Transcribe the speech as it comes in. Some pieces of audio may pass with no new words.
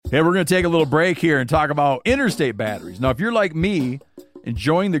Hey, we're going to take a little break here and talk about interstate batteries. Now, if you're like me,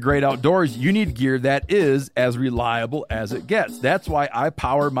 enjoying the great outdoors, you need gear that is as reliable as it gets. That's why I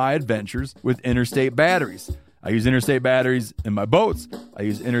power my adventures with interstate batteries. I use interstate batteries in my boats. I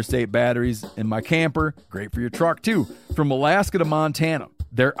use interstate batteries in my camper. Great for your truck, too. From Alaska to Montana,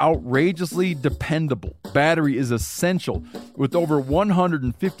 they're outrageously dependable. Battery is essential. With over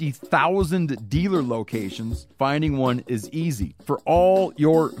 150,000 dealer locations, finding one is easy. For all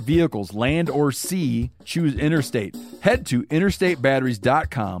your vehicles, land or sea, choose Interstate. Head to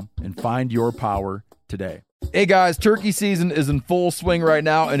interstatebatteries.com and find your power today. Hey guys, turkey season is in full swing right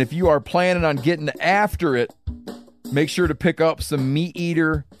now, and if you are planning on getting after it, make sure to pick up some Meat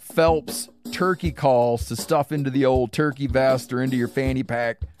Eater Phelps turkey calls to stuff into the old turkey vest or into your fanny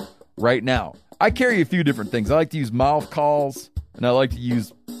pack right now. I carry a few different things. I like to use mouth calls, and I like to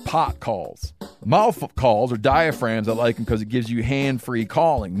use pot calls. Mouth calls or diaphragms, I like them because it gives you hand-free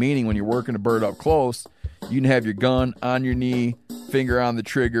calling, meaning when you're working a bird up close, you can have your gun on your knee, finger on the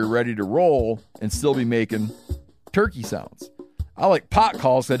trigger, ready to roll, and still be making turkey sounds. I like pot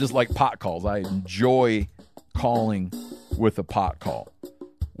calls because I just like pot calls. I enjoy calling with a pot call.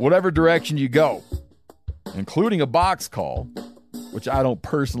 Whatever direction you go, including a box call, which I don't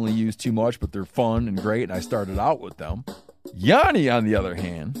personally use too much, but they're fun and great, and I started out with them. Yanni, on the other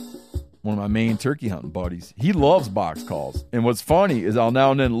hand, one of my main turkey hunting buddies, he loves box calls. And what's funny is I'll now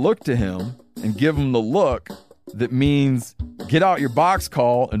and then look to him and give him the look that means get out your box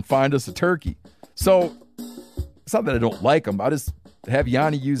call and find us a turkey. So it's not that I don't like them. I just have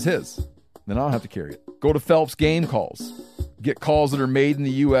Yanni use his. Then I don't have to carry it. Go to Phelps Game Calls. Get calls that are made in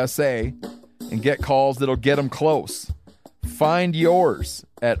the USA and get calls that'll get them close. Find yours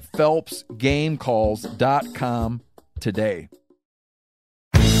at phelpsgamecalls.com today.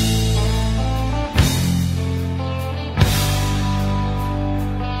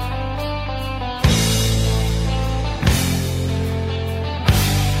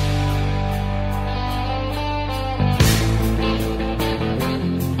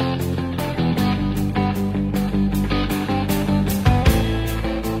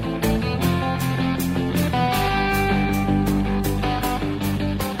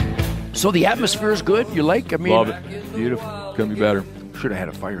 So the atmosphere is good. You like? I mean, Love it. Beautiful. Couldn't be better. Should have had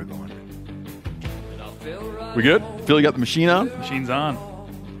a fire going. We good? Phil, you got the machine on? Machine's on.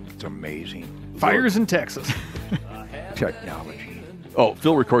 It's amazing. Fires in Texas. Technology. Oh,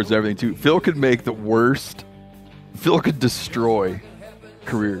 Phil records everything too. Phil could make the worst. Phil could destroy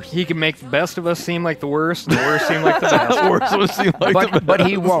careers. He can make the best of us seem like the worst, and the worst seem like the best. The worst would seem like the best. But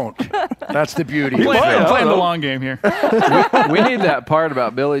he won't. That's the beauty. I'm of it. playing the long game here. We need that part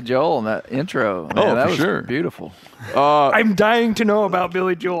about Billy Joel in that intro. Man, Oh, that for was sure. beautiful. I'm dying to know about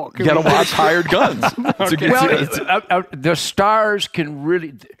Billy Joel. You got to watch Hired Guns. It's a good- Well, it's- the stars can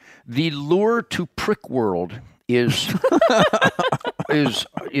really. The lure to prick world is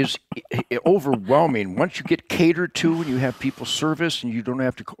overwhelming. Once you get catered to and you have people service and you don't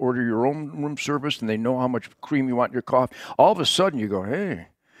have to order your own room service and they know how much cream you want in your coffee, all of a sudden you go, hey,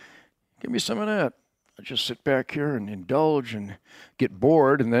 give me some of that. I just sit back here and indulge and get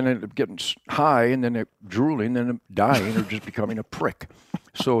bored and then end up getting high and then drooling and then dying or just becoming a prick.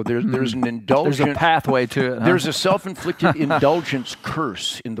 So there's an indulgence. There's a pathway to it. Huh? There's a self-inflicted indulgence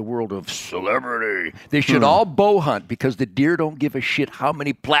curse in the world of celebrity. They should all bow hunt because the deer don't give a shit how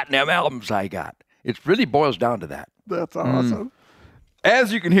many platinum albums I got. It really boils down to that. That's awesome.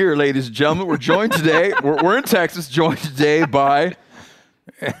 As you can hear, ladies and gentlemen, we're joined today. We're in Texas, joined today by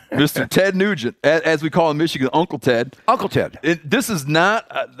Mr. Ted Nugent, as we call him in Michigan, Uncle Ted. Uncle Ted. This is not.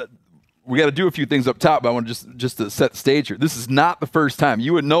 We got to do a few things up top, but I want just to set the stage here. This is not the first time.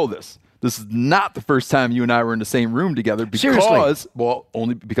 You would know this. This is not the first time you and I were in the same room together because, Seriously? well,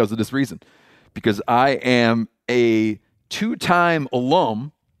 only because of this reason. Because I am a 2-time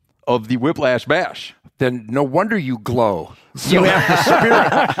alum of the Whiplash Bash. Then no wonder you glow. You have the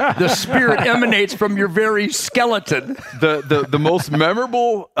spirit. The spirit emanates from your very skeleton. The most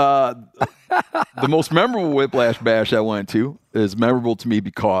memorable Whiplash Bash I went to is memorable to me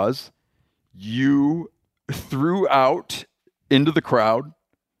because you threw out into the crowd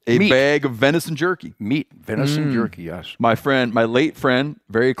a Meat. bag of venison jerky. Meat, venison jerky, yes. My late friend,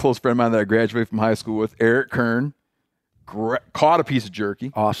 very close friend of mine that I graduated from high school with, Eric Kern, caught a piece of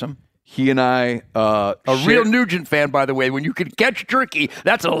jerky. Awesome. He and I Real Nugent fan, by the way. When you can catch jerky,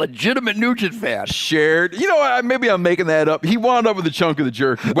 that's a legitimate Nugent fan. shared. You know, maybe I'm making that up. He wound up with a chunk of the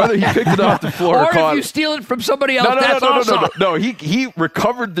jerky. Whether he picked it off the floor or Or caught if you it. steal it from somebody else, No, that's awesome. No. He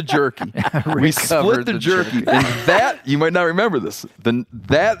recovered the jerky. We split the jerky. And that, you might not remember this.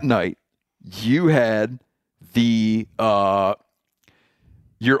 That night, you had the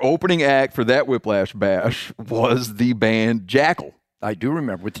your opening act for that Whiplash Bash was the band Jackal. I do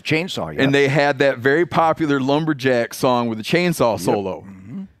remember with the chainsaw. Yep. And they had that very popular lumberjack song with the chainsaw solo.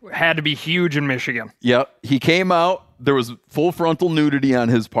 Had to be huge in Michigan. Yep. He came out. There was full frontal nudity on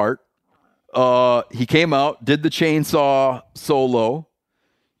his part. He came out, did the chainsaw solo.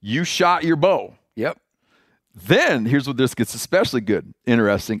 You shot your bow. Yep. Then, here's what this gets especially good,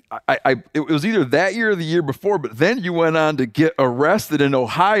 interesting. It was either that year or the year before, but then you went on to get arrested in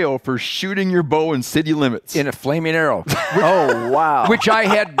Ohio for shooting your bow in city limits. In a flaming arrow. Oh, wow. Which I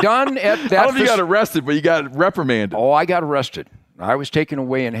had done at that. I don't know if you got arrested, but you got reprimanded. Oh, I got arrested. I was taken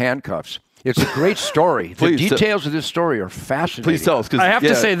away in handcuffs. It's a great story. The details of this story are fascinating. Please tell us. I have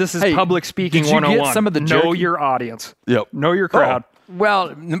to say, this is public speaking did you 101. get some of the know jerky? your audience. Yep. Know your crowd.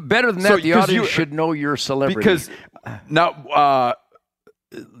 Well, better than that, So, the 'cause audience you- should know your celebrity. Because now,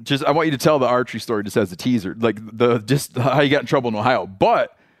 just I want you to tell the archery story just as a teaser, like just how you got in trouble in Ohio.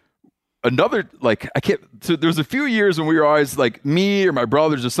 But another, like, I can't. So there's a few years when we were always like me or my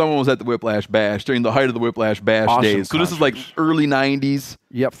brothers or someone was at the Whiplash Bash during the height of the Whiplash Bash Awesome days. So this is like early '90s.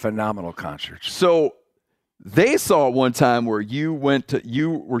 Yep, phenomenal concerts. So they saw one time where you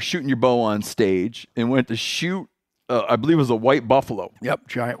were shooting your bow on stage and went to shoot. I believe it was a white buffalo. Yep,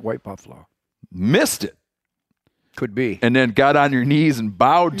 giant white buffalo. Missed it. Could be. And then got on your knees and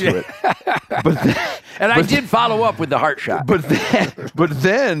bowed to it. And I did follow up with the heart shot. But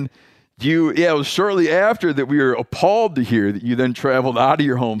then it was shortly after that we were appalled to hear that you then traveled out of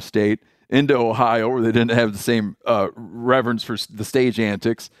your home state into Ohio, where they didn't have the same reverence for the stage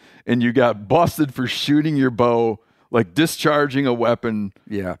antics, and you got busted for shooting your bow, like discharging a weapon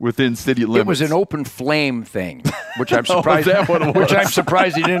within city limits. It was an open flame thing, which I'm Oh, surprised. is that what it was? Which I'm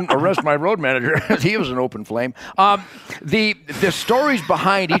surprised he didn't arrest my road manager. He was an open flame. The stories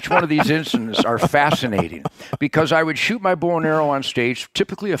behind each one of these incidents are fascinating because I would shoot my bow and arrow on stage,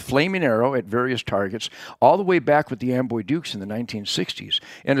 typically a flaming arrow at various targets, all the way back with the Amboy Dukes in the 1960s.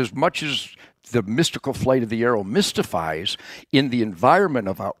 And as much as the mystical flight of the arrow mystifies, in the environment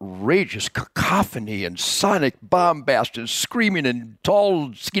of outrageous cacophony and sonic bombast and screaming and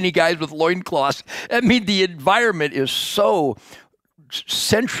tall, skinny guys with loincloths, I mean, the environment is so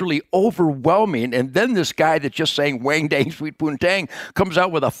centrally overwhelming. And then this guy that just sang Wang Dang Sweet Poontang comes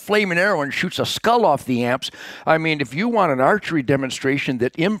out with a flaming arrow and shoots a skull off the amps. I mean, if you want an archery demonstration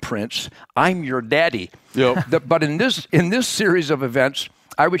that imprints, I'm your daddy. Yep. But in this series of events,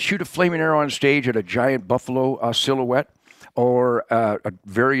 I would shoot a flaming arrow on stage at a giant buffalo silhouette or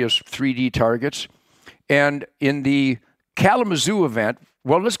various 3D targets. And in the Kalamazoo event,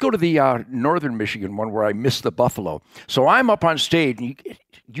 well, let's go to the northern Michigan one where I missed the buffalo. So I'm up on stage, and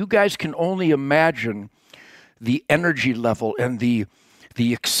you guys can only imagine the energy level and the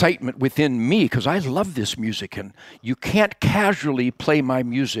excitement within me, because I love this music, and you can't casually play my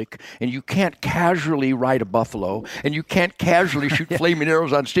music, and you can't casually ride a buffalo, and you can't casually shoot flaming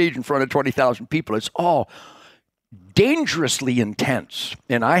arrows on stage in front of 20,000 people. It's all dangerously intense,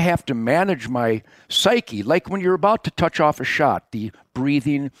 and I have to manage my psyche, like when you're about to touch off a shot, the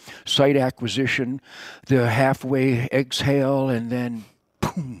breathing, sight acquisition, the halfway exhale, and then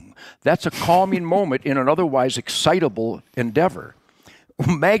boom. That's a calming moment in an otherwise excitable endeavor.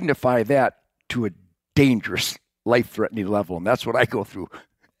 Magnify that to a dangerous, life-threatening level, and that's what I go through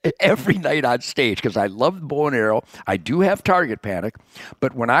every night on stage, because I love the bow and arrow. I do have target panic,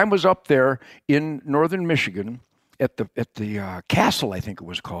 but when I was up there in northern Michigan at the castle, I think it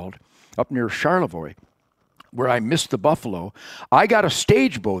was called, up near Charlevoix, where I missed the buffalo, I got a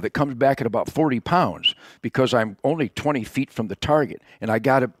stage bow that comes back at about 40 pounds because I'm only 20 feet from the target, and I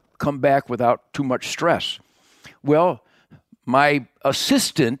got to come back without too much stress. Well, my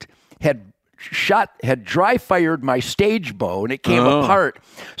assistant had dry fired my stage bow, and it came apart.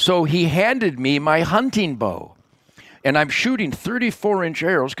 So he handed me my hunting bow, and I'm shooting 34-inch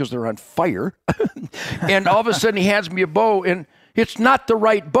arrows because they're on fire. And all of a sudden he hands me a bow, and it's not the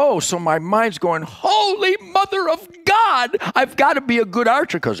right bow. So my mind's going, holy mother of God, I've got to be a good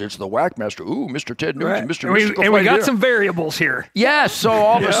archer because it's the Whackmaster. Ooh, Mr. Ted Nugent, Mr. Mystical And we Flight got Arrow. some variables here. Yeah, so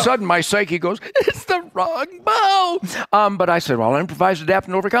all of a sudden my psyche goes, it's the wrong bow. But I said, well, I'll improvise, adapt,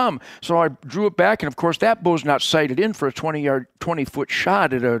 and overcome. So I drew it back, and of course that bow's not sighted in for a 20-foot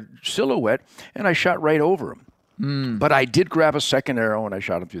shot at a silhouette, and I shot right over him. But I did grab a second arrow, and I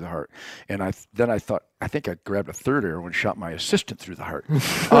shot him through the heart. And then I thought, I think I grabbed a third arrow and shot my assistant through the heart.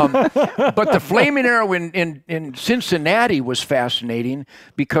 But the flaming arrow in Cincinnati was fascinating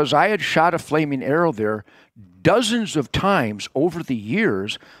because I had shot a flaming arrow there dozens of times over the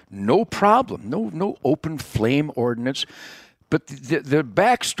years, no problem, no open flame ordinance. But the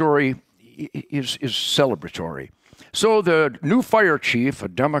backstory is celebratory. So the new fire chief, a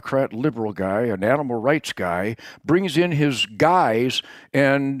Democrat liberal guy, an animal rights guy, brings in his guys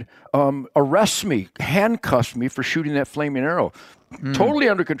and arrests me, handcuffs me for shooting that flaming arrow. Totally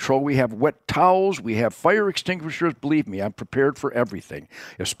under control. We have wet towels. We have fire extinguishers. Believe me, I'm prepared for everything,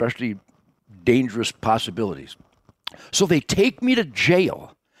 especially dangerous possibilities. So they take me to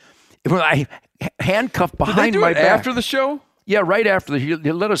jail. When I handcuffed behind my back. After the show? Yeah, right after he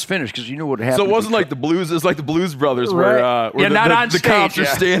let us finish because you knew what happened. So it wasn't like the Blues. It's like the Blues Brothers, where the cops are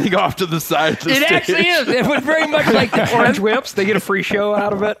standing off to the side of the stage. It actually is. It was very much like the Orange Whips. They get a free show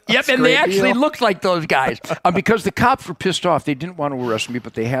out of it. Yep, and they actually looked like those guys. Because the cops were pissed off. They didn't want to arrest me,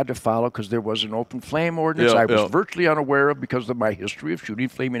 but they had to follow because there was an open flame ordinance I was virtually unaware of because of my history of shooting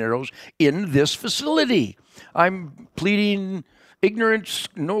flaming arrows in this facility. I'm pleading ignorance,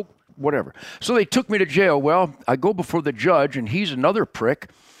 no whatever. So they took me to jail. Well, I go before the judge, and he's another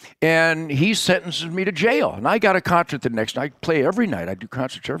prick, and he sentences me to jail. And I got a concert the next night. I play every night. I do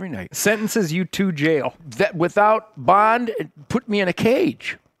concerts every night. Sentences you to jail. That without bond, it put me in a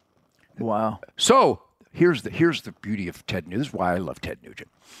cage. Wow. So here's the beauty of Ted Nugent. This is why I love Ted Nugent.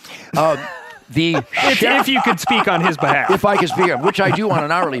 If you could speak on his behalf. If I could speak on, which I do on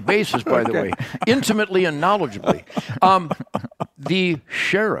an hourly basis, by the way, intimately and knowledgeably. The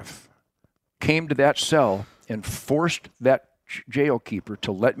sheriff came to that cell and forced that jail keeper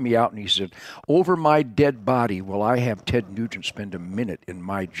to let me out, and he said, over my dead body will I have Ted Nugent spend a minute in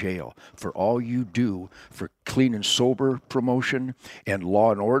my jail for all you do for clean and sober promotion and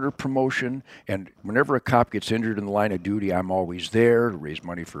law and order promotion. And whenever a cop gets injured in the line of duty, I'm always there to raise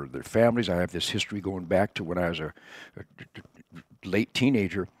money for their families. I have this history going back to when I was a late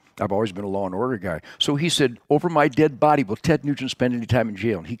teenager. I've always been a law and order guy. So he said, over my dead body, will Ted Nugent spend any time in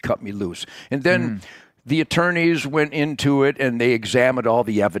jail? And he cut me loose. And then the attorneys went into it, and they examined all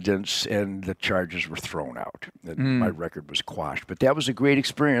the evidence, and the charges were thrown out. And my record was quashed. But that was a great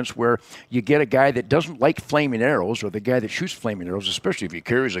experience where you get a guy that doesn't like flaming arrows, or the guy that shoots flaming arrows, especially if he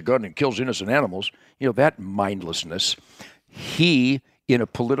carries a gun and kills innocent animals, that mindlessness. He, in a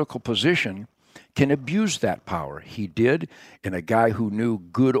political position, can abuse that power. He did, and a guy who knew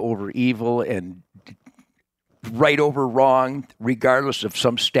good over evil and right over wrong, regardless of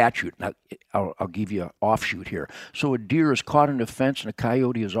some statute. Now, I'll give you an offshoot here. So a deer is caught in a fence, and a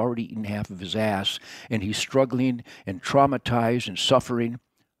coyote has already eaten half of his ass, and he's struggling and traumatized and suffering.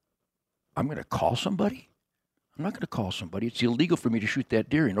 I'm going to call somebody? I'm not going to call somebody. It's illegal for me to shoot that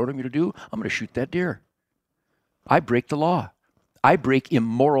deer. You know what I'm going to do? I'm going to shoot that deer. I break the law. I break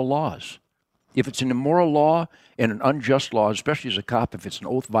immoral laws. If it's an immoral law and an unjust law, especially as a cop, if it's an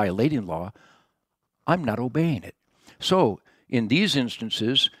oath-violating law, I'm not obeying it. So in these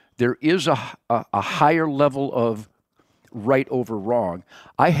instances, there is a higher level of right over wrong.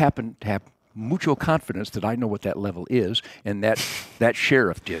 I happen to have mucho confidence that I know what that level is, and that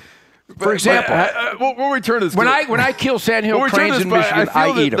sheriff did. For example, we'll return to this. When I kill sandhill cranes in Michigan,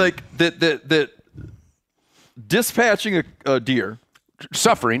 I eat them. That dispatching a deer,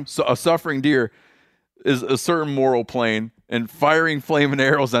 a suffering deer, is a certain moral plane, and firing flaming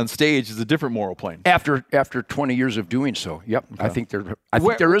arrows on stage is a different moral plane. After 20 years of doing so, yep, okay. I think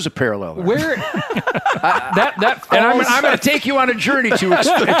there is a parallel there. Where that falls, and I'm going to take you on a journey to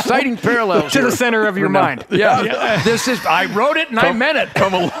exciting parallels to the center of your mind. Yeah. This is. I wrote it and I meant it.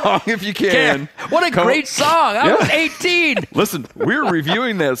 Come along if you can. What a great song! I was 18. Listen, we were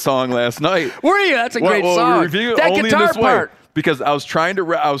reviewing that song last night. Were you? That's a great song. We reviewed that only guitar this part. Way, because I was trying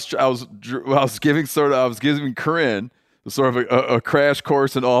to. I was giving Corinne sort of a crash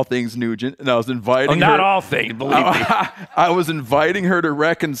course in all things Nugent, and I was inviting her. Not all things, believe me. I was inviting her to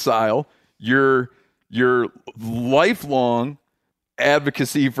reconcile your lifelong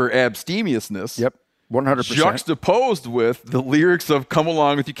advocacy for abstemiousness. Yep, 100%. Juxtaposed with the lyrics of "Come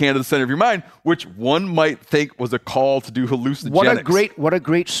Along With You Can" to the center of your mind, which one might think was a call to do hallucinogenics. What a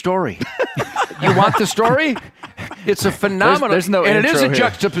great story. You want the story? It's a phenomenon. There's no and it is a here.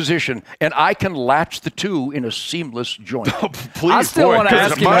 Juxtaposition, and I can latch the two in a seamless joint. Please, I still want to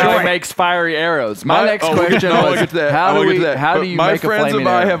ask you how he makes fiery arrows. My next question was, how do you my make a friends flaming and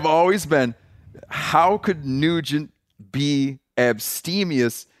I arrow? have always been, how could Nugent be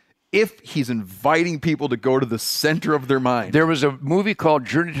abstemious if he's inviting people to go to the center of their mind? There was a movie called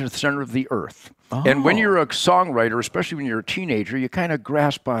Journey to the Center of the Earth. Oh. And when you're a songwriter, especially when you're a teenager, you kind of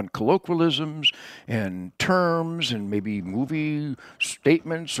grasp on colloquialisms and terms and maybe movie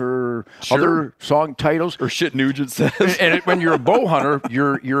statements or other song titles. Or shit Nugent says. And when you're a bow hunter,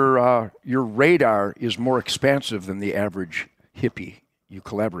 your radar is more expansive than the average hippie you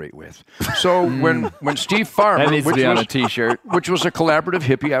collaborate with. So when Steve Farmer, that needs to be on a T-shirt, which was a collaborative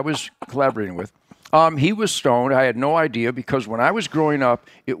hippie I was collaborating with, He was stoned. I had no idea because when I was growing up,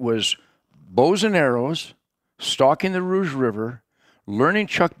 it was bows and arrows, stalking the Rouge River, learning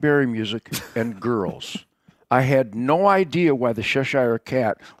Chuck Berry music, and girls. I had no idea why the Cheshire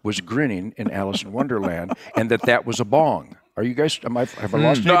Cat was grinning in Alice in Wonderland and that was a bong. Are you guys, have I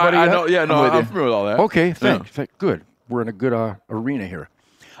lost anybody yet? know, yeah, no, I'm familiar with all that. Okay, thanks. Good. We're in a good arena here.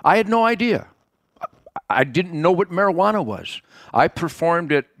 I had no idea. I didn't know what marijuana was. I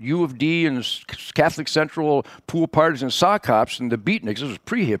performed at U of D and Catholic Central pool parties and sock hops and the beatniks. This was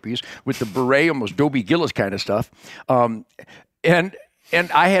pre-hippies with the beret, almost Dobie Gillis kind of stuff. And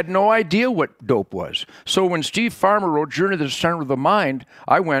I had no idea what dope was. So when Steve Farmer wrote Journey to the Center of the Mind,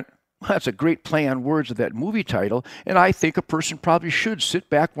 I went, well, that's a great play on words of that movie title, and I think a person probably should sit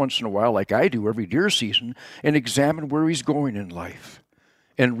back once in a while, like I do every deer season, and examine where he's going in life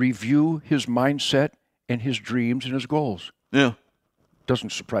and review his mindset and his dreams and his goals. Yeah.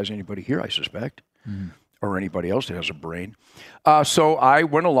 Doesn't surprise anybody here, I suspect, or anybody else that has a brain. So I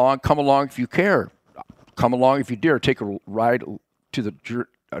went along, come along if you care. Come along if you dare. Take a ride to the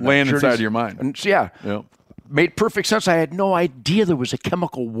land inside of your mind. And, yeah. Made perfect sense. I had no idea there was a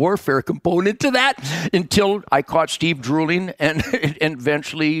chemical warfare component to that until I caught Steve drooling and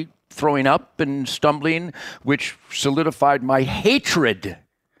eventually throwing up and stumbling, which solidified my hatred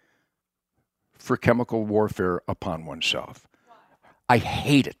for chemical warfare upon oneself. I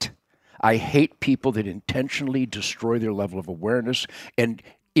hate it. I hate people that intentionally destroy their level of awareness and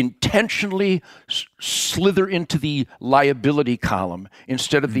intentionally slither into the liability column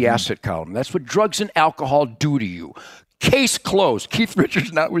instead of the asset column. That's what drugs and alcohol do to you. Case closed. Keith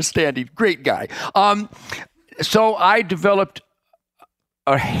Richards notwithstanding. Great guy. So I developed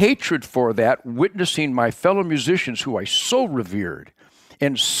a hatred for that, witnessing my fellow musicians who I so revered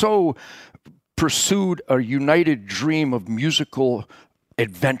and so pursued a united dream of musical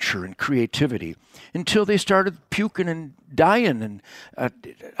adventure and creativity until they started puking and dying. And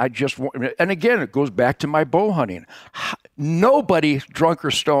and again, it goes back to my bow hunting. Nobody drunk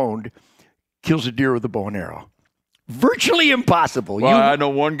or stoned kills a deer with a bow and arrow. Virtually impossible. Well, I know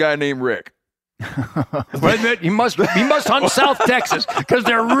one guy named Rick. He must hunt South Texas because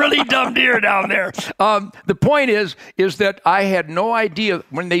they're really dumb deer down there. The point is that I had no idea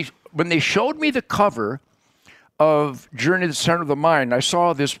when they showed me the cover of Journey to the Center of the Mind. I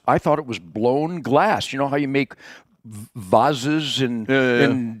saw this. I thought it was blown glass. You know how you make vases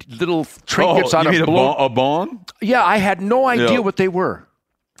and little trinkets out of a bong? Yeah, I had no idea what they were.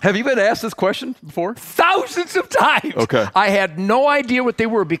 Have you been asked this question before? Thousands of times. Okay. I had no idea what they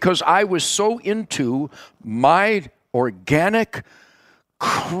were because I was so into my organic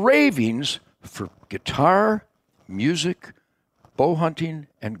cravings for guitar, music, bow hunting,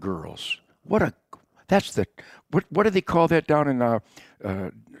 and girls. What do they call that down in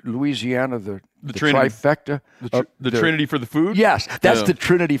Louisiana? The trifecta? The Trinity for the food? Yes, that's the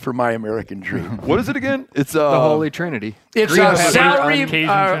Trinity for my American dream. What is it again? It's the Holy Trinity. It's celery,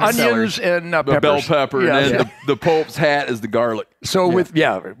 onions, and the peppers. bell pepper, and then the Pope's hat is the garlic. So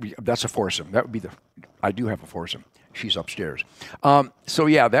that's a foursome. That would be I do have a foursome. She's upstairs. So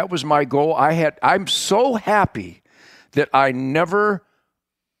that was my goal. I'm so happy that I never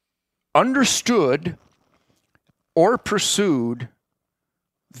understood or pursued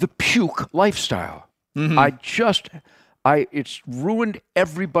the puke lifestyle. It's ruined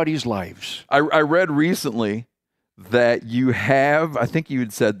everybody's lives. I read recently that you have, I think you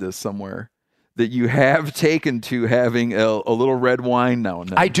had said this somewhere, that you have taken to having a little red wine now and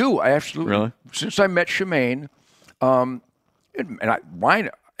then. I do. I absolutely. Really? Since I met Shemaine, wine,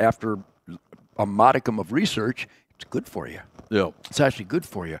 after a modicum of research, it's good for you. Yeah. It's actually good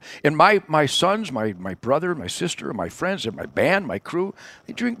for you. And my sons, my brother, my sister, my friends, and my band, my crew,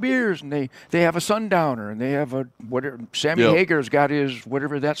 they drink beers and they have a sundowner and they have a whatever. Sammy Hagar's got his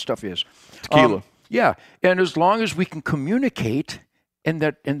whatever that stuff is. Tequila. And as long as we can communicate and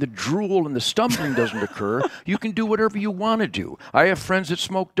the drool and the stumbling doesn't occur, you can do whatever you want to do. I have friends that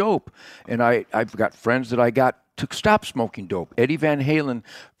smoke dope, and I've got friends that I got to stop smoking dope. Eddie Van Halen,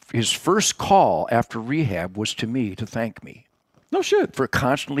 his first call after rehab was to me to thank me. No shit. For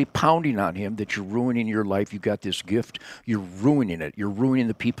constantly pounding on him that you're ruining your life. You got this gift. You're ruining it. You're ruining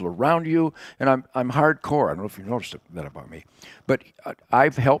the people around you. And I'm hardcore. I don't know if you noticed that about me. But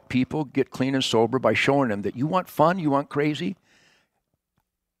I've helped people get clean and sober by showing them that you want fun, you want crazy.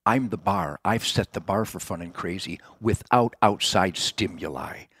 I'm the bar. I've set the bar for fun and crazy without outside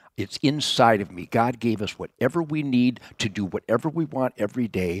stimuli. It's inside of me. God gave us whatever we need to do whatever we want every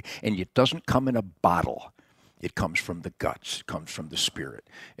day, and it doesn't come in a bottle. It comes from the guts. It comes from the spirit.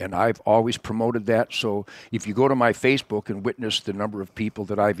 And I've always promoted that. So if you go to my Facebook and witness the number of people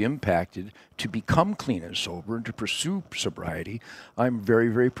that I've impacted to become clean and sober and to pursue sobriety, I'm very,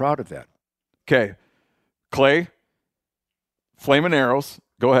 very proud of that. Okay. Clay, Flaming Arrows,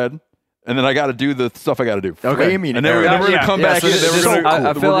 go ahead. And then I got to do the stuff I got to do. Okay. And then we're going to come back in.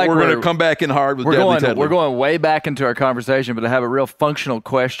 I feel like we're going to come back in hard with Deadly Tedler. We're going way back into our conversation, but I have a real functional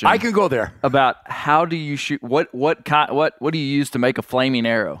question. I can go there. About how do you shoot? What do you use to make a flaming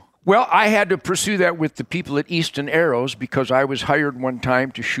arrow? Well, I had to pursue that with the people at Easton Arrows because I was hired one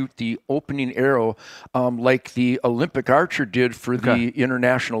time to shoot the opening arrow like the Olympic archer did for the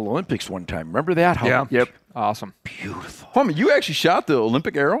International Olympics one time. Remember that? Yeah. Yep. Awesome. Beautiful. Homie, you actually shot the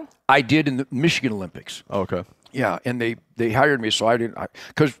Olympic arrow? I did in the Michigan Olympics. Oh, okay. Yeah, and they hired me, so I didn't.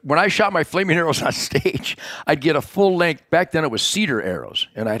 Because when I shot my flaming arrows on stage, I'd get a full length. Back then it was cedar arrows,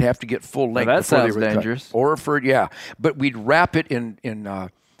 and I'd have to get full length. Now that before sounds they were dangerous. Cut. Orford, yeah, but we'd wrap it in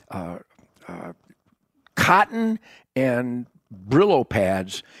cotton and Brillo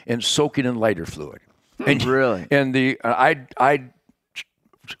pads and soak it in lighter fluid. And really? And I'd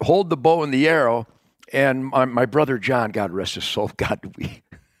hold the bow and the arrow, and my brother John, God rest his soul,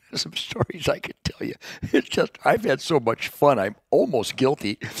 some stories I could tell you. It's just, I've had so much fun. I'm almost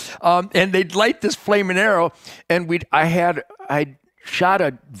guilty. And they'd light this flaming arrow, and I shot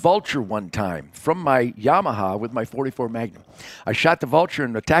a vulture one time from my Yamaha with my 44 Magnum. I shot the vulture,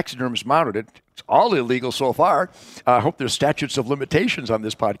 and the taxidermist mounted it. It's all illegal so far. I hope there's statutes of limitations on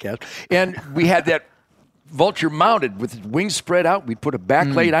this podcast. And we had that vulture mounted with its wings spread out. We'd put a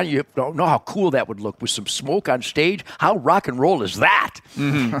backlight on. You don't know how cool that would look with some smoke on stage. How rock and roll is that?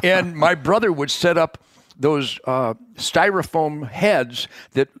 Mm-hmm. And my brother would set up those styrofoam heads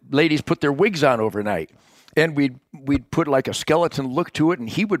that ladies put their wigs on overnight. And we'd put like a skeleton look to it, and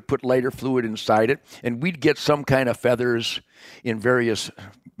he would put lighter fluid inside it, and we'd get some kind of feathers in various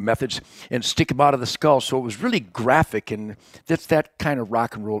methods and stick them out of the skull. So it was really graphic, and that's that kind of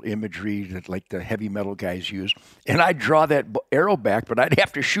rock and roll imagery that like the heavy metal guys use. And I'd draw that arrow back, but I'd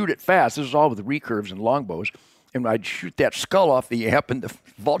have to shoot it fast. This is all with recurves and longbows. And I'd shoot that skull off the amp, and the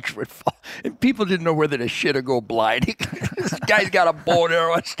vulture would fall. And people didn't know whether to shit or go blind. This guy's got a bow and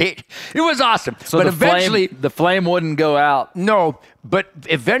arrow on stage. It was awesome. So but eventually, the flame wouldn't go out. No, but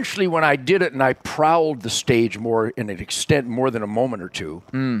eventually when I did it and I prowled the stage more in an extent more than a moment or two,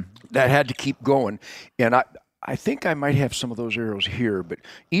 that had to keep going. And I think I might have some of those arrows here, but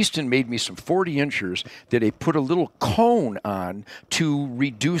Easton made me some 40 inchers that they put a little cone on to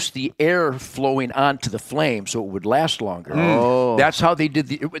reduce the air flowing onto the flame so it would last longer. Oh. That's how they did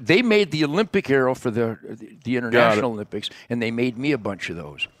they made the Olympic arrow for the International Olympics, and they made me a bunch of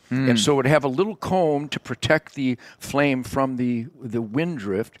those. And so it would have a little cone to protect the flame from the wind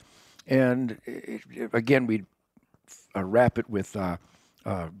drift. And again, we'd wrap it with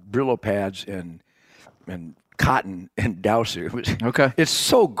Brillo pads and cotton and douse it. It's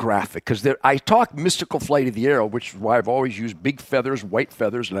so graphic because I talk mystical flight of the arrow, which is why I've always used big feathers, white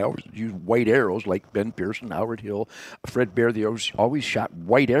feathers, and I always use white arrows like Ben Pearson, Howard Hill, Fred Bear. They always shot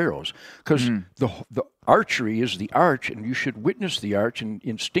white arrows because the archery is the arch, and you should witness the arch. In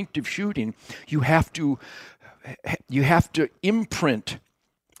instinctive shooting, you have to imprint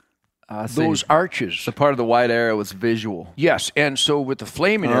those arches. So part of the white arrow was visual. Yes, and so with the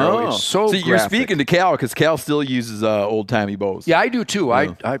flaming arrow, it's so graphic. You're speaking to Cal because Cal still uses old-timey bows. Yeah, I do too.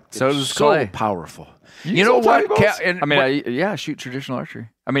 Yeah. So does Clay. Powerful. You know what? I shoot traditional archery.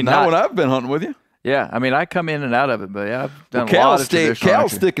 I mean, not when I've been hunting with you. Yeah, I mean, I come in and out of it, but yeah, I've done a lot of traditional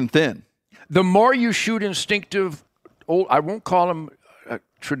Cal's sticking thin. The more you shoot instinctive, I won't call them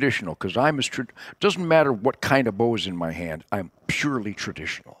traditional because doesn't matter what kind of bow is in my hand. I'm purely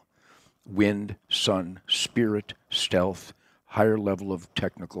traditional. Wind, sun, spirit, stealth, higher level of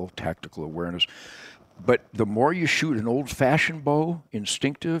tactical awareness. But the more you shoot an old-fashioned bow,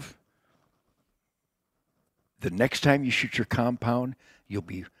 instinctive, the next time you shoot your compound, you'll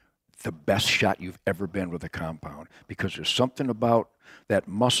be the best shot you've ever been with a compound because there's something about that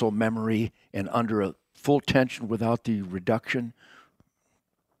muscle memory and under a full tension without the reduction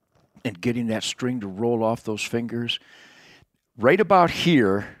and getting that string to roll off those fingers. Right about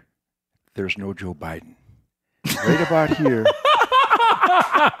here, there's no Joe Biden. Right about here.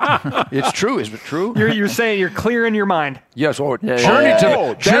 It's true. Is it true? You're saying you're clear in your mind. Yes. Journey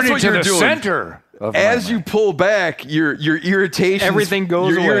to the center. As you pull back, your irritations, everything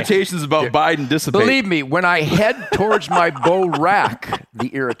goes away. Your irritations about Biden dissipate. Believe me, when I head towards my bow rack, the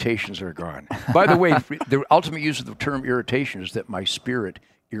irritations are gone. By the way, the ultimate use of the term irritation is that my spirit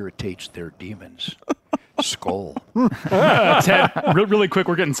irritates their demons. Skull. Ted, really quick,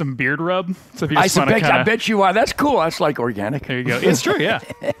 we're getting some beard rub. So if you just I bet you are. That's cool. That's like organic. There you go. It's true, yeah.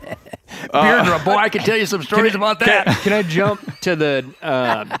 Beard rub. Boy, I can tell you some stories about that. Can I jump to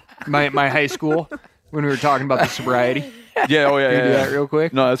the my high school when we were talking about the sobriety? Yeah, oh yeah, Can you yeah, do yeah. that real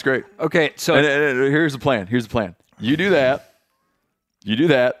quick? No, that's great. Okay, so And here's the plan. Here's the plan. You do that. You do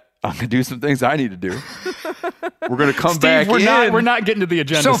that. I'm gonna do some things I need to do. We're gonna come back in. We're not getting to the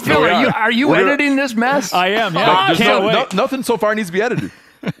agenda. So, still. Phil, are you editing this mess? I am, yeah. Can't wait. Nothing so far needs to be edited.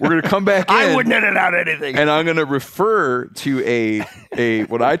 We're gonna come back in. I wouldn't edit out anything. And I'm gonna refer to a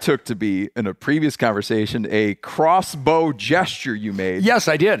what I took to be in a previous conversation a crossbow gesture you made. Yes,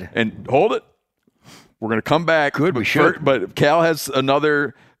 I did. And hold it. We're gonna come back. Good, we should. But Cal has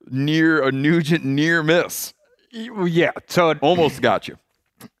another Nugent near miss. yeah, so Almost got you.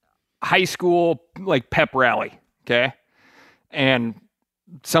 high school like pep rally, okay? And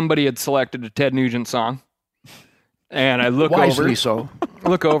somebody had selected a Ted Nugent song. And I look Wisely so.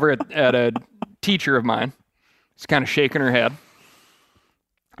 over at a teacher of mine. She's kind of shaking her head.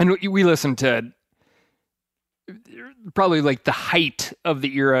 And we listened to probably like the height of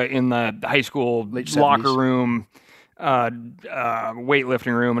the era in the high school Late locker 70s. room,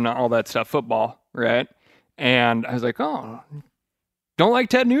 weightlifting room and all that stuff, football, right? And I was like, oh, don't like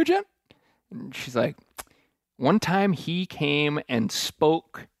Ted Nugent? And she's like, one time he came and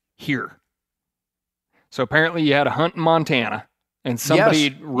spoke here. So apparently you had a hunt in Montana, and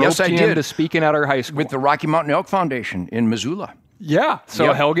somebody roped I you did. into speaking at our high school. With the Rocky Mountain Elk Foundation in Missoula. yeah, so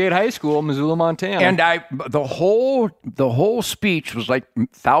Yep. Hellgate High School, Missoula, Montana. And the whole speech was like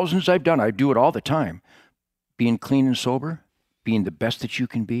thousands I've done. I do it all the time. Being clean and sober, being the best that you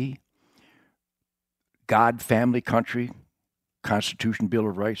can be, God, family, country, Constitution, Bill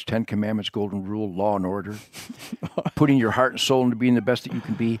of Rights, 10 Commandments, Golden Rule, law and order, putting your heart and soul into being the best that you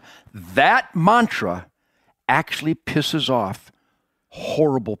can be. That mantra actually pisses off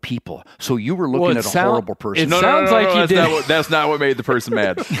horrible people. So you were looking at a horrible person. Sounds like you did. That's not what made the person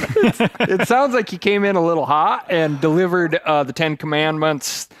mad. It sounds like you came in a little hot and delivered the 10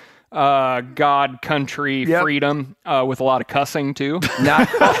 Commandments, God, country, Yep. freedom, with a lot of cussing too.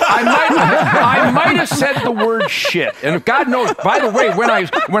 I might have said the word shit. And God knows, by the way, when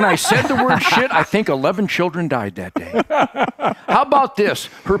I said the word shit, I think 11 children died that day. How about this?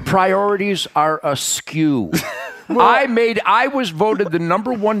 Her priorities are askew. I was voted the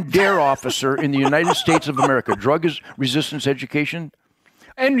 #1 DARE officer in the United States of America, drug resistance education.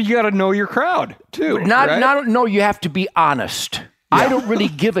 And you got to know your crowd too. No, you have to be honest. I don't really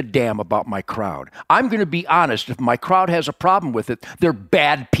give a damn about my crowd. I'm going to be honest. If my crowd has a problem with it, they're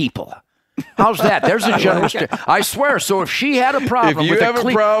bad people. How's that? There's a general I swear. So if she had a problem If you with have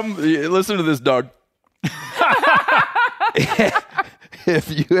a problem, listen to this, Doug.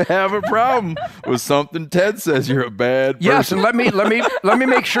 If you have a problem with something Ted says, you're a bad person. Yes, and let me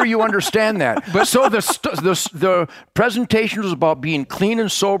make sure you understand that. But so the presentation was about being clean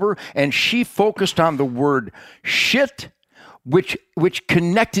and sober, and she focused on the word shit, which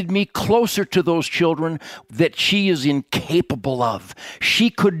connected me closer to those children that she is incapable of.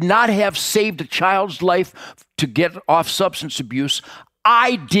 She could not have saved a child's life to get off substance abuse.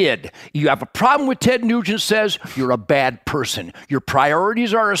 I did. You have a problem with Ted Nugent says, you're a bad person. Your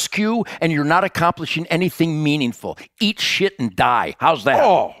priorities are askew, and you're not accomplishing anything meaningful. Eat shit and die. How's that?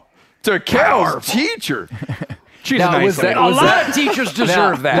 Oh, to Cal's teacher. She's Now, a nice lady. A lot of teachers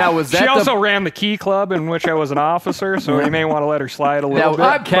deserve that. Now, was that She the also ran the Key Club, in which I was an officer, so you may want to let her slide a little bit.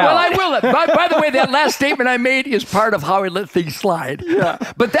 I will. By the way, that last statement I made is part of how I let things slide. Yeah,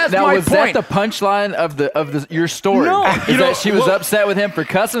 but that's Now, my was point. that the punchline of your story? No, Is that she was upset with him for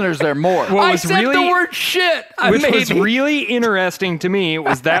cussing, or is there more? What I was said really, the word shit. which was really interesting to me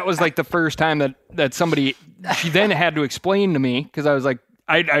was that was like the first time that somebody, she then had to explain to me, because I was like,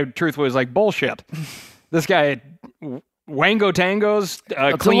 I truthfully was like, bullshit. This guy, Wango Tango's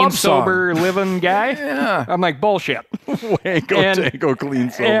clean, love song. sober, living guy. Yeah. I'm like, bullshit. Wango And- Tango clean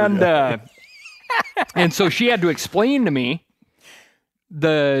sober. And and so she had to explain to me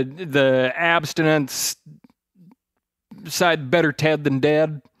the abstinence side, better Ted than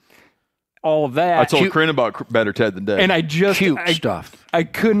dead, all of that. I told Corinne about better Ted than dead. and I just Cute stuff. I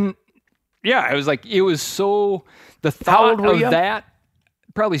couldn't. Yeah, I was like, it was so the How thought old were of you? that.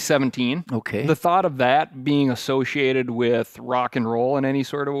 Probably 17. Okay. The thought of that being associated with rock and roll in any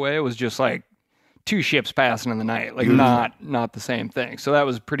sort of way was just like two ships passing in the night, like not the same thing. So that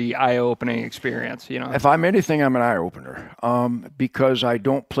was a pretty eye-opening experience, you know. If I'm anything, I'm an eye opener. Because I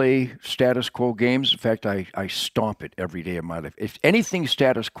don't play status quo games. In fact, I stomp it every day of my life. If anything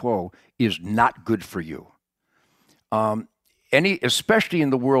status quo is not good for you. especially in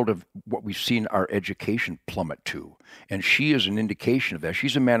the world of what we've seen our education plummet to. And she is an indication of that.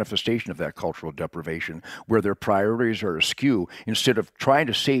 She's a manifestation of that cultural deprivation where their priorities are askew. Instead of trying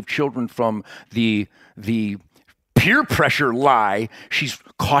to save children from the peer pressure lie, she's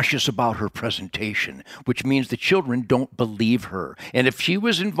cautious about her presentation, which means the children don't believe her. And if she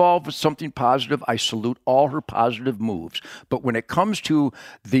was involved with something positive, I salute all her positive moves. But when it comes to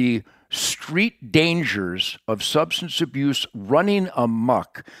the street dangers of substance abuse running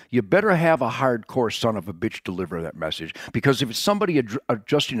amok, you better have a hardcore son of a bitch deliver that message. Because if it's somebody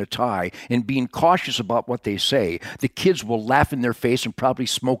adjusting a tie and being cautious about what they say, the kids will laugh in their face and probably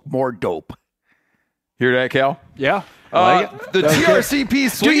smoke more dope. Hear that, Cal? Yeah. The TRCP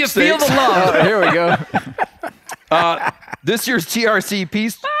sweepstakes. Do you feel the love? Here we go. This year's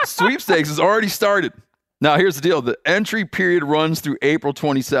TRCP sweepstakes has already started. Now, here's the deal. The entry period runs through April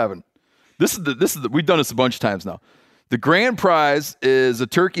 27. We've done this a bunch of times now. The grand prize is a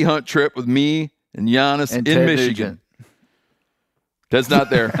turkey hunt trip with me and Giannis in Ted Michigan. Nugent. That's not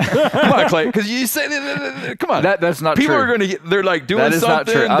there. Come on, Clay, because you say, come on. That's not People true. are going to get, they're like doing That is not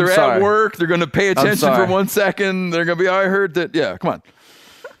something. true. I'm They're sorry. at work. They're going to pay attention for sorry. 1 second. They're going to be, I heard that. Yeah, come on.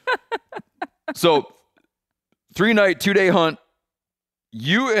 So 3-night, 2-day hunt.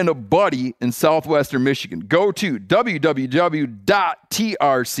 You and a buddy in southwestern Michigan. Go to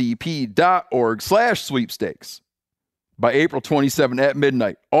www.trcp.org/sweepstakes by April 27 at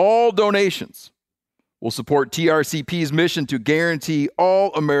midnight. All donations will support TRCP's mission to guarantee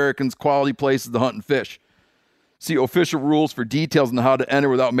all Americans quality places to hunt and fish. See official rules for details on how to enter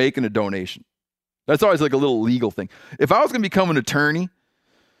without making a donation. That's always like a little legal thing. If I was going to become an attorney,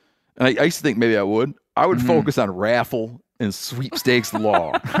 and I used to think maybe I would focus on raffle and sweepstakes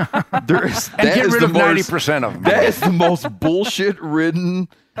law. And get rid of 90% of them. That is the most bullshit-ridden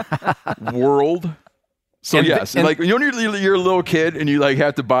world. So yes, like you're a little kid and you like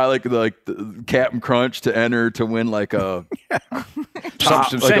have to buy like the Captain Crunch to enter to win like a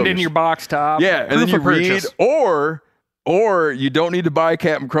Send in your box top. Yeah, and then you read, or you don't need to buy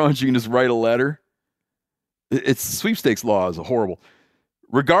Captain Crunch. You can just write a letter. It's sweepstakes law is horrible.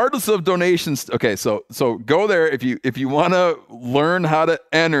 Regardless of donations, okay, so go there if you want to learn how to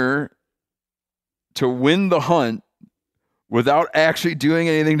enter to win the hunt without actually doing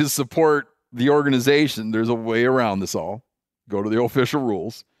anything to support the organization. There's a way around this all. Go to the official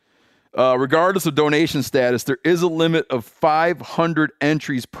rules. Regardless of donation status, there is a limit of 500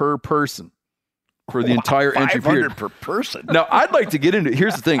 entries per person for the entire entry period. 500 per person. Now, I'd like to get into.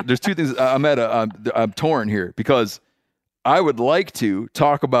 Here's the thing. There's two things. I'm torn here because I would like to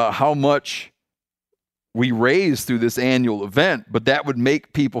talk about how much we raise through this annual event, but that would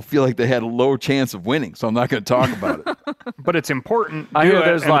make people feel like they had a low chance of winning. So I'm not going to talk about it. But it's important. I hear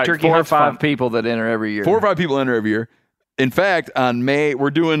there's like turkey 4 or hunt's 5 fun. people that enter every year. 4 or 5 people enter every year. In fact, on May,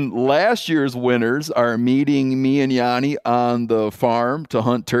 we're doing last year's winners are meeting me and Yanni on the farm to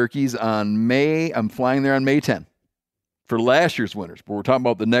hunt turkeys on May. I'm flying there on May 10 for last year's winners, but we're talking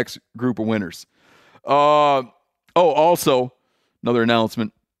about the next group of winners. Also, another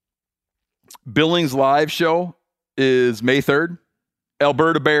announcement. Billings live show is May 3rd.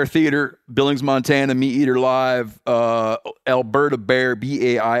 Alberta Bear Theater, Billings, Montana, Meat Eater Live, Alberta Bear,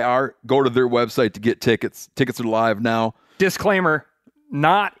 BAIR. Go to their website to get tickets. Tickets are live now. Disclaimer,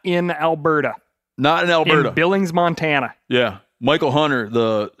 not in Alberta. Not in Alberta. In Billings, Montana. Yeah. Michael Hunter,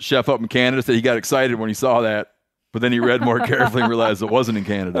 the chef up in Canada, said he got excited when he saw that, but then he read more carefully and realized it wasn't in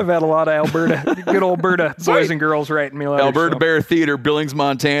Canada. I've had a lot of Alberta, good old Alberta boys and girls writing me letters. Alberta Bear Theater, Billings,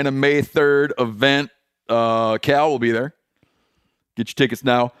 Montana, May 3rd event. Cal will be there. Get your tickets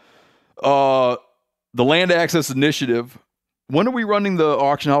now. The Land Access Initiative. When are we running the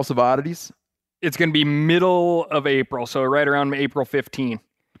Auction House of Oddities? It's going to be middle of April, so right around April 15.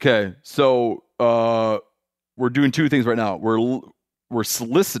 Okay, so we're doing 2 things right now. We're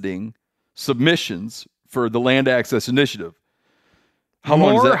soliciting submissions for the Land Access Initiative. How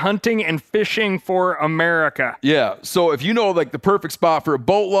long is More that? hunting and fishing for America. Yeah, so if you know like the perfect spot for a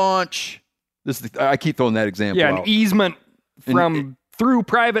boat launch, I keep throwing that example Yeah, out. an easement from through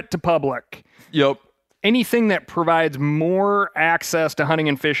private to public. Yep. Anything that provides more access to hunting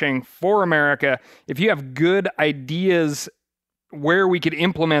and fishing for America. If you have good ideas where we could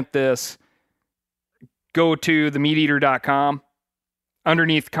implement this, go to themeateater.com.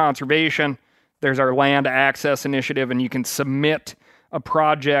 Underneath conservation, there's our land access initiative, and you can submit a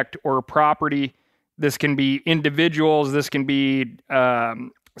project or a property. This can be individuals. This can be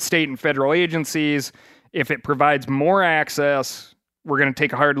state and federal agencies. If it provides more access, we're going to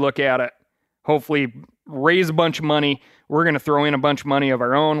take a hard look at it. Hopefully raise a bunch of money. We're going to throw in a bunch of money of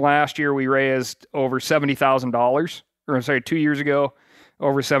our own. Last year, we raised over $70,000 2 years ago,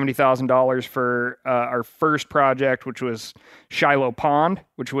 over $70,000 for our first project, which was Shiloh Pond,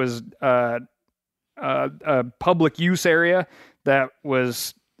 which was a public use area that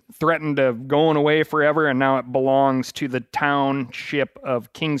was threatened of going away forever, and now it belongs to the township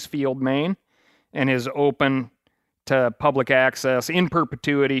of Kingsfield, Maine, and is open to public access in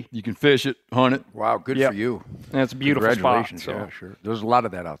perpetuity. You can fish it, hunt it. Wow, good for you. And it's a beautiful spot. Congratulations. Yeah, sure. There's a lot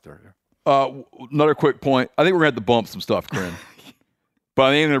of that out there. Another quick point. I think we're going to have to bump some stuff, Corinne. But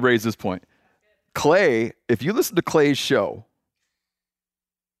I ain't going to raise this point. Clay, if you listen to Clay's show,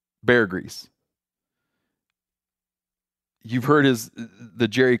 Bear Grease, you've heard the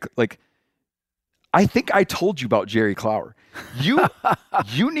Jerry, like, I think I told you about Jerry Clower.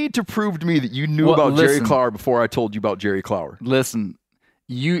 You need to prove to me that you knew about Jerry Clower before I told you about Jerry Clower. Listen,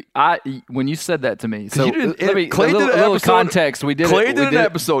 when you said that to me, so you didn't, let me, Clay a little, did an little episode, context. We did Clay it, did an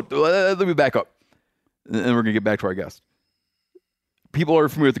episode. Let me back up, and we're gonna get back to our guest. People are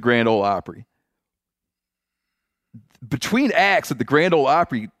familiar with the Grand Ole Opry. Between acts at the Grand Ole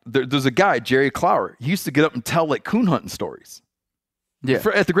Opry, there's a guy, Jerry Clower. He used to get up and tell like coon hunting stories. Yeah,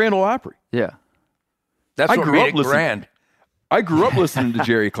 at the Grand Ole Opry. Yeah, that's what made it grand. I grew up listening to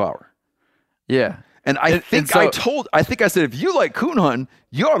Jerry Clower. Yeah. And I think I said, if you like coon hunting,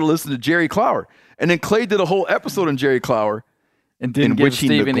 you ought to listen to Jerry Clower. And then Clay did a whole episode on Jerry Clower. And didn't give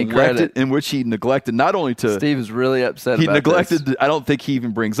Steve any credit. In which he neglected not only to... Steve is really upset about this. I don't think he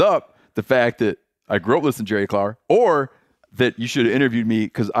even brings up the fact that I grew up listening to Jerry Clower, or that you should have interviewed me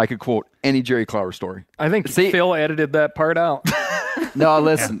because I could quote any Jerry Clower story. I think Phil edited that part out. No,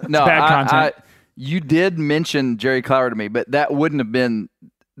 listen. Yeah, no, bad content. You did mention Jerry Clower to me, but that wouldn't have been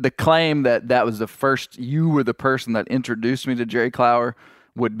the claim that was the first, you were the person that introduced me to Jerry Clower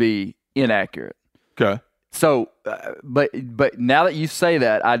would be inaccurate. Okay. So, but now that you say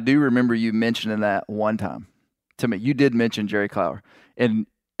that, I do remember you mentioning that one time to me. You did mention Jerry Clower.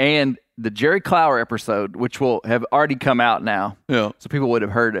 And the Jerry Clower episode, which will have already come out now, yeah, so people would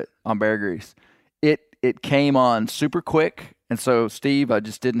have heard it on Bear Grease. It came on super quick. And so, Steve, I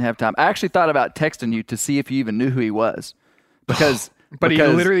just didn't have time. I actually thought about texting you to see if you even knew who he was. But he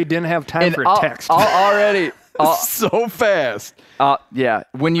literally didn't have time for a text. Already. So fast. Yeah.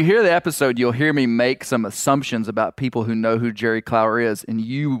 When you hear the episode, you'll hear me make some assumptions about people who know who Jerry Clower is, and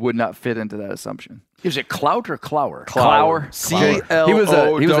you would not fit into that assumption. Is it Clout or Clower? Clower.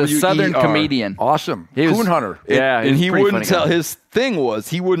 C-L-O-W-E-R. He was a Southern comedian. Awesome. Coon hunter. Yeah. And he wouldn't tell, his thing was,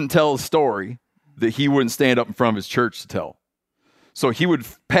 he wouldn't tell a story that he wouldn't stand up in front of his church to tell. So he would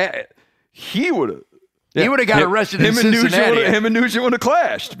have got arrested in Cincinnati. Him and Nugent would have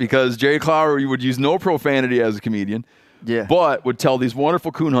clashed because Jerry Clower would use no profanity as a comedian, but would tell these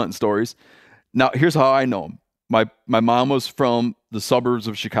wonderful coon hunting stories. Now, here's how I know him. My mom was from the suburbs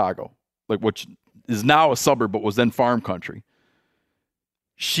of Chicago, like which is now a suburb, but was then farm country.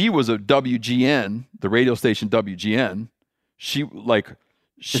 She was a WGN, the radio station WGN. She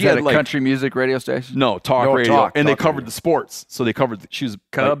had a country music radio station? No, talk radio. And they covered the sports. So they covered, she was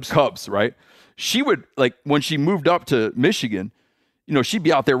Cubs, right? She would, when she moved up to Michigan, she'd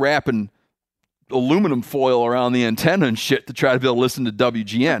be out there wrapping aluminum foil around the antenna and shit to try to be able to listen to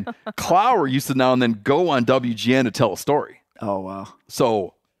WGN. Clower used to now and then go on WGN to tell a story. Oh, wow.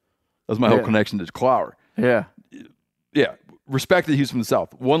 So that was my whole connection to Clower. Yeah. Yeah. Respect that he's from the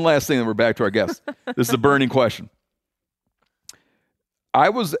South. One last thing, then we're back to our guest. This is a burning question. I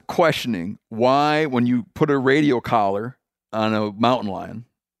was questioning why, when you put a radio collar on a mountain lion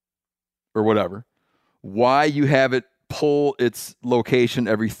or whatever, why you have it pull its location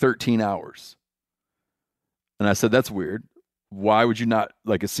every 13 hours. And I said, that's weird. Why would you not?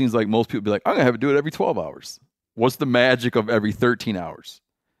 It seems like most people would be like, I'm going to have it do it every 12 hours. What's the magic of every 13 hours?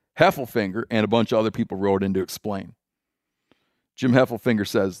 Heffelfinger and a bunch of other people wrote in to explain. Jim Heffelfinger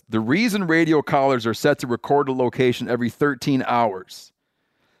says, the reason radio collars are set to record a location every 13 hours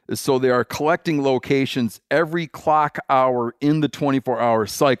is so they are collecting locations every clock hour in the 24-hour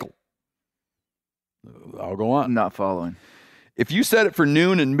cycle. I'll go on. I'm not following. If you set it for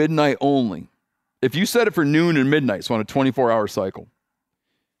noon and midnight only, so on a 24-hour cycle,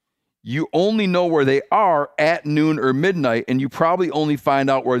 you only know where they are at noon or midnight, and you probably only find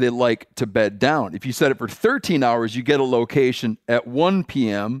out where they like to bed down. If you set it for 13 hours, you get a location at 1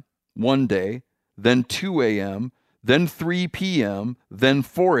 p.m. one day, then 2 a.m., then 3 p.m., then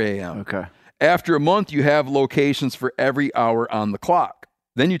 4 a.m. Okay. After a month, you have locations for every hour on the clock.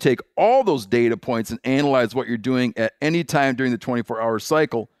 Then you take all those data points and analyze what you're doing at any time during the 24-hour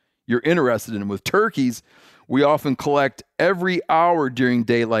cycle you're interested in. With turkeys, we often collect every hour during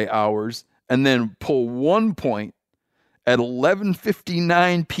daylight hours and then pull one point at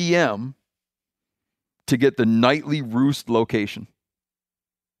 11:59 p.m. to get the nightly roost location.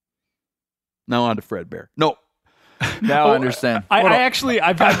 Now on to Fred Bear. No. Now I understand. I've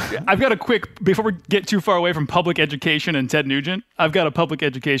got a quick, before we get too far away from public education and Ted Nugent, I've got a public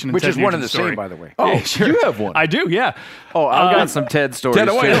education and Which Ted is Nugent one and the story. same, by the way. Oh, Yeah, sure. you have one. I do, yeah. Oh, I've got some Ted stories. Ted,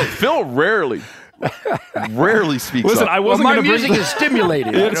 wait, too. no, Phil rarely speaks Listen, up. I wasn't my going to bring music is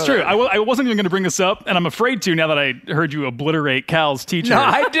stimulating. Yeah, it's true. I wasn't even going to bring this up, and I'm afraid to now that I heard you obliterate Cal's teacher. No,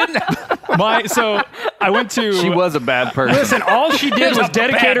 I didn't. So I went to. She was a bad person. Listen, all she did was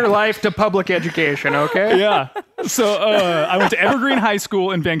dedicate her life to public education, okay? Yeah. So I went to Evergreen High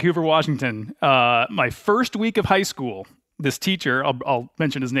School in Vancouver, Washington. My first week of high school, this teacher, I'll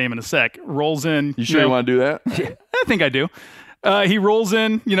mention his name in a sec, rolls in. You sure you want to do that? I think I do. He rolls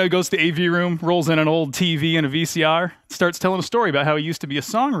in, goes to the AV room, rolls in an old TV and a VCR, starts telling a story about how he used to be a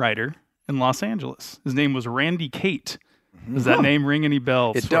songwriter in Los Angeles. His name was Randy Kate. Does that name ring any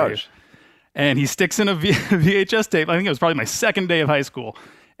bells? It for does. you? And he sticks in a VHS tape. I think it was probably my second day of high school.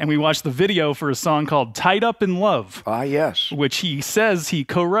 And we watched the video for a song called Tied Up in Love, Ah, yes. which he says he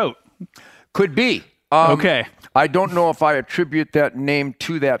co-wrote. Could be. Okay. I don't know if I attribute that name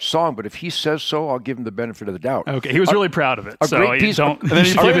to that song, but if he says so, I'll give him the benefit of the doubt. Okay. He was really proud of it. a So great piece- don't. and then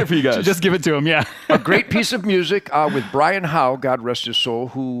he just played give it for you guys. Just give it to him. Yeah. A great piece of music with Brian Howe, God rest his soul,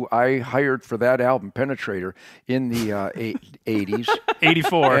 who I hired for that album, Penetrator, in the 80s.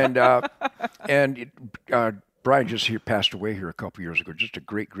 84. And Brian just passed away here a couple years ago. Just a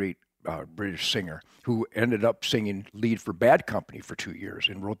great British singer who ended up singing lead for Bad Company for 2 years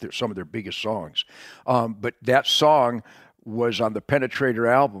and wrote some of their biggest songs. But that song was on the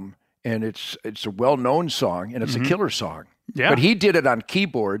Penetrator album, and it's a well-known song, and it's a killer song. Yeah. But he did it on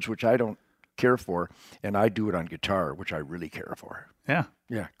keyboards, which I don't care for, and I do it on guitar, which I really care for. Yeah.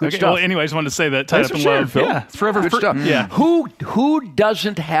 Yeah, good Okay. stuff. Well, anyway, I just wanted to say that Tied Thanks Up in for sharing, Love. Phil. Yeah. It's forever. Good stuff. Yeah. Who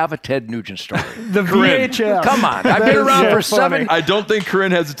doesn't have a Ted Nugent story? The VHS. Come on, I've been around for so funny. 7. I don't think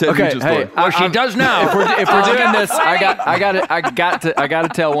Corinne has a Ted Okay, Nugent hey, story. Well, she does now. If we're doing this, I got to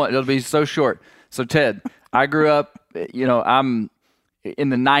tell one. It'll be so short. So Ted, I grew up. I'm in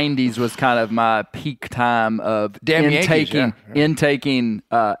the '90s was kind of my peak time of Damn Yankees, intaking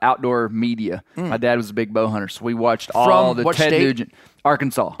outdoor media. My dad was a big bow hunter, so we watched all From the what Ted state? Nugent.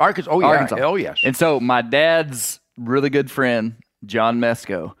 Arkansas. Oh, yeah. Arkansas. Oh, yes. And so my dad's really good friend, John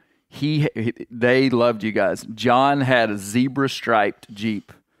Mesco, they loved you guys. John had a zebra striped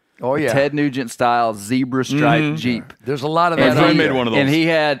Jeep. Oh, yeah. Ted Nugent style zebra striped Jeep. There's a lot of And that. I out made there. one of those.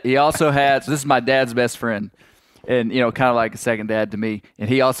 And he also had, so this is my dad's best friend. And, kind of like a second dad to me. And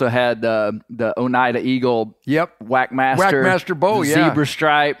he also had the Oneida Eagle Yep. Whackmaster bow, yeah. zebra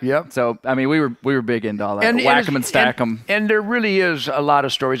stripe. Yep. So, I mean, we were big into all that. Whack them and stack them. And there really is a lot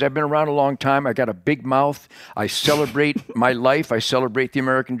of stories. I've been around a long time. I got a big mouth. I celebrate my life. I celebrate the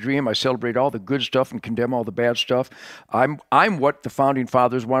American dream. I celebrate all the good stuff and condemn all the bad stuff. I'm what the founding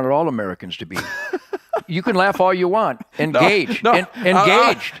fathers wanted all Americans to be. You can laugh all you want. Engaged.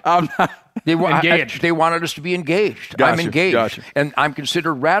 Engaged. I'm not. Engaged. They wanted us to be engaged. Gotcha, I'm engaged. gotcha. And I'm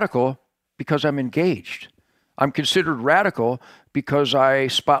considered radical because I'm engaged. I'm considered radical because I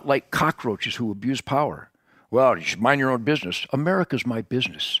spotlight cockroaches who abuse power. Well, you should mind your own business. America's my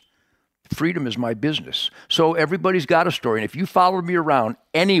business. Freedom is my business. So everybody's got a story. And if you follow me around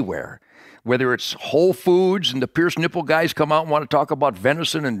anywhere, whether it's Whole Foods and the Pierce nipple guys come out and want to talk about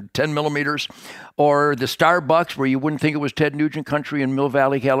venison and 10 millimeters, or the Starbucks where you wouldn't think it was Ted Nugent country in Mill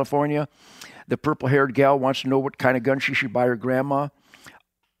Valley, California, the purple-haired gal wants to know what kind of gun she should buy her grandma.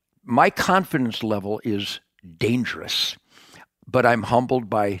 My confidence level is dangerous, but I'm humbled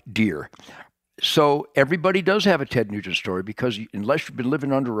by deer. So everybody does have a Ted Nugent story because unless you've been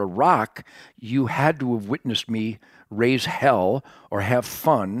living under a rock, you had to have witnessed me raise hell or have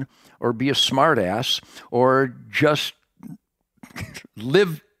fun or be a smartass or just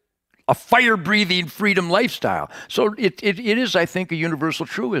live a fire-breathing freedom lifestyle. So it is, I think, a universal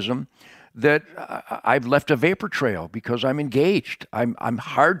truism that I've left a vapor trail because I'm engaged. I'm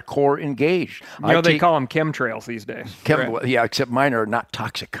hardcore engaged. They call them chemtrails these days. Right. Yeah, except mine are not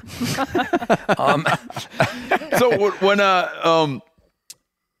toxic. So when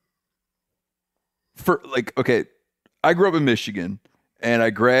I grew up in Michigan and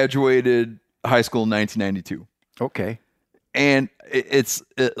I graduated high school in 1992. Okay. And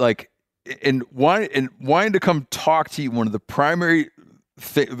wanting to come talk to you, one of the primary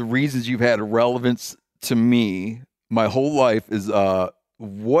the reasons you've had a relevance to me my whole life is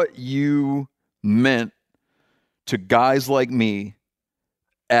what you meant to guys like me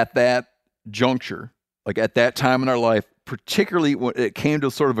at that juncture, like at that time in our life, particularly when it came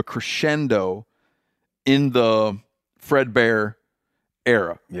to sort of a crescendo in the Fred Bear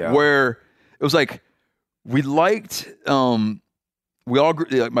era, Yeah. where it was like we liked, we all,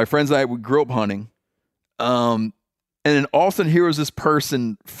 my friends and I, we grew up hunting. And then all of a sudden here was this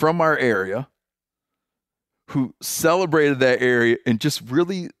person from our area who celebrated that area and just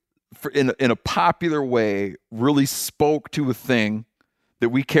really, in a popular way, really spoke to a thing that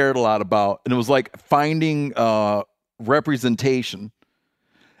we cared a lot about. And it was like finding representation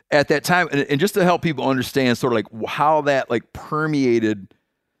at that time. And just to help people understand sort of like how that like permeated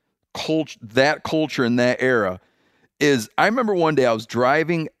that culture in that era is, I remember one day I was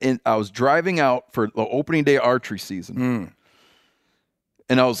driving out for the opening day archery season.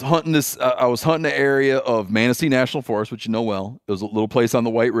 And I was hunting the area of Manistee National Forest, which you know well. It was a little place on the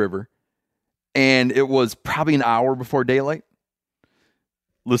White River. And it was probably an hour before daylight.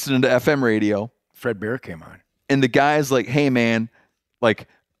 Listening to FM radio. Fred Bear came on. And the guy's like, hey, man, like,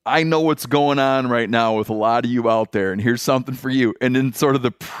 I know what's going on right now with a lot of you out there, and here's something for you. And in sort of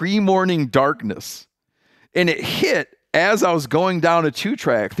the pre-morning darkness, and it hit as I was going down a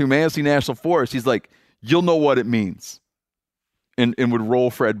 2-track through Manistee National Forest. He's like, you'll know what it means. And would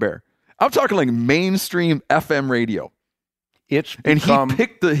roll Fred Bear. I'm talking like mainstream FM radio. It's become... And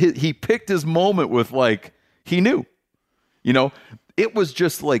he picked his moment with like, he knew. You know, it was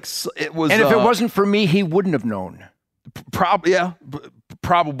just like, it was. And if it wasn't for me, he wouldn't have known. Probably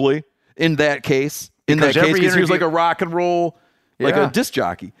in that case. Because he was like a rock and roll, like a disc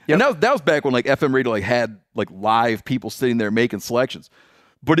jockey. Yep. And that was back when like FM radio like had like live people sitting there making selections.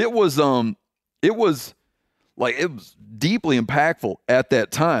 But it was deeply impactful at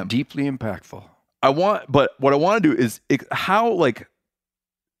that time. Deeply impactful. But what I want to do is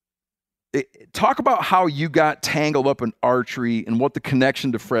talk about how you got tangled up in archery and what the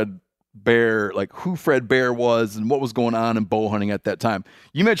connection to Fred Bear, like who Fred Bear was and what was going on in bow hunting at that time.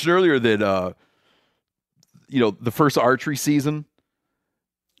 You mentioned earlier that, the first archery season,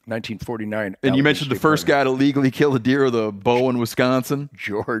 1949. And you mentioned the first guy to legally kill a deer with a bow in Wisconsin,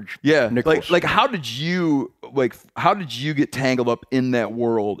 George. Yeah, Nichols. like how did you get tangled up in that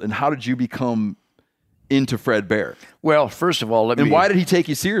world, and how did you become into Fred Bear? Well, first of all, why did he take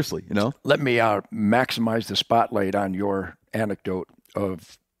you seriously? Let me maximize the spotlight on your anecdote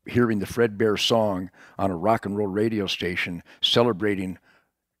of hearing the Fred Bear song on a rock and roll radio station, celebrating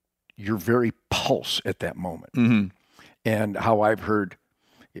your very pulse at that moment, and how I've heard.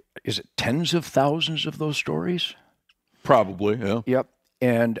 Is it tens of thousands of those stories? Probably, yeah. Yep.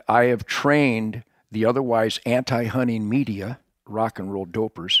 And I have trained the otherwise anti-hunting media, rock and roll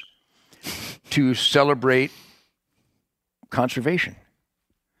dopers, to celebrate conservation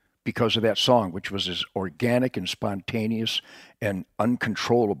because of that song, which was as organic and spontaneous and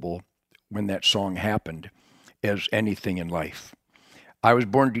uncontrollable when that song happened as anything in life. I was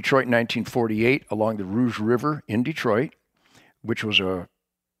born in Detroit in 1948 along the Rouge River in Detroit, which was a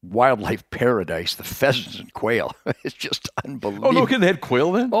wildlife paradise, the pheasants and quail. It's just unbelievable. Oh, no kidding, they had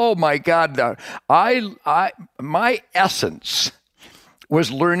quail then? Oh my God. My essence was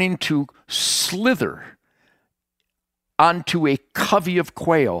learning to slither onto a covey of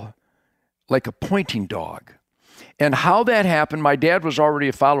quail like a pointing dog. And how that happened, my dad was already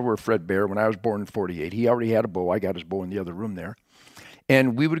a follower of Fred Bear when I was born in 48. He already had a bow. I got his bow in the other room there.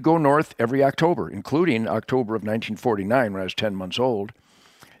 And we would go north every October, including October of 1949 when I was 10 months old,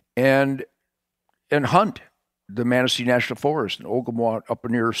 and hunt the Manistee National Forest and Ogumah up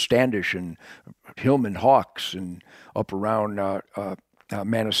near Standish and Hillman Hawks and up around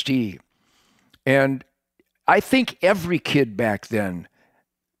Manistee. And I think every kid back then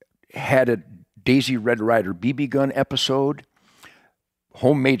had a Daisy Red Ryder BB gun episode,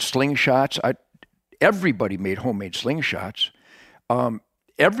 homemade slingshots. Everybody made homemade slingshots.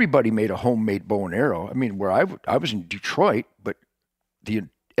 Everybody made a homemade bow and arrow. I mean, where I was in Detroit, but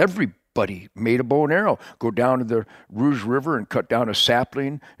everybody made a bow and arrow. Go down to the Rouge River and cut down a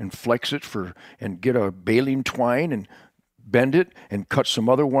sapling and flex it and get a baleen twine and bend it and cut some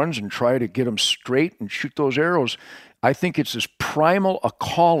other ones and try to get them straight and shoot those arrows. I think it's as primal a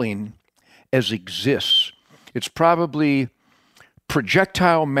calling as exists. It's probably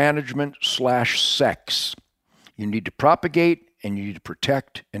projectile management / sex. You need to propagate and you need to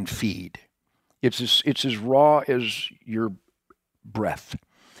protect and feed. It's as raw as your breath.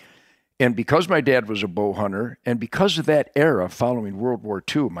 And because my dad was a bow hunter, and because of that era following World War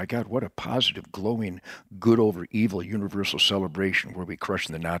II, my God, what a positive, glowing, good over evil universal celebration where we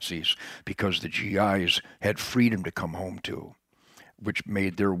crushed the Nazis because the GIs had freedom to come home to, which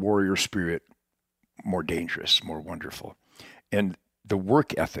made their warrior spirit more dangerous, more wonderful. And the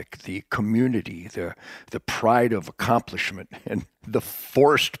work ethic, the community, the pride of accomplishment, and the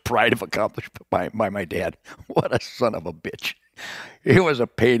forced pride of accomplishment by my dad. What a son of a bitch. It was a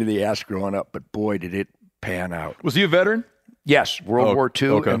pain in the ass growing up, but boy, did it pan out. Was he a veteran? Yes, World War II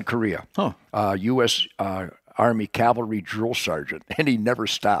okay. and Korea. Huh. U.S. Army Cavalry Drill Sergeant, and he never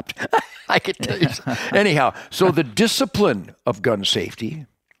stopped. I can tell you. Anyhow, so the discipline of gun safety,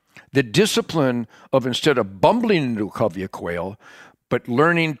 the discipline of instead of bumbling into a covey of quail, but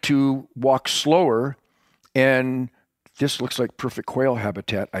learning to walk slower, and this looks like perfect quail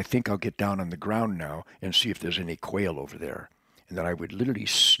habitat. I think I'll get down on the ground now and see if there's any quail over there. And then I would literally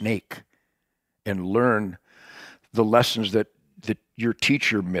snake and learn the lessons that your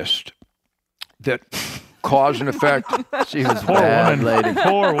teacher missed, that cause and effect. She was Poor bad, woman. lady.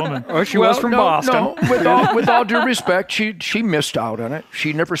 Poor woman. Oh, she was from Boston. No, with all due respect, she missed out on it.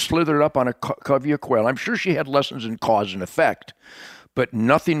 She never slithered up on a covey of quail. I'm sure she had lessons in cause and effect, but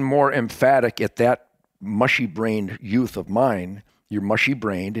nothing more emphatic at that mushy-brained youth of mine. You're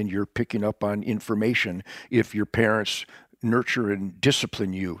mushy-brained and you're picking up on information if your parents nurture and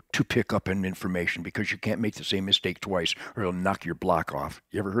discipline you to pick up on information, because you can't make the same mistake twice or it'll knock your block off.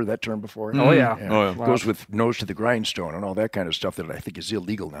 You ever heard that term before? Oh, yeah. Oh, yeah. Goes with nose to the grindstone and all that kind of stuff that I think is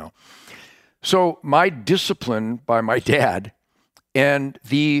illegal now. So my discipline by my dad and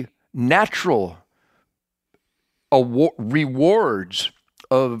the natural rewards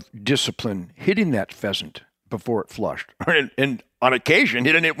of discipline, hitting that pheasant before it flushed, and on occasion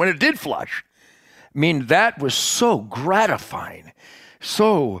hitting it when it did flush. I mean, that was so gratifying,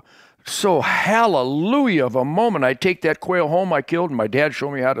 so hallelujah of a moment. I take that quail home I killed, and my dad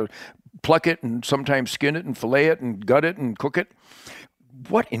showed me how to pluck it and sometimes skin it and fillet it and gut it and cook it.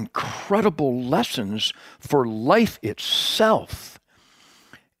 What incredible lessons for life itself.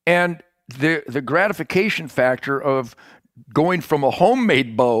 And the gratification factor of going from a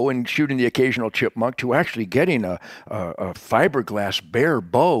homemade bow and shooting the occasional chipmunk to actually getting a fiberglass bear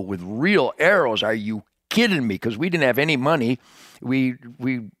bow with real arrows. Are you kidding me? Because we didn't have any money. We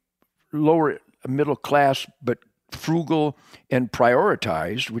lower middle class, but frugal and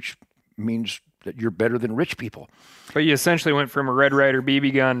prioritized, which means that you're better than rich people. But you essentially went from a Red Ryder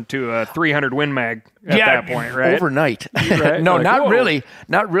BB gun to a 300 Win Mag at that point, right? Overnight. Right? No, Like, not whoa. really.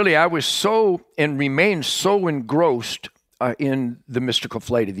 Not really. I was so and remain so engrossed in the mystical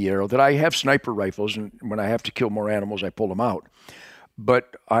flight of the arrow that I have sniper rifles, and when I have to kill more animals, I pull them out.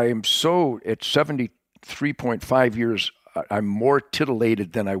 But I am so, at 73.5 years, I'm more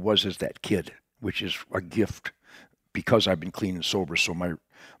titillated than I was as that kid, which is a gift because I've been clean and sober, so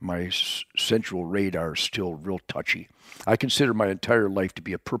my sensual radar is still real touchy. I consider my entire life to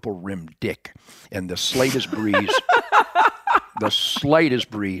be a purple-rimmed dick, and the slightest breeze,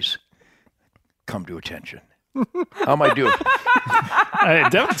 come to attention. How am I doing?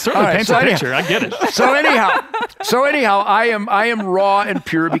 Devin certainly All right, paints so a anyhow- picture. I get it. So anyhow, I am raw and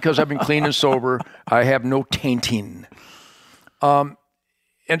pure because I've been clean and sober. I have no tainting. And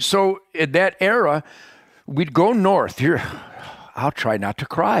so in that era, we'd go north. Here, I'll try not to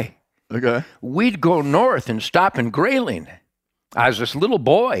cry. Okay. We'd go north and stop in Grayling. I was this little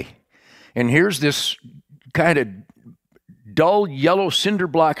boy, and here's this kind of dull yellow cinder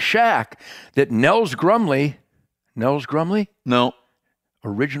block shack that Nels Grumley, No.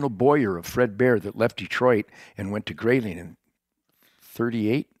 original Boyer of Fred Bear that left Detroit and went to Grayling in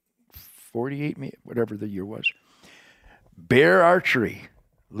 38, 48, whatever the year was. Bear archery,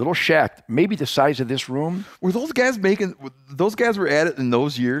 little shack, maybe the size of this room. Were those guys were at it in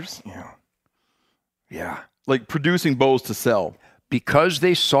those years? Yeah. Like producing bows to sell. Because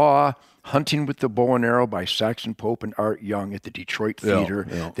they saw Hunting with the Bow and Arrow by Saxon Pope and Art Young at the Detroit Theater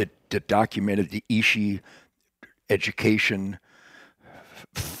that documented the Ishi education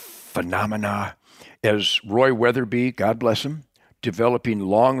phenomena, as Roy Weatherby, God bless him, developing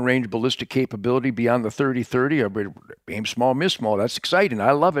long-range ballistic capability beyond the 30-30. Aim small, miss small. That's exciting.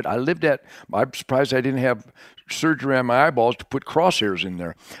 I love it. I lived that. I'm surprised I didn't have surgery on my eyeballs to put crosshairs in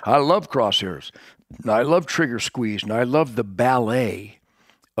there. I love crosshairs. And I love trigger squeeze, and I love the ballet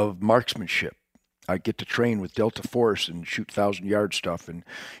of marksmanship. I get to train with Delta Force and shoot 1,000-yard stuff, and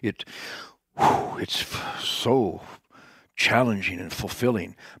it's so challenging and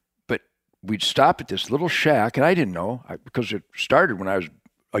fulfilling. But we'd stop at this little shack, and I didn't know, because it started when I was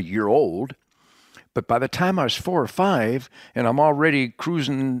a year old. But by the time I was 4 or 5, and I'm already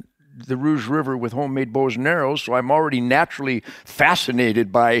cruising the Rouge River with homemade bows and arrows, so I'm already naturally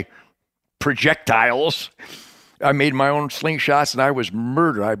fascinated by projectiles. I made my own slingshots, and I was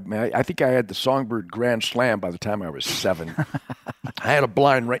murdered. I think I had the Songbird Grand Slam by the time I was 7. I had a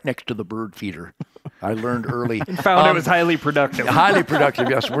blind right next to the bird feeder. I learned early. Found it was highly productive. Highly productive,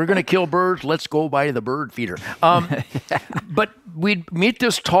 yes. We're going to kill birds. Let's go by the bird feeder. But we'd meet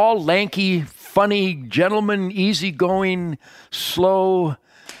this tall, lanky, funny, gentleman, easygoing, slow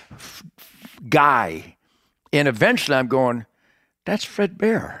guy And eventually I'm going, that's Fred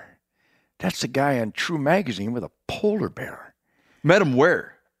Bear. That's the guy on True Magazine with a polar bear. Met him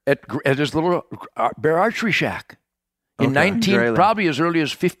where? At his little bear archery shack. In probably as early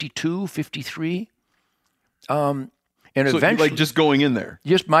as 52, 53. And So eventually, like just going in there.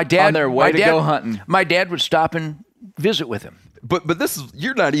 just my dad On their way to go hunting. My dad would stop and visit with him. But this is,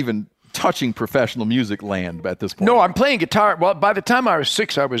 you're not even touching professional music land at this point. No, I'm playing guitar. Well, by the time I was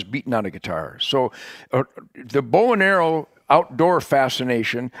 6, I was beating on a guitar. So the bow and arrow outdoor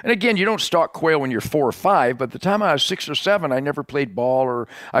fascination, and again, you don't stalk quail when you're 4 or 5, but the time I was 6 or 7, I never played ball, or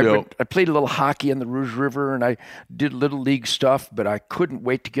I played a little hockey in the Rouge River, and I did little league stuff, but I couldn't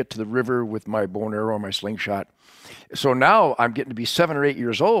wait to get to the river with my bow and arrow and my slingshot. So now I'm getting to be 7 or 8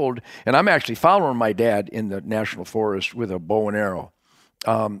 years old, and I'm actually following my dad in the national forest with a bow and arrow.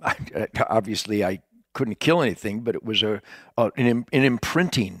 Obviously, I couldn't kill anything, but it was an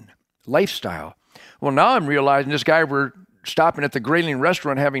imprinting lifestyle. Well, now I'm realizing this guy we're stopping at the Grayling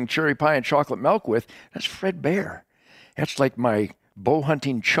restaurant having cherry pie and chocolate milk with, that's Fred Bear. That's like my bow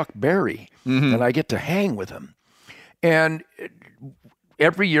hunting Chuck Berry, and I get to hang with him. And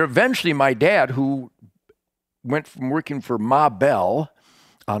every year, eventually my dad, who went from working for Ma Bell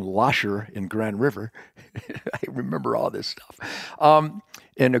on Lasher in Grand River, I remember all this stuff,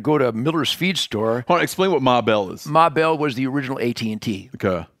 and to go to Miller's Feed Store. Hold on, explain what Ma Bell is. Ma Bell was the original AT&T.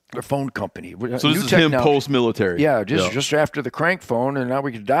 Okay. A phone company. So this is him post-military. Yeah, just after the crank phone, and now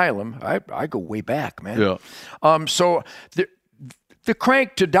we can dial him. I go way back, man. Yeah. So the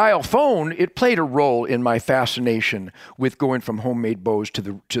crank to dial phone, it played a role in my fascination with going from homemade bows to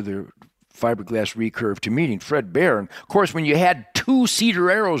the fiberglass recurve to meeting Fred Bear. And of course, when you had 2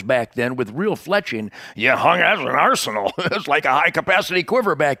 cedar arrows back then with real fletching, you hung as an arsenal. It was like a high-capacity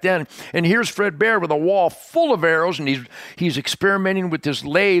quiver back then. And here's Fred Bear with a wall full of arrows, and he's experimenting with this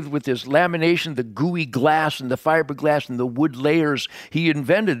lathe, with this lamination, the gooey glass and the fiberglass and the wood layers. He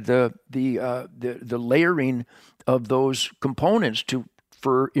invented the layering of those components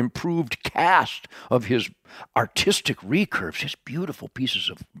for improved cast of his artistic recurves, just beautiful pieces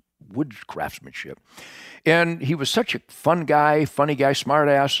of wood craftsmanship. And he was such a funny guy, smart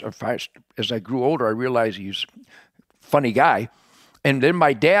ass. As I grew older, I realized he's a funny guy. And then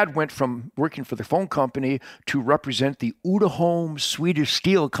my dad went from working for the phone company to represent the Uddeholm Swedish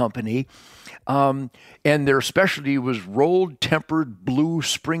Steel Company. And their specialty was rolled tempered blue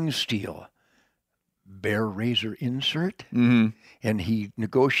spring steel. Bear razor insert. And he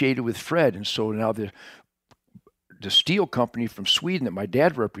negotiated with Fred. And so now the steel company from Sweden that my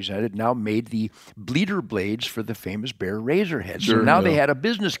dad represented now made the bleeder blades for the famous Bear razor heads. So now they had a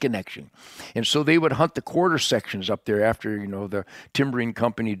business connection. And so they would hunt the quarter sections up there after, the timbering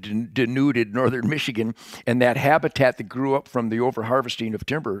company denuded northern Michigan, and that habitat that grew up from the over-harvesting of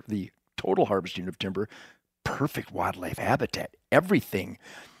timber, the total harvesting of timber, perfect wildlife habitat. Everything,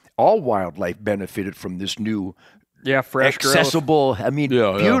 all wildlife benefited from this new fresh accessible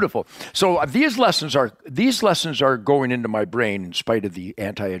growth. Beautiful. So these lessons are going into my brain in spite of the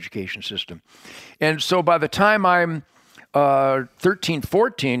anti-education system. And so by the time I'm 13,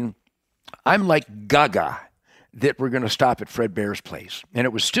 14, I'm like gaga that we're going to stop at Fred Bear's place. And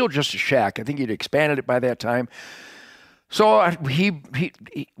it was still just a shack. I think he'd expanded it by that time. So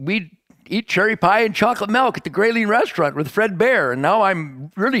we'd eat cherry pie and chocolate milk at the Grayling restaurant with Fred Bear. And now I'm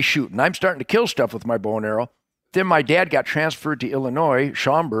really shooting. I'm starting to kill stuff with my bow and arrow. Then my dad got transferred to Illinois,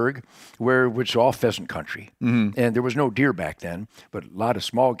 Schaumburg, which was all pheasant country. And there was no deer back then, but a lot of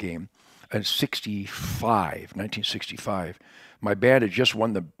small game. In 1965, my band had just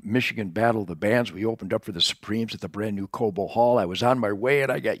won the Michigan Battle of the Bands. We opened up for the Supremes at the brand new Cobo Hall. I was on my way,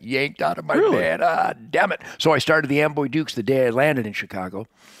 and I got yanked out of my band. Damn it. So I started the Amboy Dukes the day I landed in Chicago,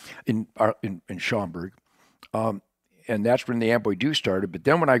 in Schaumburg. And that's when the Amboy Dukes started. But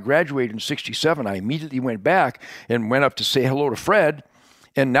then when I graduated in 67, I immediately went back and went up to say hello to Fred.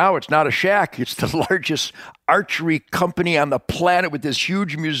 And now it's not a shack. It's the largest archery company on the planet with this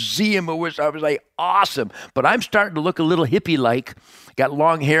huge museum. I was like, awesome. But I'm starting to look a little hippie-like. Got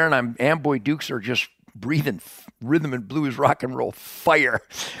long hair, and Amboy Dukes are just breathing rhythm and blues, rock and roll fire.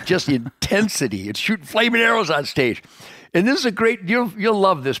 Just intensity. It's shooting flaming arrows on stage. And this is a great, you'll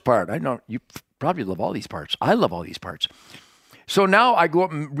love this part. I know you probably love all these parts. I love all these parts. So now I go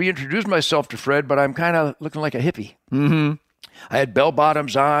up and reintroduce myself to Fred, but I'm kind of looking like a hippie. I had bell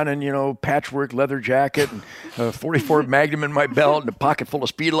bottoms on and, patchwork leather jacket and a 44 Magnum in my belt and a pocket full of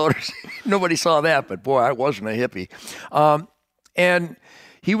speed loaders. Nobody saw that, but boy, I wasn't a hippie. And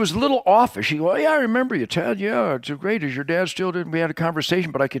he was a little offish. He goes, yeah, I remember you, Ted. Yeah, it's great. As your dad still did. We had a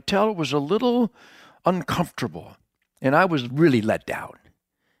conversation, but I could tell it was a little uncomfortable. And I was really let down.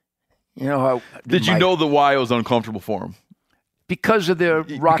 You know, Did you know the why it was uncomfortable for him? because of the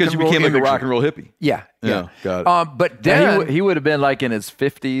rock Because and you roll became like a imagery. rock and roll hippie. Yeah. Got it. But Yeah, then, he would have been like in his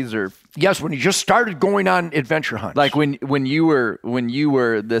 50s or yes, when he just started going on adventure hunts. like when you were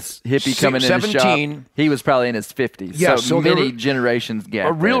this hippie coming in his 17. shop, he was probably in his 50s. Yeah, so so there many were generations gap.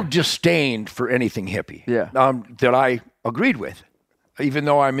 a real there. disdain for anything hippie. Yeah. That I agreed with, even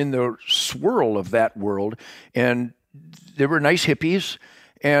though I'm in the swirl of that world. And there were nice hippies,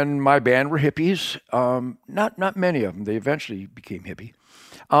 and my band were hippies. Not many of them. They eventually became hippie.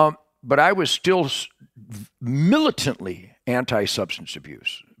 But I was still militantly anti-substance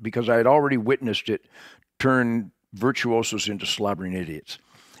abuse because I had already witnessed it turn virtuosos into slobbering idiots.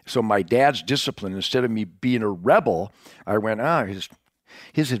 So my dad's discipline, instead of me being a rebel, I went,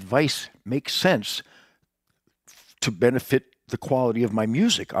 his advice makes sense to benefit the quality of my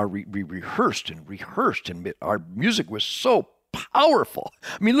music. We rehearsed, and our music was so powerful.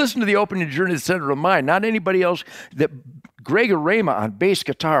 I mean, listen to the opening Journey to the Center of Mind. Not anybody else. That Greg Arema on bass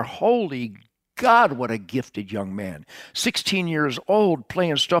guitar. Holy God, what a gifted young man. 16 years old,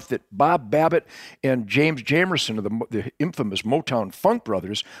 playing stuff that Bob Babbitt and James Jamerson of the infamous Motown Funk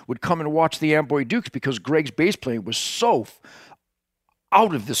Brothers would come and watch the Amboy Dukes because Greg's bass playing was so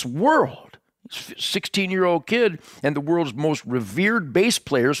out of this world. 16-year-old kid, and the world's most revered bass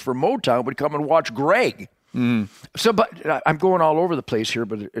players for Motown would come and watch Greg. So, but I'm going all over the place here,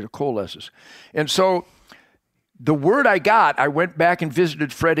 but it coalesces. And so the word I got, I went back and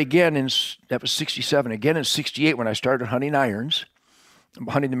visited Fred again, that was 67, again in 68 when I started hunting irons,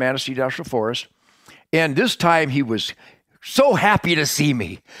 hunting the Manistee National Forest. And this time he was so happy to see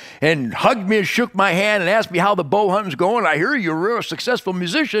me and hugged me and shook my hand and asked me how the bow hunting's going. I hear you're a successful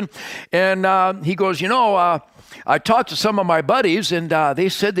musician. And he goes, I talked to some of my buddies, and they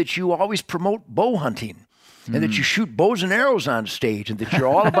said that you always promote bow hunting. And that you shoot bows and arrows on stage, and that you're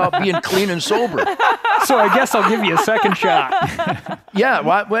all about being clean and sober. So I guess I'll give you a second shot. Yeah,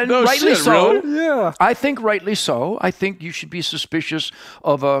 rightly shit, so. really? Yeah. I think rightly so. I think you should be suspicious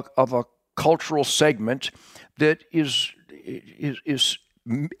of a cultural segment that is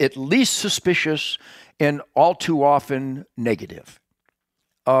at least suspicious and all too often negative.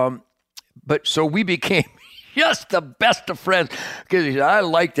 But so we became just the best of friends because I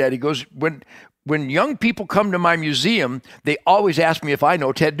like that. He goes, when young people come to my museum, they always ask me if I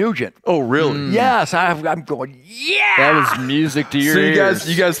know Ted Nugent. Oh, really? Yes, I'm going, yeah. That was music to your So ears.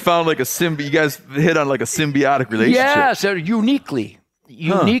 you guys found like you guys hit on like a symbiotic relationship. Yes, uniquely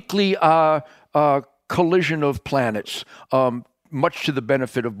collision of planets, much to the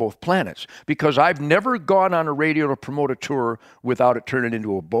benefit of both planets. Because I've never gone on a radio to promote a tour without it turning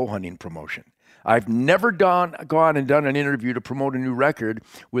into a bow hunting promotion. I've never gone and done an interview to promote a new record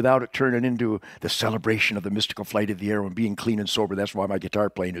without it turning into the celebration of the mystical flight of the arrow and being clean and sober. That's why my guitar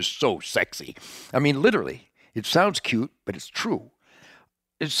playing is so sexy. I mean, literally, it sounds cute, but it's true.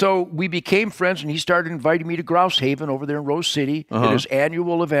 And so we became friends, and he started inviting me to Grouse Haven over there in Rose City at his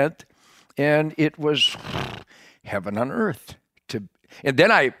annual event, and it was heaven on earth. And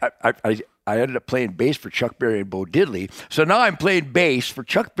then I ended up playing bass for Chuck Berry and Bo Diddley. So now I'm playing bass for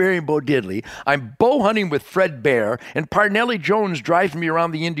Chuck Berry and Bo Diddley. I'm bow hunting with Fred Bear, and Parnelli Jones drives me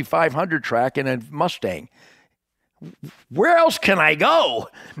around the Indy 500 track in a Mustang. Where else can I go?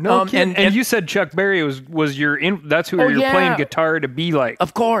 No kidding. And you said Chuck Berry was your that's who you're playing guitar to be like.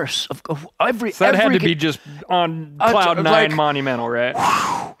 Of course. So that had to be just on cloud nine, monumental, right?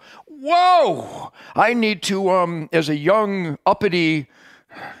 Whoa! I need to, as a young, uppity,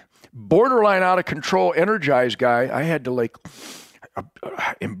 borderline out of control, energized guy, I had to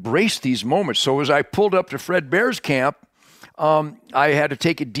embrace these moments. So as I pulled up to Fred Bear's camp, I had to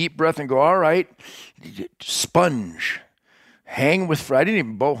take a deep breath and go, all right, sponge, hang with Fred. I didn't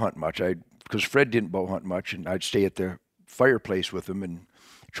even bow hunt much because Fred didn't bow hunt much, and I'd stay at the fireplace with him and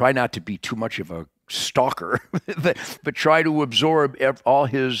try not to be too much of a stalker, but try to absorb all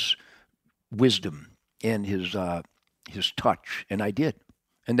his wisdom and his touch, and I did.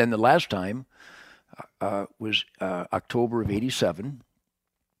 And then the last time was October of '87,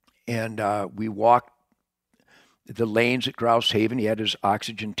 and we walked the lanes at Grouse Haven. He had his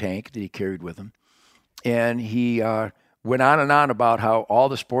oxygen tank that he carried with him, and he went on and on about how all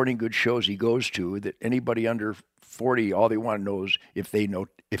the sporting goods shows he goes to, that anybody under 40, all they want to know is if he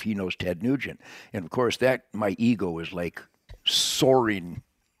knows Ted Nugent. And of course, that my ego is like soaring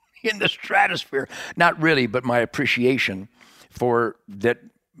in the stratosphere. Not really, but my appreciation for that,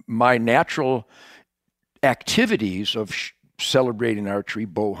 my natural activities of celebrating archery,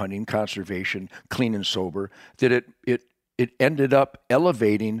 bow hunting, conservation, clean and sober, that it ended up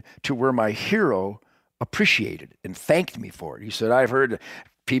elevating to where my hero appreciated and thanked me for it. He said, I've heard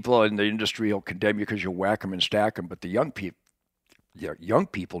people in the industry will condemn you because you whack them and stack them, but the young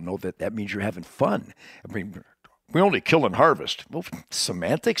people know that means you're having fun. I mean, we only kill and harvest. Well,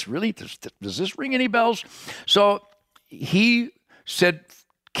 semantics, really? Does this ring any bells? So he said,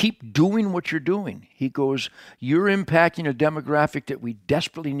 keep doing what you're doing. He goes, you're impacting a demographic that we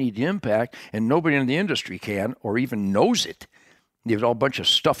desperately need to impact, and nobody in the industry can or even knows it. There's all a bunch of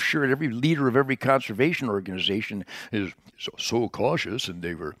stuff. Sure, every leader of every conservation organization is so cautious, and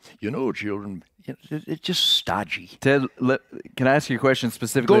they were, children. It's just stodgy. Ted, can I ask you a question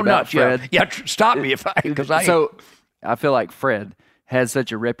specifically Go about nuts, Fred? Yeah, stop me because I. So I feel like Fred has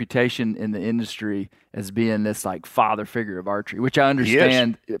such a reputation in the industry as being this like father figure of archery, which I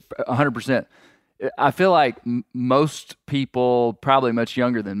understand 100%. I feel like most people, probably much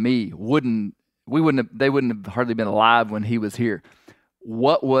younger than me, they wouldn't have hardly been alive when he was here.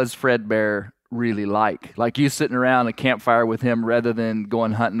 What was Fred Bear really like? Like you sitting around a campfire with him rather than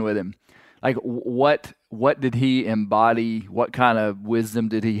going hunting with him. Like what did he embody? What kind of wisdom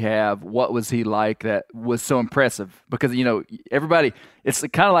did he have? What was he like that was so impressive? Because, everybody, it's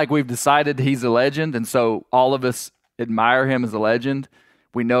kind of like we've decided he's a legend, and so all of us admire him as a legend.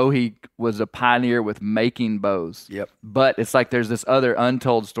 We know he was a pioneer with making bows. Yep. But it's like there's this other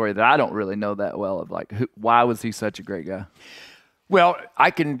untold story that I don't really know that well of, like, why was he such a great guy? Well,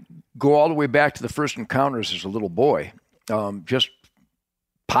 I can go all the way back to the first encounters as a little boy. Just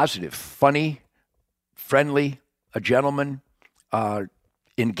positive, funny, friendly, a gentleman,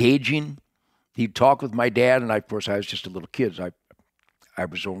 engaging. He'd talk with my dad, and of course, I was just a little kid. I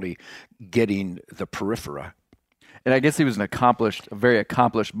was only getting the periphery. And I guess he was a very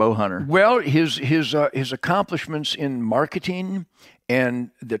accomplished bow hunter. Well, his accomplishments in marketing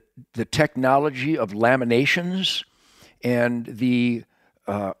and the technology of laminations and the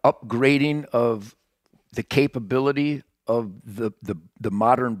upgrading of the capability of the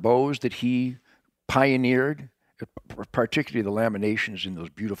modern bows that he pioneered, particularly the laminations in those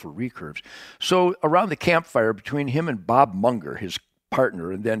beautiful recurves. So around the campfire between him and Bob Munger, his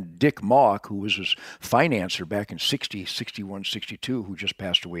partner, and then Dick Mauck, who was his financer back in 60, 61, 62, who just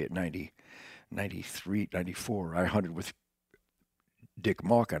passed away at 90, 93, 94. I hunted with Dick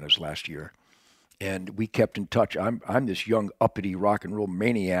Mauck on his last year. And we kept in touch. I'm this young uppity rock and roll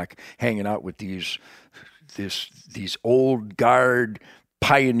maniac hanging out with these old guard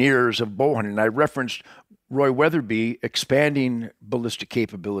pioneers of bow hunting. And I referenced Roy Weatherby expanding ballistic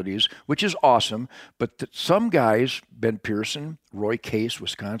capabilities, which is awesome. But some guys, Ben Pearson, Roy Case,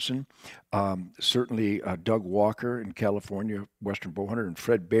 Wisconsin, certainly Doug Walker in California, Western bow hunter, and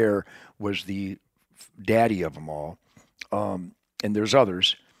Fred Bear was the daddy of them all. And there's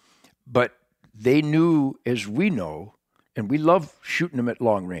others. But they knew, as we know, and we love shooting them at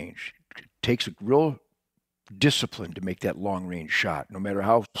long range. It takes a real discipline to make that long range shot. No matter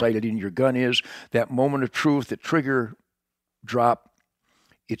how sighted in your gun is, that moment of truth, the trigger drop,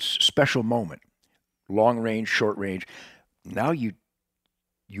 it's a special moment. Long range, short range. Now you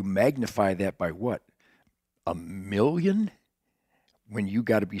magnify that by what? 1 million? When you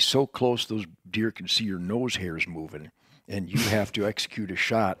got to be so close those deer can see your nose hairs moving, and you have to execute a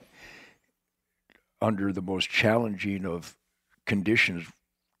shot under the most challenging of conditions.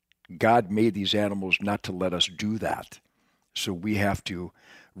 God made these animals not to let us do that. So we have to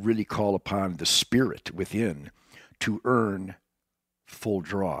really call upon the spirit within to earn full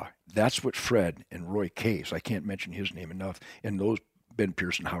draw. That's what Fred and Roy Case, I can't mention his name enough, and those Ben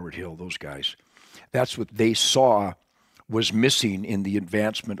Pearson, Howard Hill, those guys, that's what they saw was missing in the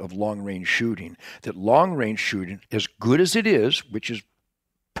advancement of long-range shooting. That long-range shooting, as good as it is, which is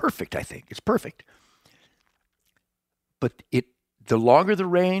perfect, I think, it's perfect, but the longer the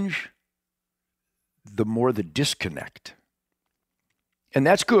range, the more the disconnect. And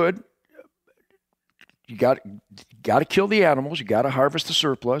that's good. You got to kill the animals. You got to harvest the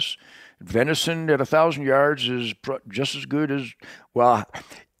surplus. Venison at 1,000 yards is just as good as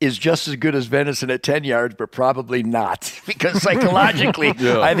venison at 10 yards, but probably not. Because psychologically,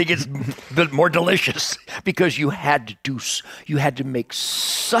 I think it's more delicious. Because you had to make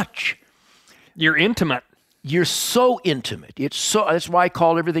such. You're intimate. You're so intimate. That's why I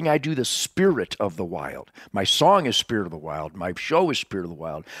call everything I do the spirit of the wild. My song is Spirit of the Wild. My show is Spirit of the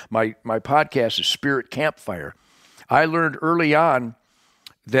Wild. My podcast is Spirit Campfire. I learned early on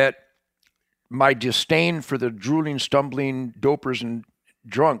that my disdain for the drooling, stumbling dopers and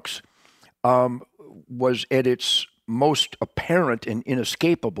drunks was at its most apparent and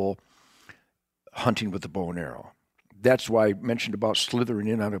inescapable hunting with the bow and arrow. That's why I mentioned about slithering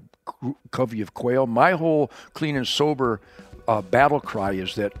in on a covey of quail. My whole clean and sober battle cry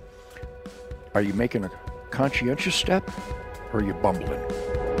is that, are you making a conscientious step or are you bumbling?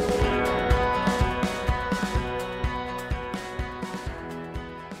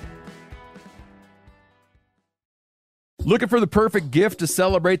 Looking for the perfect gift to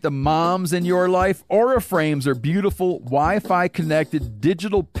celebrate the moms in your life? Aura frames are beautiful Wi-Fi connected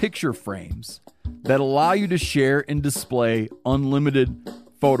digital picture frames that allow you to share and display unlimited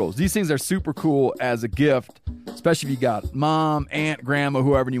photos. These things are super cool as a gift, especially if you got mom, aunt, grandma,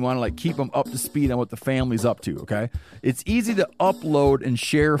 whoever, and you want to like keep them up to speed on what the family's up to, okay? It's easy to upload and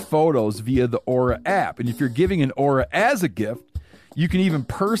share photos via the Aura app. And if you're giving an Aura as a gift, you can even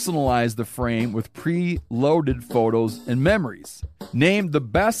personalize the frame with pre-loaded photos and memories. Named the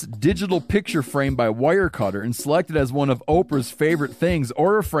best digital picture frame by Wirecutter and selected as one of Oprah's favorite things,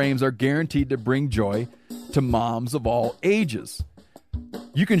 Aura frames are guaranteed to bring joy to moms of all ages.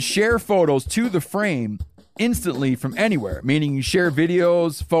 You can share photos to the frame instantly from anywhere, meaning you share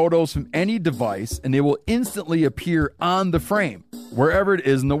videos, photos from any device, and they will instantly appear on the frame, wherever it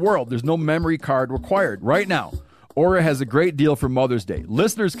is in the world. There's no memory card required. Right now, Aura has a great deal for Mother's Day.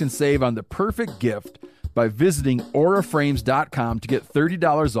 Listeners can save on the perfect gift by visiting auraframes.com to get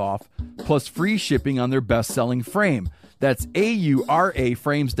 $30 off plus free shipping on their best-selling frame. That's AURA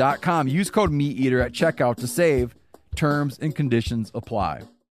frames.com. Use code MeatEater at checkout to save. Terms and conditions apply.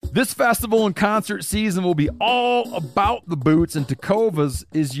 This festival and concert season will be all about the boots, and Tecovas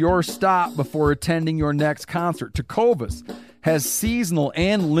is your stop before attending your next concert. Tecovas has seasonal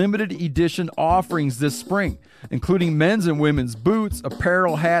and limited edition offerings this spring, including men's and women's boots,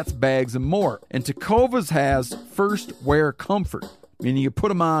 apparel, hats, bags, and more. And Tecovas has first wear comfort, meaning you put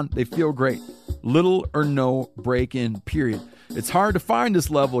them on, they feel great. Little or no break-in, period. It's hard to find this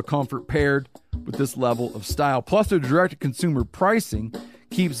level of comfort paired with this level of style. Plus, their direct-to-consumer pricing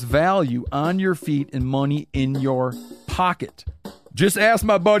keeps value on your feet and money in your pocket. Just ask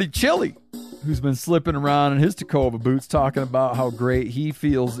my buddy Chili, who's been slipping around in his Tecova boots, talking about how great he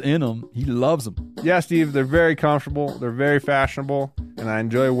feels in them. He loves them. Yeah, Steve, they're very comfortable. They're very fashionable, and I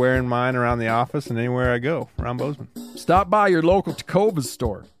enjoy wearing mine around the office and anywhere I go around Bozeman. Stop by your local Tecovas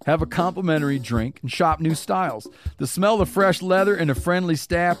store, have a complimentary drink, and shop new styles. The smell of fresh leather and a friendly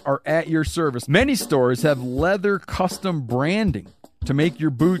staff are at your service. Many stores have leather custom branding to make your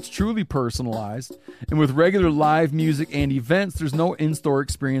boots truly personalized. And with regular live music and events, there's no in-store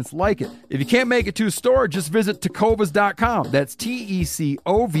experience like it. If you can't make it to a store, just visit tecovas.com. That's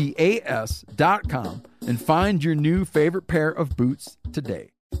TECOVAS.com and find your new favorite pair of boots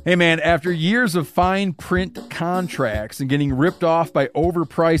today. Hey man, after years of fine print contracts and getting ripped off by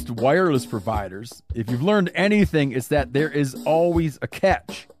overpriced wireless providers, if you've learned anything, it's that there is always a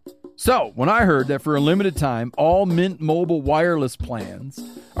catch. So, when I heard that for a limited time, all Mint Mobile wireless plans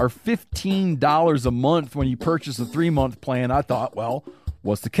are $15 a month when you purchase a 3-month plan, I thought, well,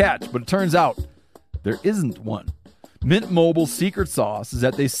 what's the catch? But it turns out there isn't one. Mint Mobile's secret sauce is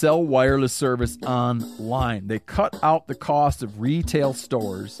that they sell wireless service online. They cut out the cost of retail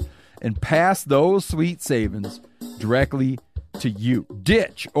stores and pass those sweet savings directly to you.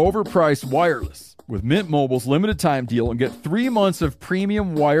 Ditch overpriced wireless with Mint Mobile's limited time deal and get 3 months of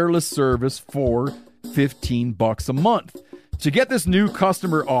premium wireless service for $15 a month. To get this new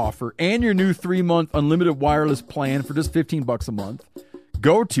customer offer and your new 3-month unlimited wireless plan for just $15 a month,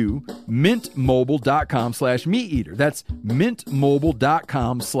 go to mintmobile.com/meateater. That's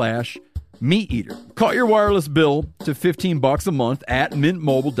mintmobile.com/meateater. Cut your wireless bill to $15 a month at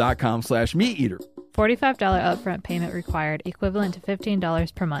mintmobile.com/meateater. $45 upfront payment required, equivalent to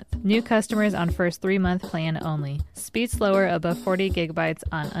 $15 per month. New customers on first 3-month plan only. Speed slower above 40 gigabytes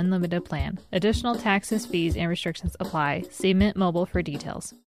on unlimited plan. Additional taxes, fees, and restrictions apply. See Mint Mobile for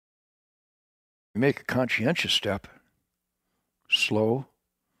details. You make a conscientious step. Slow.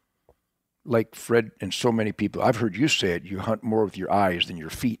 Like Fred and so many people, I've heard you say it, you hunt more with your eyes than your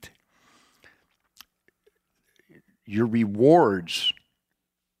feet. Your rewards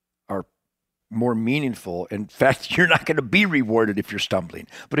are more meaningful. In fact, you're not going to be rewarded if you're stumbling.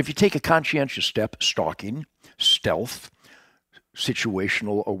 But if you take a conscientious step, stalking, stealth,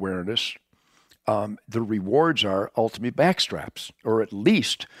 situational awareness, the rewards are ultimately backstraps, or at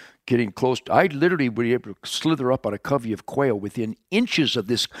least getting close. I literally would be able to slither up on a covey of quail within inches of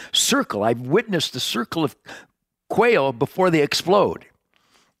this circle. I've witnessed the circle of quail before they explode.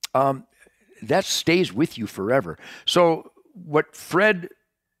 That stays with you forever. So what Fred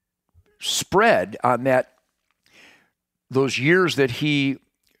spread on those years that he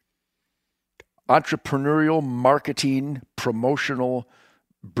entrepreneurial, marketing, promotional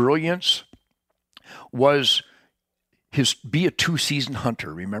brilliance was his be a 2-season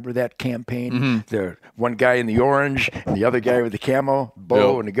hunter. Remember that campaign? Mm-hmm. The one guy in the orange and the other guy with the camo,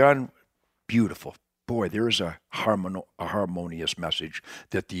 bow and a gun. Beautiful. boy, there is a harmonious message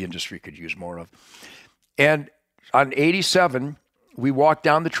that the industry could use more of. And on 87, we walked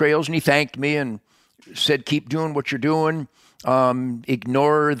down the trails, and he thanked me and said, keep doing what you're doing.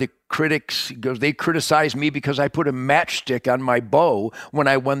 Ignore the critics. He goes, they criticized me because I put a matchstick on my bow when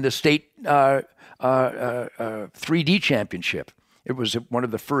I won the state 3D championship. It was one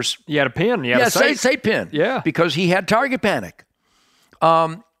of the first. You had a pin. You had a sight pin. Yeah. Because he had target panic.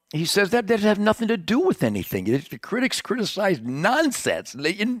 He says that had nothing to do with anything. The critics criticized nonsense,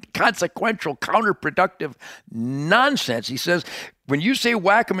 inconsequential, counterproductive nonsense. He says, when you say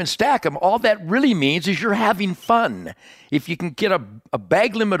whack 'em and stack 'em, all that really means is you're having fun. If you can get a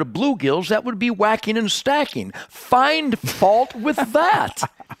bag limit of bluegills, that would be whacking and stacking. Find fault with that.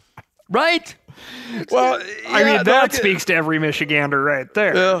 Right? Well, I mean, that speaks to every Michigander right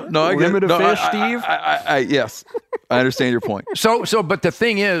there. Yeah, no, I get Limit it. of No, fish, Steve? Yes, I understand your point. So, but the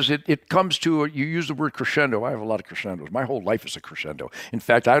thing is, it comes to, you use the word crescendo. I have a lot of crescendos. My whole life is a crescendo. In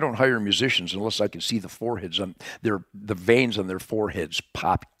fact, I don't hire musicians unless I can see the foreheads on the veins on their foreheads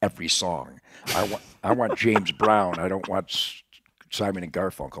pop every song. I want James Brown. I don't want Simon and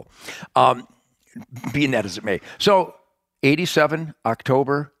Garfunkel. Being that as it may. So, 87,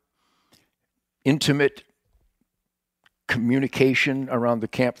 October, intimate communication around the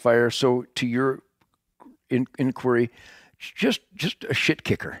campfire. So to your inquiry, just a shit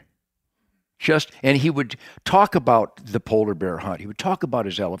kicker. And he would talk about the polar bear hunt. He would talk about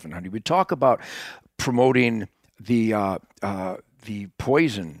his elephant hunt. He would talk about promoting the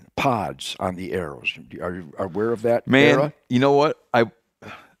poison pods on the arrows. Are you aware of that? Man, era? you know what?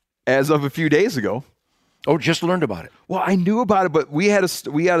 As of a few days ago. Oh, just learned about it. Well, I knew about it, but we had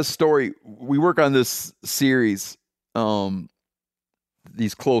a story. We work on this series,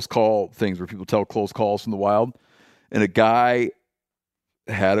 these close call things where people tell close calls from the wild, and a guy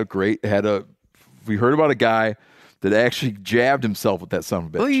we heard about a guy that actually jabbed himself with that son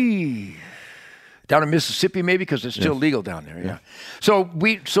of a bitch. Oy. Down in Mississippi, maybe, because it's still legal down there. Yeah. So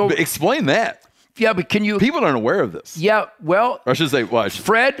But explain that. Yeah, but can you? People aren't aware of this. Yeah. Well, I should say,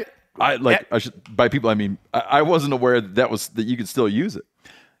 Fred. By people, I mean, I wasn't aware that you could still use it.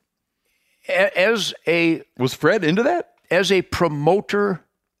 Was Fred into that? As a promoter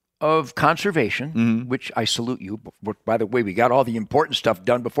of conservation, which I salute you. By the way, we got all the important stuff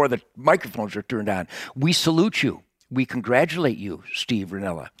done before the microphones are turned on. We salute you. We congratulate you, Steve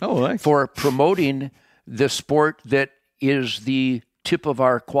Ranella, thanks. for promoting the sport that is the tip of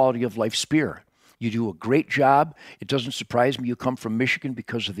our quality of life spear. You do a great job. It doesn't surprise me you come from Michigan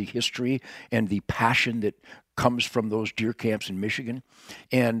because of the history and the passion that comes from those deer camps in Michigan.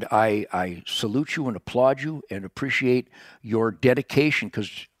 And I salute you and applaud you and appreciate your dedication, because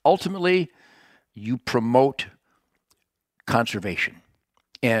ultimately you promote conservation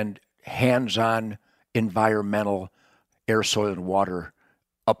and hands-on environmental air, soil, and water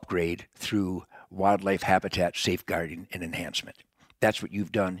upgrade through wildlife habitat safeguarding and enhancement. That's what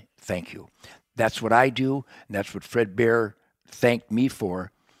you've done. Thank you. That's what I do, and that's what Fred Bear thanked me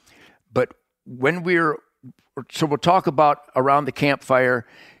for. But we'll talk about around the campfire,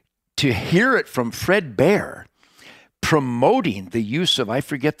 to hear it from Fred Bear promoting the use of, I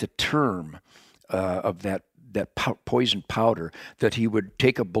forget the term of that poison powder, that he would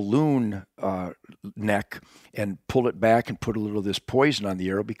take a balloon neck and pull it back and put a little of this poison on the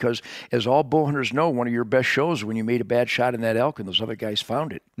arrow, because as all bow hunters know, one of your best shows is when you made a bad shot in that elk and those other guys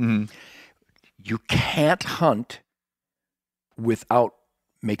found it. Mm-hmm. You can't hunt without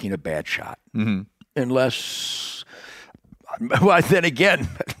making a bad shot. Mm-hmm. Unless, well, then again,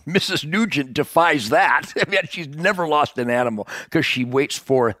 Mrs. Nugent defies that. I mean, she's never lost an animal because she waits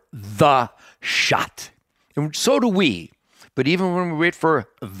for the shot. And so do we. But even when we wait for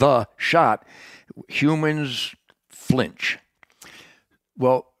the shot, humans flinch.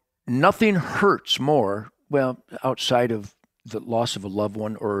 Well, nothing hurts more, outside of the loss of a loved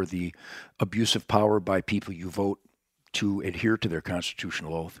one or the abuse of power by people you vote to adhere to their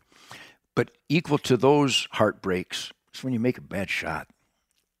constitutional oath. But equal to those heartbreaks is when you make a bad shot.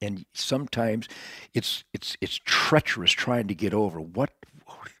 And sometimes it's treacherous trying to get over.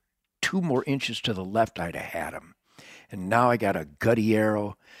 2 more inches to the left, I'd have had him. And now I got a gutty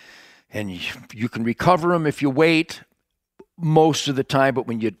arrow. And you can recover them if you wait most of the time. But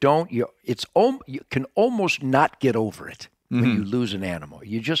when you don't, you can almost not get over it. When you lose an animal,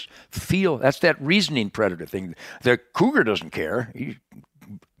 you just feel, that's that reasoning predator thing. The cougar doesn't care. He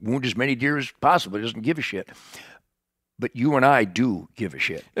wound as many deer as possible. He doesn't give a shit. But you and I do give a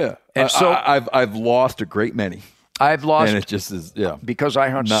shit. Yeah. And so I've lost a great many. I've lost. And it just is, because I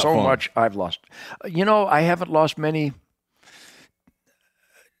hunt so much, I've lost. I haven't lost many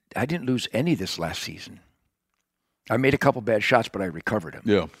I didn't lose any this last season. I made a couple bad shots, but I recovered them.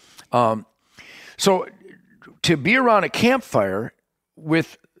 Yeah. So to be around a campfire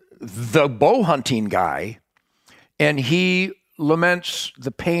with the bow hunting guy, and he laments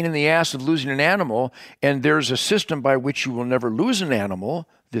the pain in the ass of losing an animal, and there's a system by which you will never lose an animal,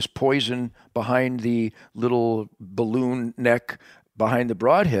 this poison behind the little balloon neck behind the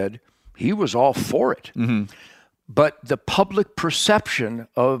broadhead, he was all for it. Mm-hmm. But the public perception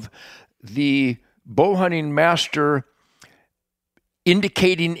of the bow hunting master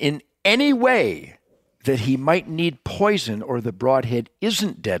indicating in any way that he might need poison or the broadhead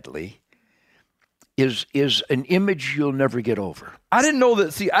isn't deadly is an image you'll never get over. I didn't know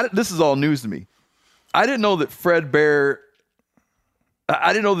that. See, this is all news to me. I didn't know that Fred Bear.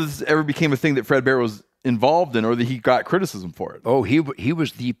 I didn't know this ever became a thing that Fred Bear was involved in, or that he got criticism for it. Oh, he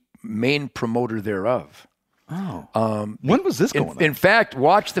was the main promoter thereof. Oh, when was this going on? In fact,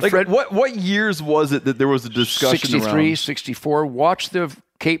 watch the Fred. What years was it that there was a discussion 63, around? 64. Watch the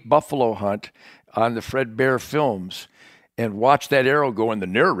Cape Buffalo hunt on the Fred Bear films. And watch that arrow go, and the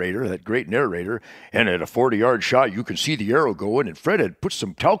narrator, that great narrator, and at a 40-yard shot, you can see the arrow going, and Fred had put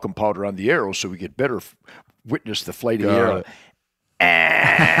some talcum powder on the arrow so we could better witness the flight of the arrow.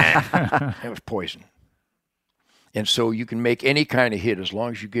 It was poison. And so you can make any kind of hit as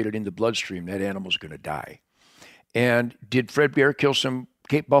long as you get it in the bloodstream, that animal's going to die. And did Fred Bear kill some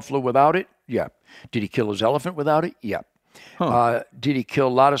Cape buffalo without it? Yeah. Did he kill his elephant without it? Yeah. Did he kill a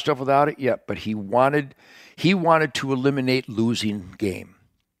lot of stuff without it? Yeah. But he wanted to eliminate losing game.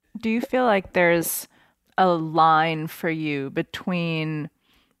 Do you feel like there's a line for you between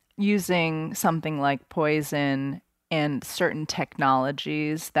using something like poison and certain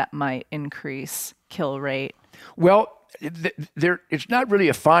technologies that might increase kill rate? Well, it's not really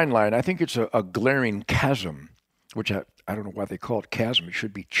a fine line. I think it's a glaring chasm, which I don't know why they call it chasm. It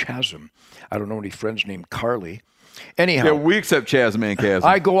should be chasm. I don't know any friends named Carly. Anyhow. Yeah, we accept chasm and chasm.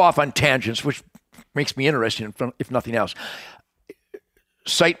 I go off on tangents, which makes me interesting, if nothing else.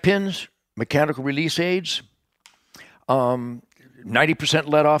 Sight pins, mechanical release aids, 90%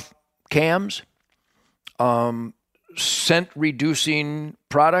 let-off cams, scent-reducing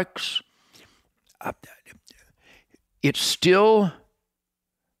products. It's still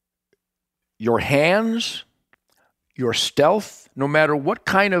your hands, your stealth, no matter what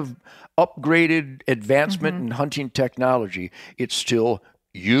kind of upgraded advancement in hunting technology, it's still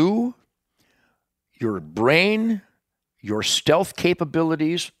you, your brain, your stealth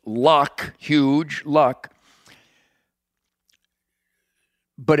capabilities, luck, huge luck.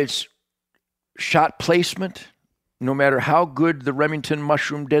 But it's shot placement. No matter how good the Remington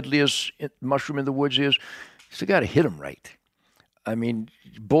mushroom, deadliest mushroom in the woods is, you still got to hit them right. I mean,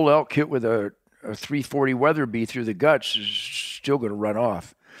 bull elk hit with a 340 Weatherby through the guts is still going to run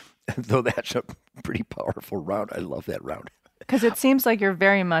off. Though that's a pretty powerful round. I love that round. Because it seems like you're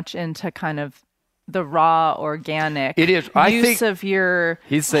very much into kind of the raw, organic it is. use of your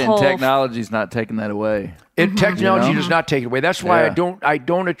He's saying whole technology's not taking that away. Technology does not take it away. That's why Yeah. I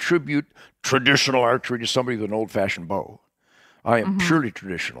don't attribute traditional archery to somebody with an old-fashioned bow. I am purely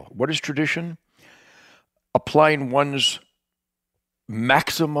traditional. What is tradition? Applying one's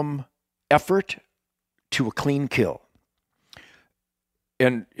maximum effort to a clean kill.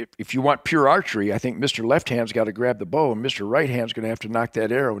 And if you want pure archery, I think Mr. Left Hand's got to grab the bow, and Mr. Right Hand's going to have to knock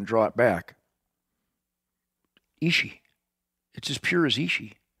that arrow and draw it back. Ishi. It's as pure as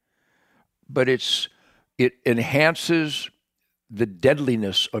Ishi. But it enhances the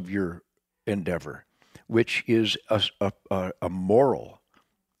deadliness of your endeavor, which is a moral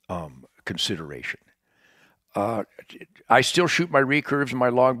consideration. I still shoot my recurves and my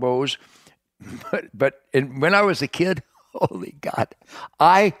longbows, but when I was a kid, holy God,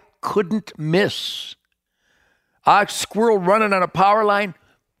 I couldn't miss. A squirrel running on a power line,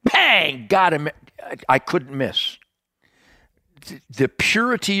 bang, got him. I couldn't miss. The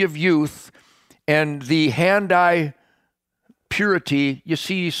purity of youth and the hand-eye purity, you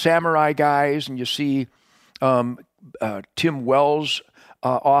see samurai guys and you see Tim Wells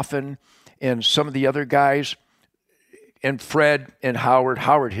often and some of the other guys and Fred and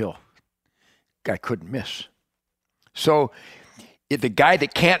Howard Hill. Guy couldn't miss. So if the guy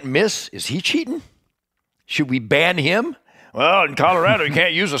that can't miss, is he cheating? Should we ban him? Well, in Colorado, you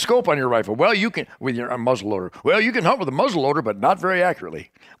can't use a scope on your rifle. Well, you can with your muzzleloader. Well, you can hunt with a muzzleloader, but not very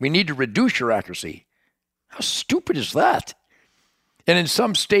accurately. We need to reduce your accuracy. How stupid is that? And in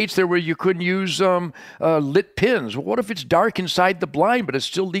some states there where you couldn't use lit pins. Well, what if it's dark inside the blind, but it's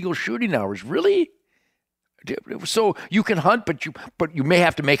still legal shooting hours? Really? So you can hunt, but you may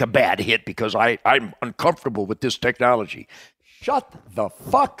have to make a bad hit because I'm uncomfortable with this technology. Shut the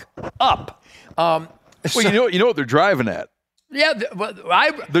fuck up. Well, you know what they're driving at. Yeah,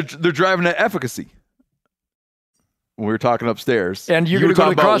 They're driving at efficacy. When we were talking upstairs, And you're you gonna were go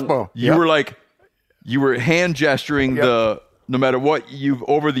to the talking about- crossbow. You Yep. were like, you were hand gesturing no matter what you've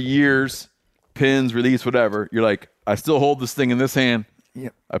over the years, pins, release, whatever. You're like, I still hold this thing in this hand.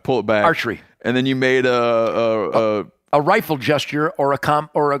 Yep. I pull it back. Archery. And then you made a rifle gesture or a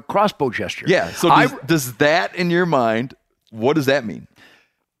crossbow gesture. yeah. So does that in your mind? What does that mean?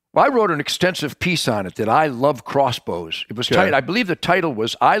 Well, I wrote an extensive piece on it that I love crossbows. It was titled, I believe the title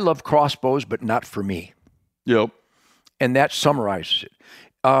was "I love crossbows, but not for me," Yep. and that summarizes it.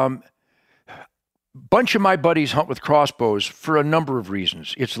 Bunch of my buddies hunt with crossbows for a number of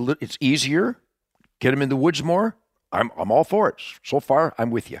reasons. It's easier, get them in the woods more. I'm all for it. So far,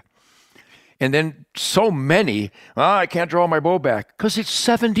 I'm with you. And then so many, I can't draw my bow back because it's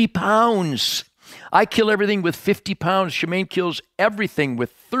 70 pounds. I kill everything with 50 pounds. Shemaine kills everything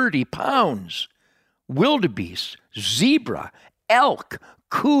with 30 pounds. Wildebeest, zebra, elk,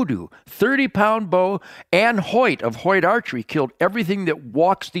 kudu, 30-pound bow, and Hoyt of Hoyt Archery killed everything that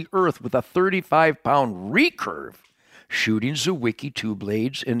walks the earth with a 35-pound recurve. Shooting Zwickey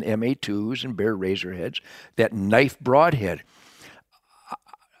 2-blades and MA2s and Bear Razorheads, that knife broadhead.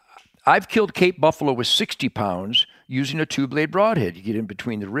 I've killed Cape buffalo with 60 pounds using a 2-blade broadhead. You get in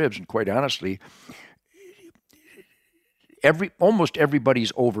between the ribs, and quite honestly, almost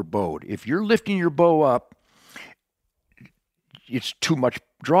everybody's overbowed. If you're lifting your bow up, it's too much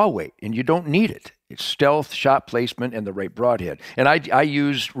draw weight, and you don't need it. It's stealth, shot placement, and the right broadhead. And I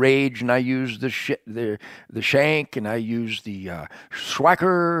use Rage, and I use the Shank, and I use the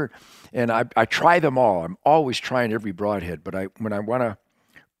Schwacker, and I try them all. I'm always trying every broadhead, but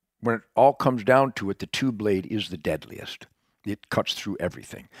when it all comes down to it, the 2-blade is the deadliest. It cuts through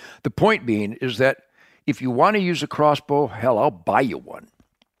everything. The point being is that if you want to use a crossbow, hell, I'll buy you one.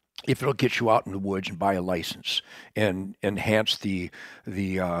 If it'll get you out in the woods and buy a license and enhance the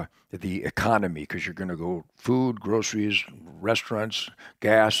economy, because you're going to go food, groceries, restaurants,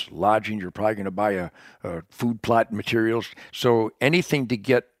 gas, lodging. You're probably going to buy a food plot materials. So anything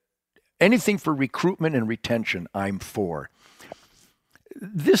for recruitment and retention, I'm for.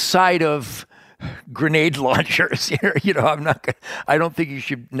 This side of grenade launchers, I don't think you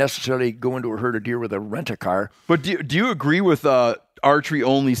should necessarily go into a herd of deer with a rent-a-car. But do you agree with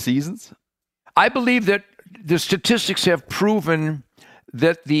archery-only seasons? I believe that the statistics have proven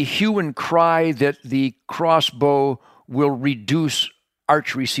that the hue and cry that the crossbow will reduce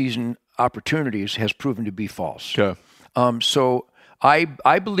archery season opportunities has proven to be false. Okay. So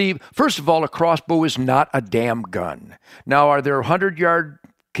I believe, first of all, a crossbow is not a damn gun. Now, are there 100-yard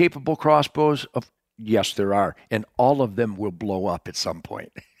capable crossbows? Yes, there are. And all of them will blow up at some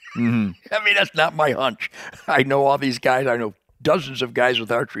point. Mm-hmm. I mean, that's not my hunch. I know all these guys. I know dozens of guys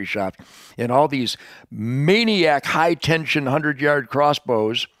with archery shops. And all these maniac, high-tension 100-yard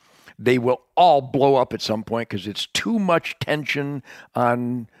crossbows, they will all blow up at some point because it's too much tension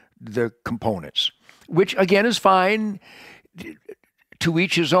on the components, which, again, is fine. To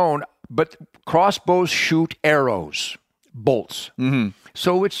each his own, but crossbows shoot arrows, bolts. Mm-hmm.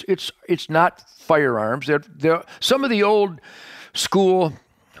 So it's not firearms. They're some of the old school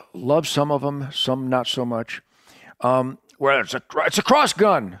love some of them, some not so much. Well, it's a cross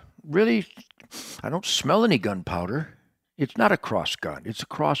gun. Really, I don't smell any gunpowder. It's not a cross gun. It's a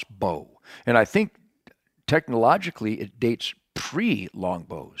crossbow, and I think technologically it dates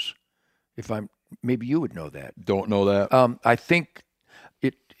pre-longbows. Maybe you would know that. Don't know that. I think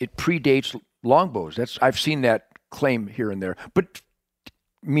it predates longbows. I've seen that claim here and there, but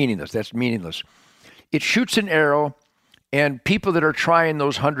meaningless. That's meaningless. It shoots an arrow, and people that are trying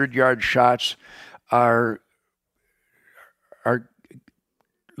those 100-yard shots are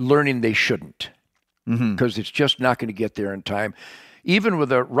learning they shouldn't, because it's just not going to get there in time. Even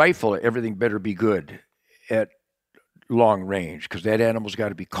with a rifle, everything better be good at long range, because that animal's got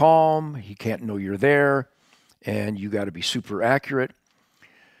to be calm. He can't know you're there, and you got to be super accurate.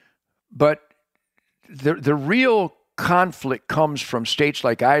 But the real conflict comes from states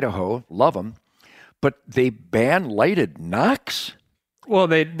like Idaho, love them, but they ban lighted nocks. Well,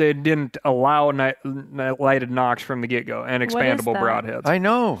 they didn't allow lighted nocks from the get-go and expandable broadheads. I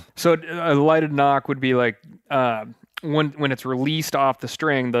know. So a lighted knock would be like when it's released off the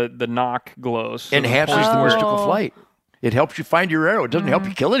string, the knock glows. So enhances the mystical flight. It helps you find your arrow. It doesn't help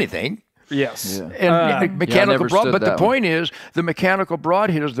you kill anything. Yes. Yeah. And mechanical broadhead. But the one. point is, the mechanical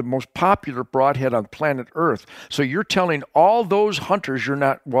broadhead is the most popular broadhead on planet Earth. So you're telling all those hunters you're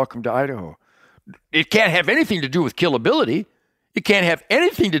not welcome to Idaho. It can't have anything to do with killability. It can't have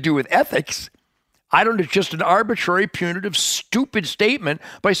anything to do with ethics. I don't. It's just an arbitrary, punitive, stupid statement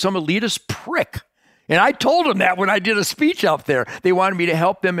by some elitist prick. And I told them that when I did a speech out there. They wanted me to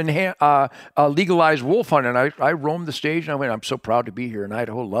help them legalize wolf hunting. And I roamed the stage and I went, I'm so proud to be here in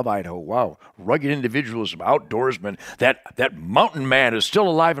Idaho. Love Idaho. Wow. Rugged individualism, outdoorsman. That mountain man is still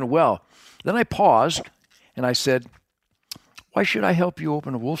alive and well. Then I paused and I said, why should I help you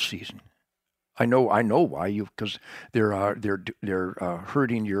open a wolf season? I know why, because they're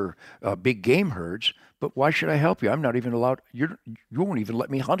herding your big game herds. But why should I help you? I'm not even allowed. You won't even let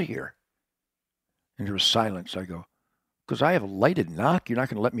me hunt here. And there was silence. I go, because I have a lighted knock. You're not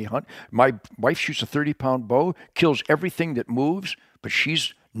going to let me hunt. My wife shoots a 30-pound bow, kills everything that moves, but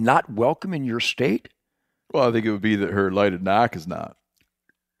she's not welcome in your state. Well, I think it would be that her lighted knock is not.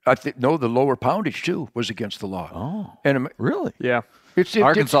 No, the lower poundage too was against the law. Oh, and really? Yeah.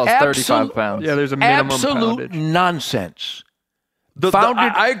 Arkansas is 35 pounds. Yeah, there's a minimum absolute poundage. Nonsense.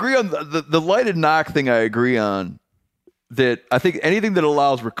 I agree on the lighted knock thing. I agree on that. I think anything that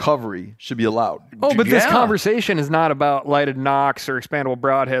allows recovery should be allowed. Oh, but this conversation is not about lighted knocks or expandable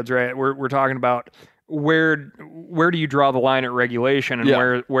broadheads, right? We're talking about where do you draw the line at regulation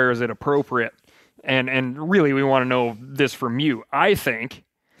and where is it appropriate? And really, we want to know this from you. I think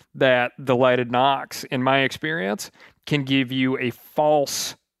that the lighted knocks, in my experience, can give you a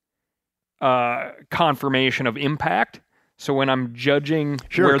false confirmation of impact. So when I'm judging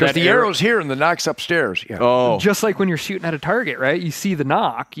where that the arrow's here and the knock's upstairs. Yeah. Oh, just like when you're shooting at a target, right? You see the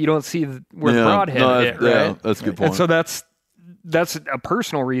knock, you don't see where the broadhead hit, right? Yeah, that's a good point. And so that's a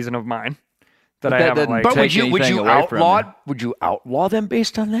personal reason of mine that I haven't liked. But would you outlaw them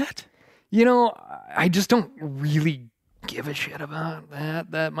based on that? You know, I just don't really give a shit about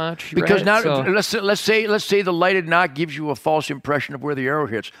that much. Because right? now, let's say the lighted knock gives you a false impression of where the arrow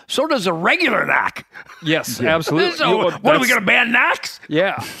hits. So does a regular knock. Yes, absolutely. So what are we going to ban knocks?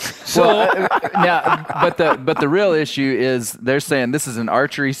 Yeah. So now, but the real issue is they're saying this is an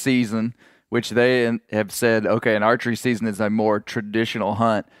archery season, which they have said, okay, an archery season is a more traditional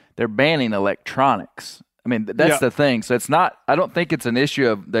hunt. They're banning electronics. I mean, that's the thing. So it's not. I don't think it's an issue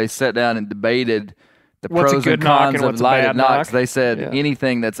of they sat down and debated the what's pros a good and cons knock and of lighted knocks. knock? They said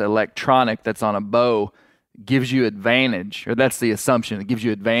anything that's electronic that's on a bow gives you advantage, or that's the assumption. It gives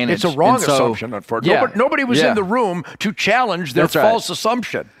you advantage. It's a wrong assumption, unfortunately. Yeah, nobody was in the room to challenge their false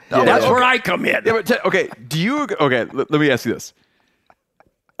assumption. That's where I come in. Yeah, but let me ask you this.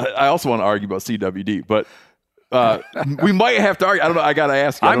 I also want to argue about CWD, but we might have to argue. I don't know. I got to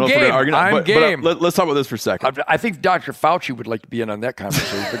ask you. I don't know if we're gonna argue now, game. But let's talk about this for a second. I think Dr. Fauci would like to be in on that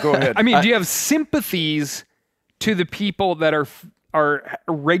conversation, but go ahead. I mean, do you have sympathies to the people that are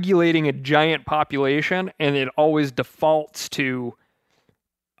regulating a giant population, and it always defaults to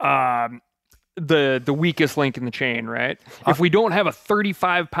the weakest link in the chain, right? If we don't have a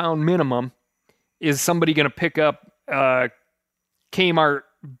 35-pound minimum, is somebody going to pick up a Kmart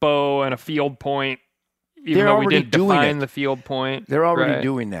bow and a field point, even though we didn't define the field point? They're already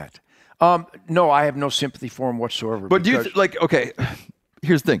doing that. No, I have no sympathy for them whatsoever. But do you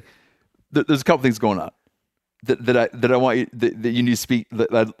here's the thing. There's a couple things going on that I want you that you need to speak.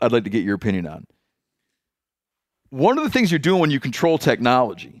 That I'd like to get your opinion on. One of the things you're doing when you control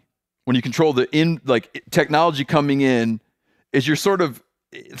technology, when you control technology coming in, is you're sort of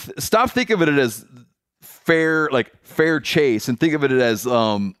stop thinking of it as fair chase and think of it as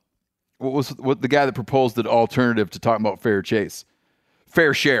what the guy that proposed the alternative to talking about fair chase,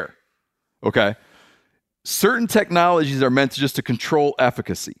 fair share. Okay, certain technologies are meant to control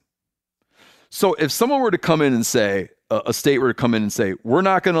efficacy. So if someone were to come in and say, a state were to come in and say, we're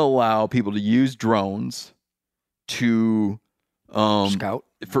not going to allow people to use drones to scout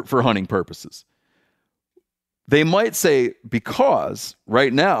for hunting purposes, they might say, because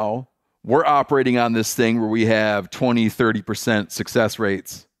right now we're operating on this thing where we have 20, 30% success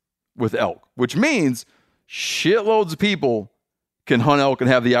rates with elk, which means shitloads of people can hunt elk and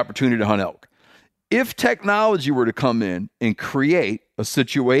have the opportunity to hunt elk. If technology were to come in and create a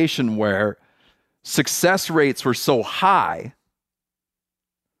situation where success rates were so high,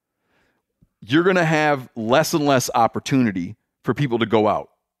 you're going to have less and less opportunity for people to go out,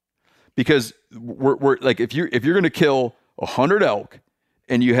 because we're like, if you're going to kill 100 elk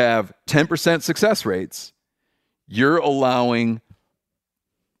and you have 10% success rates, you're allowing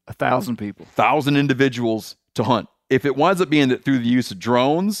 1,000 people, 1,000 individuals to hunt. If it winds up being that through the use of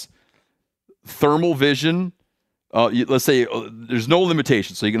drones, thermal vision, let's say there's no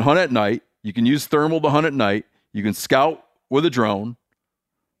limitation, so you can hunt at night. You can use thermal to hunt at night. You can scout with a drone,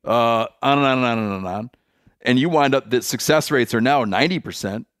 on and on and on and on. And you wind up that success rates are now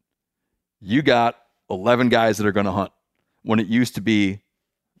 90%. You got 11 guys that are going to hunt when it used to be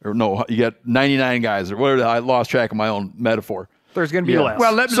or no, you got 99 guys or whatever. I lost track of my own metaphor. There's going to be less.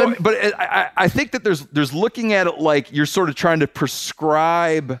 Well, But I think that there's looking at it like you're sort of trying to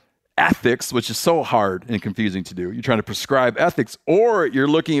prescribe ethics, which is so hard and confusing to do. You're trying to prescribe ethics, or you're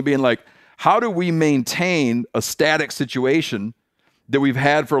looking at being like, how do we maintain a static situation that we've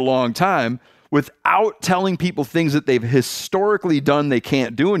had for a long time without telling people things that they've historically done they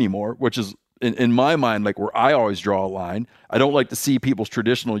can't do anymore, which is, in my mind, like where I always draw a line. I don't like to see people's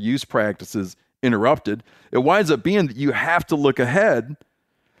traditional use practices interrupted. It winds up being that you have to look ahead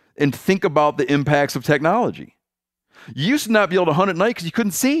and think about the impacts of technology. You used to not be able to hunt at night because you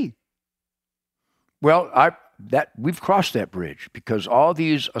couldn't see. Well, we've crossed that bridge because all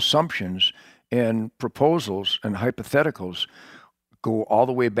these assumptions and proposals and hypotheticals go all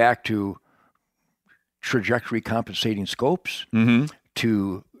the way back to trajectory compensating scopes,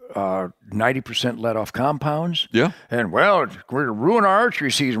 to 90% let off compounds. Yeah. And well, we're going to ruin our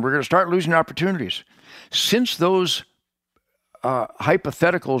archery season. We're going to start losing opportunities. Since those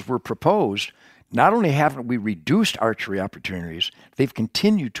hypotheticals were proposed, not only haven't we reduced archery opportunities, they've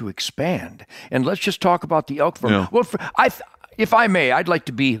continued to expand. And let's just talk about the elk farm. Yeah. Well, if I may, I'd like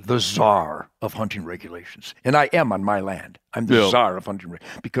to be the czar of hunting regulations. And I am on my land. I'm the czar of hunting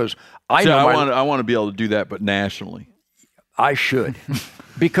regulations because I want to be able to do that, but nationally. I should.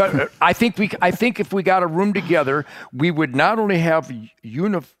 Because I think if we got a room together, we would not only have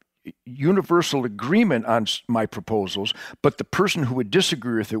universal agreement on my proposals, but the person who would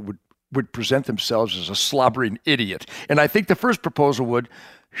disagree with it would present themselves as a slobbering idiot. And I think the first proposal would,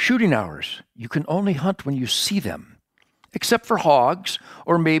 shooting hours. You can only hunt when you see them, except for hogs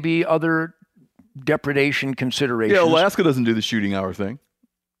or maybe other depredation considerations. Yeah, Alaska doesn't do the shooting hour thing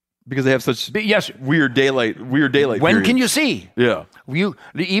because they have such weird daylight When periods. can you see? Yeah.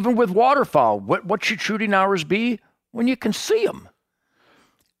 Even with waterfowl, what should shooting hours be? When you can see them.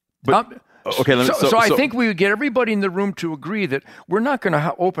 But okay, I think we would get everybody in the room to agree that we're not going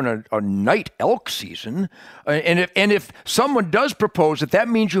to open a night elk season. And if someone does propose that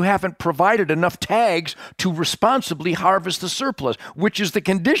means you haven't provided enough tags to responsibly harvest the surplus, which is the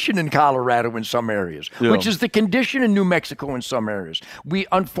condition in Colorado in some areas, which is the condition in New Mexico in some areas.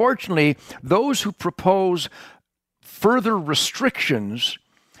 Unfortunately, those who propose further restrictions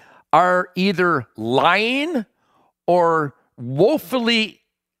are either lying or woefully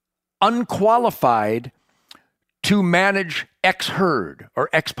unqualified to manage X herd or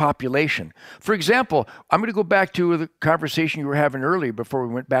X population. For example, I'm going to go back to the conversation you were having earlier before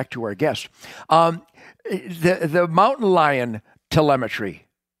we went back to our guest. The mountain lion telemetry.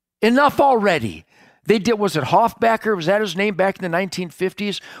 Enough already. They did, was it Hofbacker? Was that his name back in the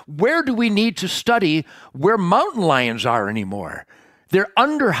 1950s? Where do we need to study where mountain lions are anymore? They're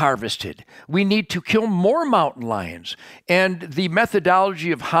under-harvested. We need to kill more mountain lions. And the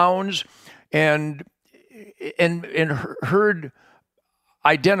methodology of hounds and herd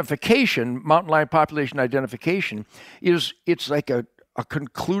identification, mountain lion population identification, it's like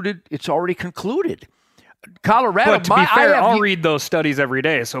it's already concluded. Colorado, but to be fair, I'll read those studies every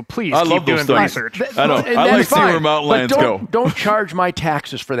day, so please keep doing research. I know. I like seeing where mountain lions go. Don't charge my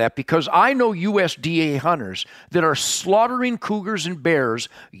taxes for that, because I know USDA hunters that are slaughtering cougars and bears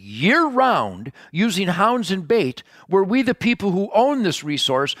year-round using hounds and bait, where we, the people who own this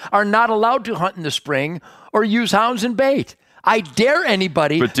resource, are not allowed to hunt in the spring or use hounds and bait. I dare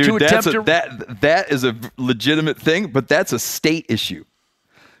anybody to attempt to... That is a legitimate thing, but that's a state issue.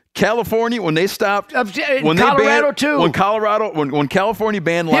 California, when they stopped, when California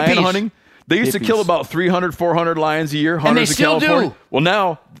banned lion hunting, they used to kill about 300, 400 lions a year. And they still do. Well,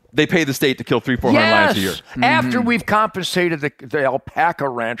 now they pay the state to kill 300, 400 lions a year. After we've compensated the alpaca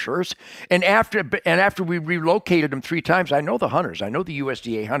ranchers, and after we relocated them 3 times, I know the hunters. I know the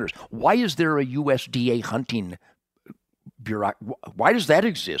USDA hunters. Why is there a USDA hunting bureau? Why does that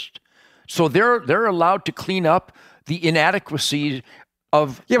exist? So they're allowed to clean up the inadequacies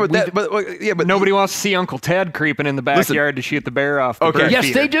of but nobody wants to see Uncle Ted creeping in the backyard to shoot the bear off the bird Yes,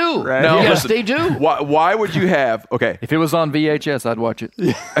 feeder, they do. right? No, yes, they do. Why would you have? Okay, if it was on VHS, I'd watch it.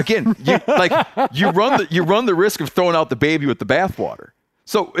 Again, you run the risk of throwing out the baby with the bathwater.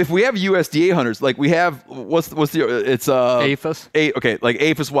 So if we have USDA hunters, like we have, it's APHIS.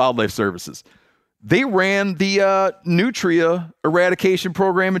 APHIS Wildlife Services. They ran the nutria eradication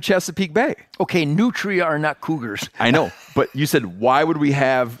program in Chesapeake Bay. Okay, nutria are not cougars. I know, but you said, why would we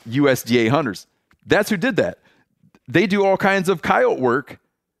have USDA hunters? That's who did that. They do all kinds of coyote work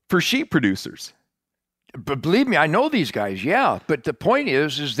for sheep producers. But believe me, I know these guys, yeah. But the point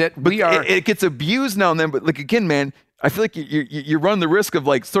is that it gets abused now and then. But again, man, I feel like you run the risk of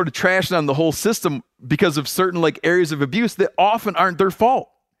sort of trashing on the whole system because of certain areas of abuse that often aren't their fault.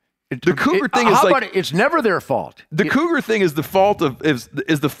 The cougar thing is how like about it's never their fault. the cougar thing is the fault of is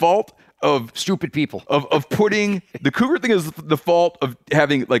the fault of Stupid people. of putting the cougar thing is the fault of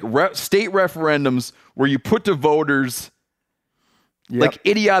having like state referendums where you put to voters like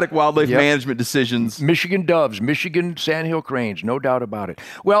idiotic wildlife management decisions. Michigan doves, Michigan sandhill cranes, no doubt about it.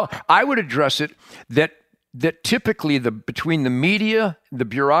 Well, I would address it that typically between the media, the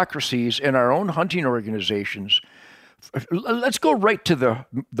bureaucracies, and our own hunting organizations, let's go right to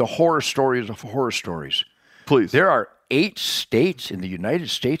the horror stories of horror stories. Please. There are 8 states in the United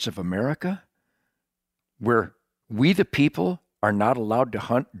States of America where we, the people, are not allowed to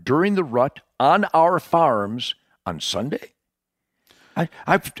hunt during the rut on our farms on Sunday.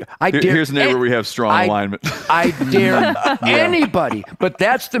 I dare, Here's an area where we have strong alignment. I dare anybody, but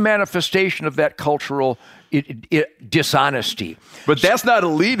that's the manifestation of that cultural dishonesty. But that's not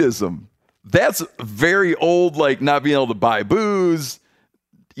elitism. That's very old, like not being able to buy booze.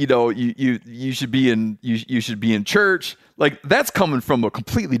 You know, you should be in you should be in church. Like that's coming from a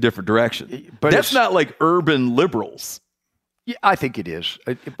completely different direction. But that's not like urban liberals. Yeah, I think it is.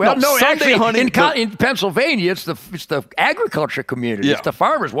 Well, no, Sunday actually, hunting, in Pennsylvania, it's the agriculture community. Yeah. It's the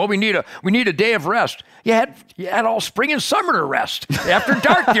farmers. Well, we need a day of rest. You had all spring and summer to rest. After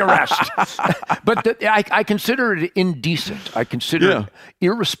dark, you rest. But I consider it indecent. I consider it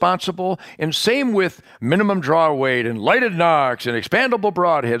irresponsible. And same with minimum draw weight and lighted nocks and expandable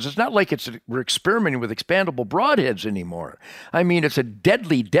broadheads. It's not like we're experimenting with expandable broadheads anymore. I mean, it's a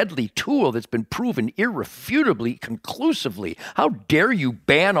deadly, deadly tool that's been proven irrefutably, conclusively. How dare you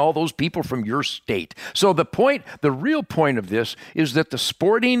ban all those people from your state? So the real point of this is that the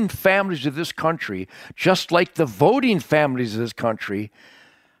sporting families of this country, just like the voting families of this country,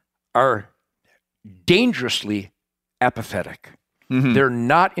 are dangerously apathetic. Mm-hmm. They're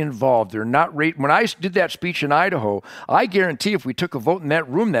not involved. They're not when I did that speech in Idaho, I guarantee if we took a vote in that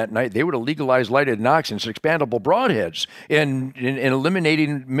room that night, they would have legalized lighted nocks and expandable broadheads and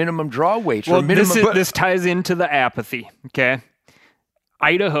eliminating minimum draw weights. Well, this ties into the apathy, okay?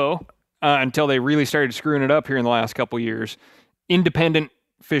 Idaho, until they really started screwing it up here in the last couple of years, Independent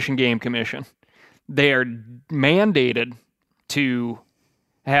Fish and Game Commission. They are mandated to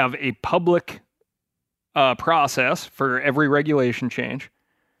have a public process for every regulation change.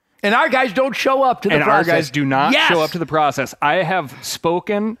 And our guys don't show up to the process. And our guys do not show up to the process. I have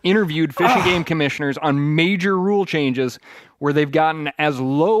interviewed Fish and Game commissioners on major rule changes where they've gotten as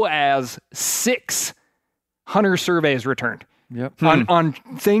low as 6 hunter surveys returned on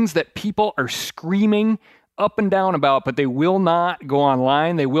things that people are screaming up and down about, but they will not go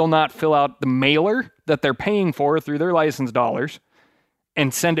online. They will not fill out the mailer that they're paying for through their license dollars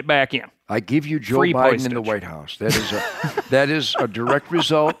and send it back in. I give you Joe Biden in the White House. That is a direct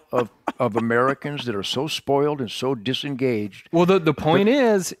result of Americans that are so spoiled and so disengaged. Well, the point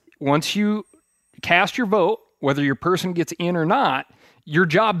is, once you cast your vote, whether your person gets in or not, your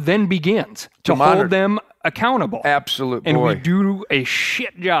job then begins to hold them accountable. Absolutely. And we do a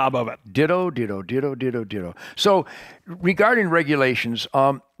shit job of it. Ditto, ditto, ditto, ditto, ditto. So regarding regulations...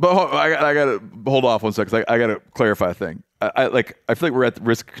 But I got to hold off 1 second. I got to clarify a thing. I feel like we're at the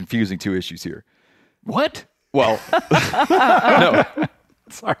risk of confusing 2 issues here. What? Well, no.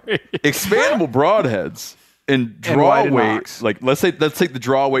 Sorry. Expandable broadheads and draw weight. Like let's take the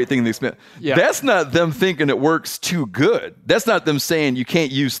draw weight thing and the expand. Yeah. That's not them thinking it works too good. That's not them saying you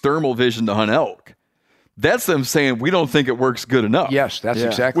can't use thermal vision to hunt elk. That's them saying we don't think it works good enough. Yes, that's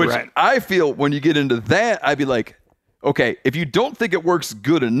exactly right. Which I feel when you get into that, I'd be like, okay, if you don't think it works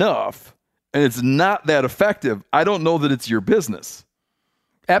good enough and it's not that effective, I don't know that it's your business.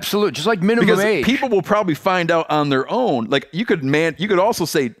 Absolutely, just like minimum age. People will probably find out on their own. Like you could also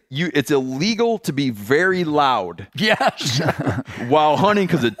say it's illegal to be very loud. Yes. While hunting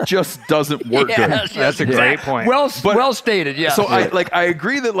because it just doesn't work good. Yes, that's a great point. Well stated. Yeah. So I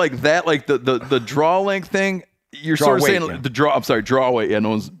agree that the draw length thing. You're draw sort of weight, saying the draw. I'm sorry, draw weight. Yeah,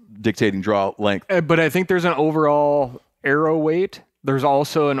 no one's dictating draw length. But I think there's an overall arrow weight. There's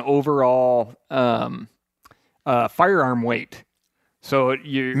also an overall firearm weight. So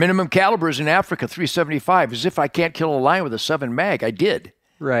minimum calibers in Africa 375. As if I can't kill a lion with a 7 mag. I did.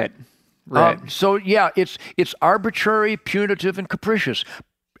 Right. So yeah, it's arbitrary, punitive, and capricious,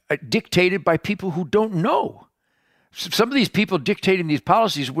 dictated by people who don't know. Some of these people dictating these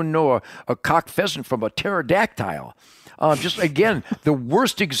policies wouldn't know a cock pheasant from a pterodactyl. Just again, the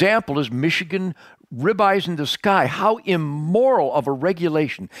worst example is Michigan ribeyes in the sky. How immoral of a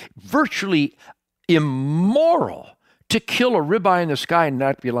regulation! Virtually immoral. To kill a ribeye in the sky and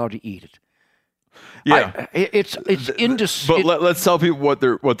not be allowed to eat it. Yeah, it's But let's tell people what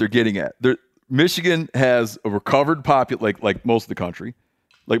they're getting at. Michigan has a recovered like most of the country,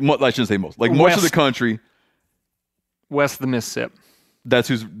 I shouldn't say most. Like most of the West. country, West of the Mississippi. that's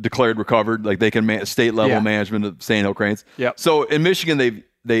who's declared recovered. Like they can state level Yeah. management of sandhill cranes. Yep. So in Michigan,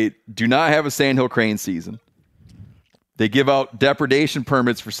 they do not have a sandhill crane season. They give out depredation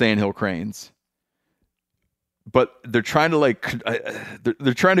permits for sandhill cranes, but they're trying to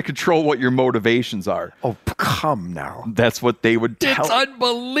they're trying to control what your motivations are. Oh, come now. That's what they would tell. It's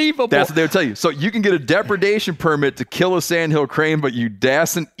unbelievable. That's what they would tell you. So you can get a depredation permit to kill a sandhill crane, but you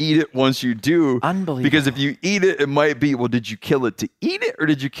dasn't eat it once you do. Unbelievable. Because if you eat it, it might be, well, did you kill it to eat it, or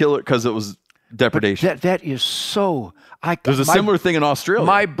did you kill it because it was depredation? that is so. There's a similar thing in Australia.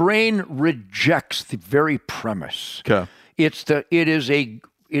 My brain rejects the very premise. Okay. It is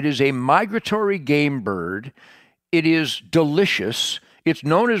a migratory game bird. It is delicious. It's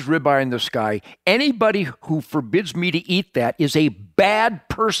known as ribeye in the sky. Anybody who forbids me to eat that is a bad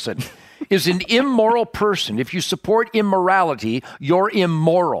person, is an immoral person. If you support immorality, you're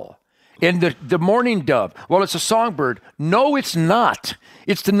immoral. And the mourning dove, well, it's a songbird. No, it's not.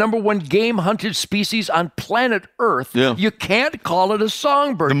 It's the number one game hunted species on planet Earth. Yeah. You can't call it a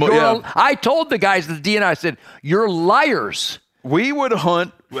songbird. Yeah. I told the guys at the DNI, I said, you're liars. We would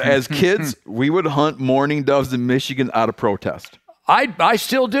hunt, as kids, we would hunt mourning doves in Michigan out of protest. I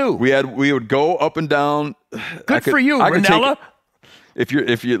still do. We would go up and down. Good for you, Ranella. If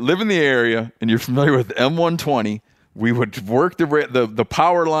you live in the area and you're familiar with M120, we would work the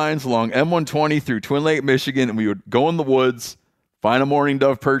power lines along M120 through Twin Lake, Michigan, and we would go in the woods, find a mourning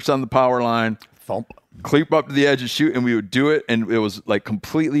dove perched on the power line, Thump. creep up to the edge and shoot, and we would do it. And it was like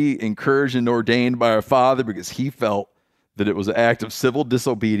completely encouraged and ordained by our father because he felt that it was an act of civil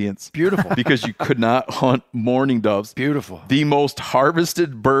disobedience. Beautiful. Because you could not hunt mourning doves. Beautiful. The most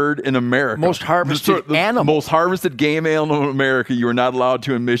harvested bird in America. Most harvested animal. Most harvested game animal in America. You are not allowed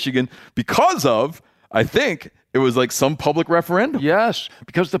to in Michigan because of, I think, it was like some public referendum. Yes,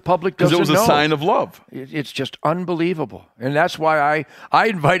 because the public doesn't know. Because it was a sign of love. It's just unbelievable. And that's why I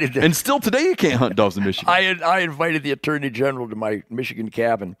invited... And still today you can't hunt doves in Michigan. I invited the Attorney General to my Michigan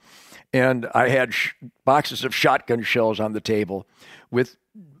cabin, and I had boxes of shotgun shells on the table with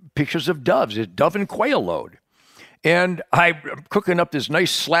pictures of doves, a dove and quail load. And I'm cooking up this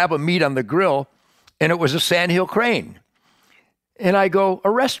nice slab of meat on the grill, and it was a sandhill crane. And I go,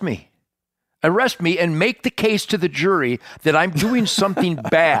 arrest me and make the case to the jury that I'm doing something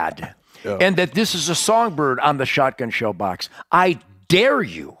bad and that this is a songbird on the shotgun shell box. I dare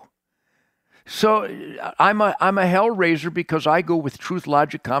you. So I'm a hellraiser because I go with truth,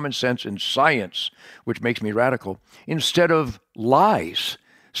 logic, common sense, and science, which makes me radical, instead of lies.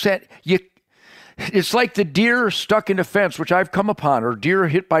 It's like the deer stuck in a fence, which I've come upon, or deer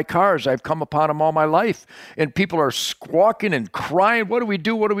hit by cars. I've come upon them all my life. And people are squawking and crying, what do we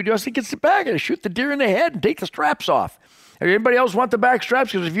do? What do we do? I think it's the back. I shoot the deer in the head and take the straps off. Anybody else want the back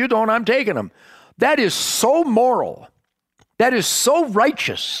straps? Because if you don't, I'm taking them. That is so moral. That is so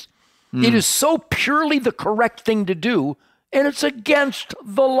righteous. It is so purely the correct thing to do, and it's against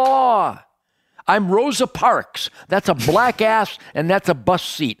the law. I'm Rosa Parks. That's a black ass, and that's a bus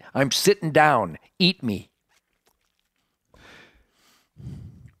seat. I'm sitting down. Eat me.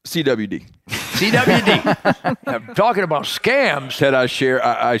 CWD. I'm talking about scams. Ted, I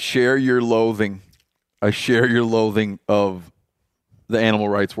share your loathing. I share your loathing of the animal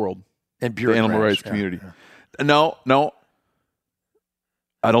rights world. And the animal rights community. No.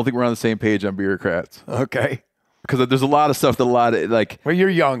 I don't think we're on the same page on bureaucrats. Okay. Because there's a lot of stuff Well, you're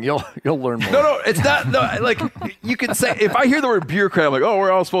young. You'll learn more. No, it's not. No, like you can say, if I hear the word bureaucrat, I'm like, oh,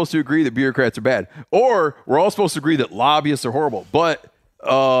 we're all supposed to agree that bureaucrats are bad, or we're all supposed to agree that lobbyists are horrible. But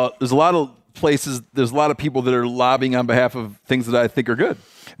there's a lot of places, there's a lot of people that are lobbying on behalf of things that I think are good.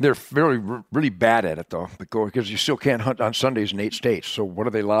 They're really bad at it, though, because you still can't hunt on Sundays in 8 states. So what are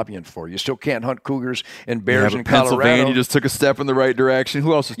they lobbying for? You still can't hunt cougars and bears in Colorado. Pennsylvania just took a step in the right direction.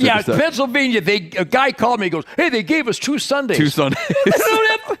 Who else just took a step? Pennsylvania, a guy called me and goes, hey, they gave us 2 Sundays. 2 Sundays.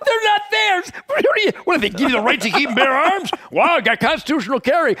 They're not theirs. What, do they give you the right to keep and bear arms? Wow, I got constitutional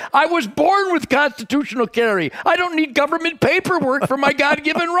carry. I was born with constitutional carry. I don't need government paperwork for my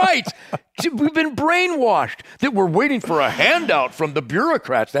God-given rights. We've been brainwashed that we're waiting for a handout from the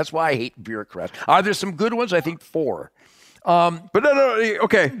bureaucrats. That's why I hate bureaucrats. Are there some good ones? I think 4. But no,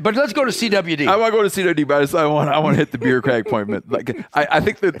 okay. But let's go to CWD. I want to go to CWD, but I want to hit the bureaucratic point. Like, I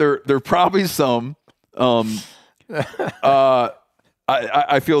think that there are probably some.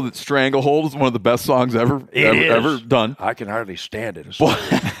 I feel that Stranglehold is one of the best songs ever done. I can hardly stand it.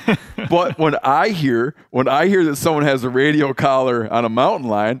 But when I hear that someone has a radio collar on a mountain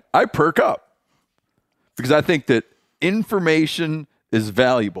lion, I perk up because I think that information is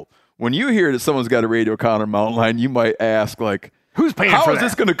valuable. When you hear that someone's got a radio collar on a mountain lion, you might ask, like, Who's paying How for is that?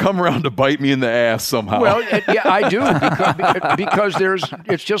 this going to come around to bite me in the ass somehow? Well, yeah, I do because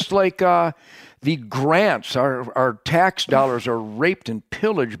it's just like the grants. Our tax dollars are raped and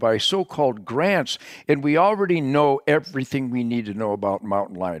pillaged by so-called grants, and we already know everything we need to know about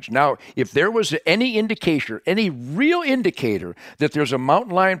mountain lions. Now, if there was any indicator, any real indicator that there's a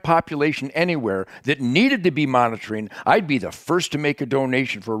mountain lion population anywhere that needed to be monitoring, I'd be the first to make a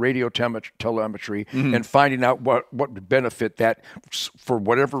donation for radio telemetry and finding out what would benefit that, for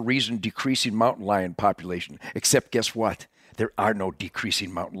whatever reason, decreasing mountain lion population. Except, guess what? There are no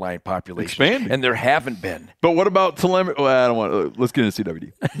decreasing mountain lion populations. Expanding. And there haven't been. But what about telemetry? Well, I don't want. Let's get into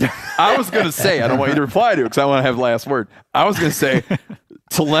CWD. I was going to say, I don't want you to reply to it because I want to have the last word. I was going to say,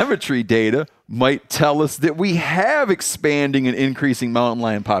 telemetry data might tell us that we have expanding and increasing mountain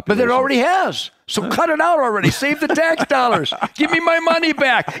lion But populations. it already has. So cut it out already. Save the tax dollars. Give me my money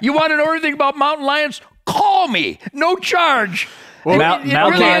back. You want to know anything about mountain lions? Call me. No charge. Well, It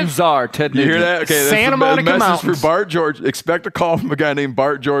Mount really is. Czar, Ted You Nugent. hear that? Okay, that's Santa the Monica message Mountains. for Bart George. Expect a call from a guy named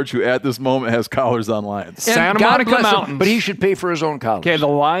Bart George who at this moment has collars on lions. And Santa God Monica bless him, Mountains. but he should pay for his own college. Okay, the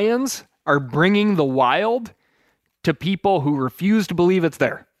lions are bringing the wild to people who refuse to believe it's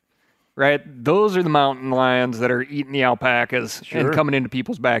there. Right? Those are the mountain lions that are eating the alpacas and coming into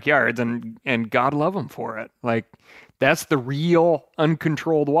people's backyards, and God love them for it. Like, that's the real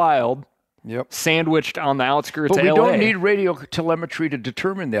uncontrolled wild. Yep. Sandwiched on the outskirts But of we LA. don't need radio telemetry to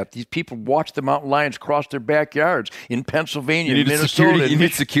determine that. These people watch the mountain lions cross their backyards in Pennsylvania, You need Minnesota. you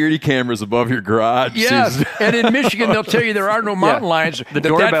need security cameras above your garage. Yes, and in Michigan they'll tell you there are no mountain lions. The that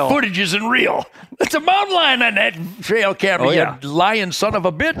doorbell. footage isn't real. It's a mountain lion on that trail camera. Oh, yeah. You lion son of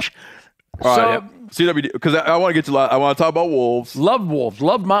a bitch. All So right, CWD, because I want to get to. I want to talk about wolves. love wolves,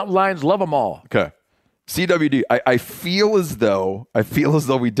 love mountain lions, love them all. Okay, CWD. I feel as though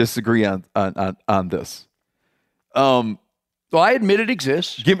we disagree on this. Well, I admit it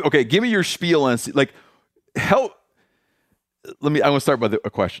exists. Give me your spiel on help. I want to start with a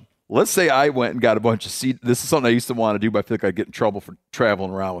question. Let's say I went and got a bunch of seed. This is something I used to want to do, but I feel like I'd get in trouble for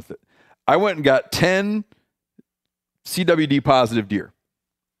traveling around with it. I went and got 10 CWD positive deer.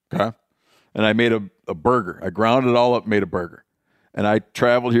 Okay. And I made a burger. I ground it all up, made a burger. And I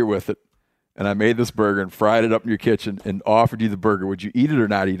traveled here with it. And I made this burger and fried it up in your kitchen and offered you the burger. Would you eat it or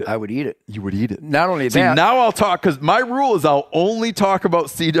not eat it? I would eat it. You would eat it. Not only See, that, now I'll talk, because my rule is I'll only talk about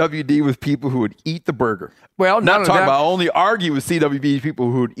CWD with people who would eat the burger. well, Not only talk that, about, I'll only argue with CWD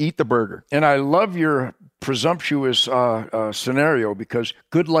people who would eat the burger. and I love your presumptuous scenario, because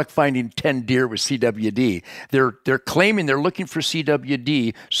good luck finding 10 deer with CWD. They're claiming they're looking for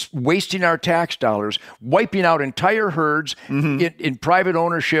CWD, wasting our tax dollars, wiping out entire herds in private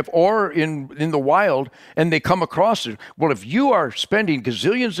ownership or in the wild, and they come across it. Well, if you are spending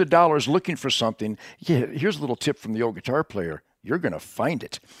gazillions of dollars looking for something, here's a little tip from the old guitar player. You're going to find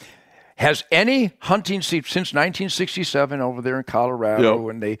it. Has any hunting since 1967 over there in Colorado,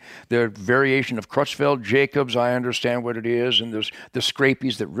 and the variation of Crutchfield Jacobs, I understand what it is, and there's the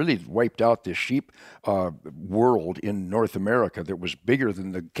scrapies that really wiped out the sheep world in North America that was bigger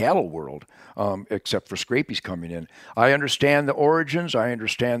than the cattle world, except for scrapies coming in. I understand the origins. I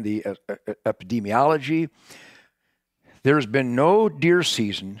understand the epidemiology. There's been no deer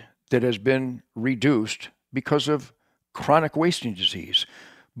season that has been reduced because of chronic wasting disease.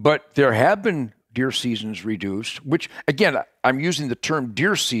 But there have been deer seasons reduced, which, again, I'm using the term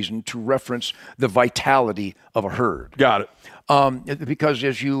deer season to reference the vitality of a herd. Got it. Because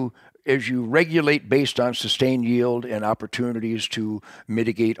as you regulate based on sustained yield and opportunities to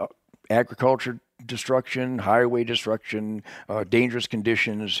mitigate agriculture destruction, highway destruction, dangerous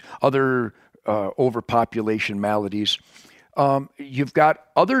conditions, other overpopulation maladies, you've got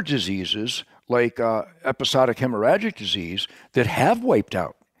other diseases like episodic hemorrhagic disease that have wiped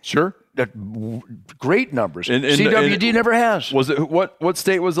out. Sure. Great numbers. And CWD never has. Was it what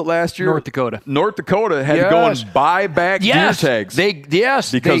state was it last year? North Dakota. North Dakota had to go and buy back deer tags.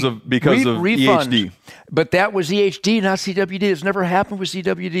 Because of EHD. But that was EHD, not CWD. It's never happened with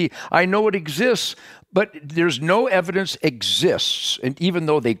CWD. I know it exists, but there's no evidence exists, and even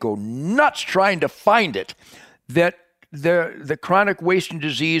though they go nuts trying to find it, that the chronic wasting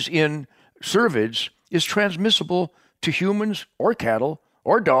disease in cervids is transmissible to humans or cattle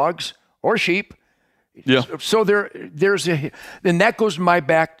or dogs or sheep. Yeah. So there's and that goes to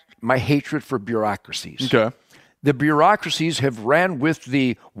my hatred for bureaucracies. Okay. The bureaucracies have ran with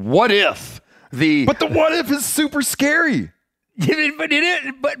the what if. But the what if is super scary. But it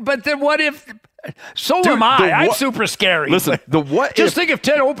is. But the what if So Dude, am I. the I'm what- super scary. Listen, the what Just if think if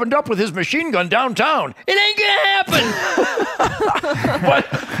Ted opened up with his machine gun downtown. It ain't gonna happen.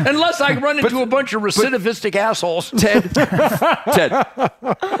 But unless I run into a bunch of recidivistic assholes. Ted,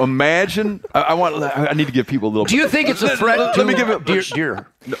 imagine. I need to give people a little. Do you think it's a threat Let to me give it deer?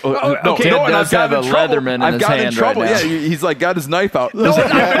 No, okay. no, Ted and does I've gotten have in a trouble. Leatherman in I've his gotten in hand trouble. right now. Yeah, he's like got his knife out. No,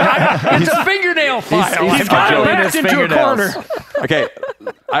 it's a fingernail file. He's I've got it enjoying backed his into a fingernails. corner. Okay,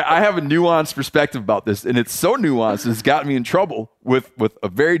 I have a nuanced perspective about this, and it's so nuanced it's gotten me in trouble with a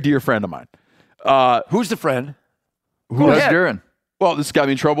very dear friend of mine. Who's the friend? Doug Duran. Well, this got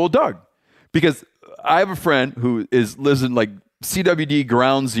me in trouble with Doug because I have a friend who lives in like CWD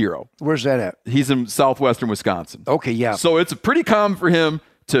Ground Zero. Where's that at? He's in southwestern Wisconsin. Okay, yeah. So it's pretty common for him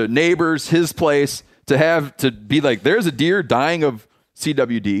to neighbors, his place, to be like, there's a deer dying of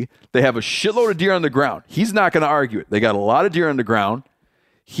CWD. They have a shitload of deer on the ground. He's not going to argue it. They got a lot of deer on the ground.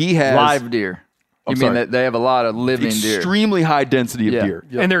 He has Live deer. I'm You mean sorry. that they have a lot of living deer? extremely high density of Yeah. deer.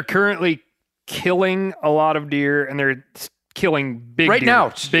 And they're currently killing a lot of deer, and they're killing big Right deer. now,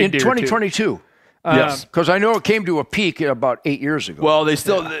 it's Big in deer, too. 2022. Yes. Because I know it came to a peak about 8 years ago. Well, they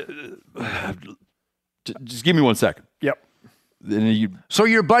still. Just give me 1 second. Yep. And you, so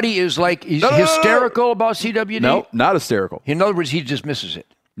your buddy is like he's No. hysterical about CWD? no, not hysterical. In other words, he just misses it.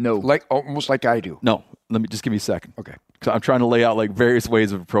 No. Like almost like I do. No, just give me a second. Okay. 'Cause I'm trying to lay out like various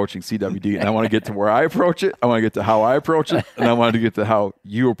ways of approaching CWD, and I want to get to where I approach it. I want to get to how I approach it, and I want to get to how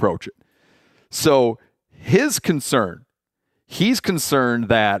you approach it. So he's concerned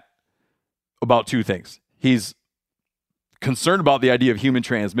that about two things. He's concerned about the idea of human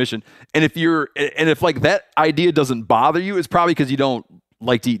transmission, and if like that idea doesn't bother you, it's probably because you don't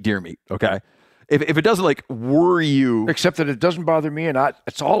like to eat deer meat. Okay. If it doesn't like worry you, Except that it doesn't bother me, and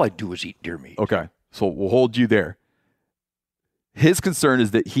that's all I do is eat deer meat. okay, so we'll hold you there. His concern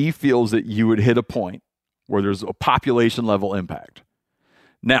is that he feels that you would hit a point where there's a population level impact.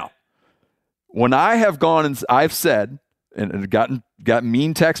 Now, when I have gone and I've said and gotten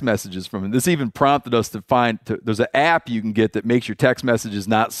mean text messages from him, this even prompted us to there's an app you can get that makes your text messages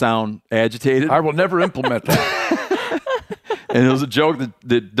not sound agitated. I will never implement that. And it was a joke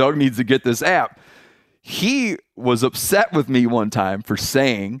that Doug needs to get this app. He was upset with me one time for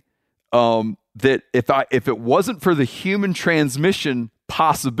saying that if it wasn't for the human transmission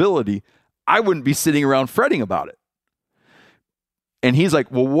possibility, I wouldn't be sitting around fretting about it. And he's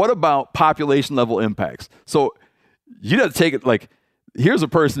like, well, what about population level impacts? So you got to take it like, here's a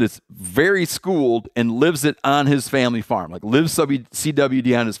person that's very schooled and lives it on his family farm, like lives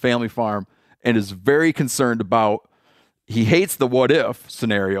CWD on his family farm and is very concerned about, he hates the what if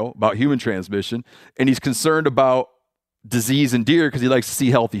scenario about human transmission, and he's concerned about disease in deer because he likes to see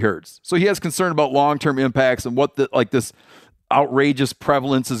healthy herds. So he has concern about long-term impacts and what this outrageous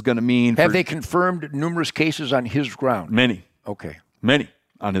prevalence is going to mean. Have they confirmed numerous cases on his ground? Many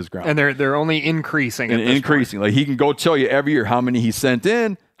on his ground. And they're only increasing. And at this increasing. Like he can go tell you every year how many he sent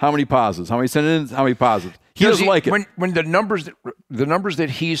in, how many positives, how many sent in, how many positives. He doesn't like it. When the numbers that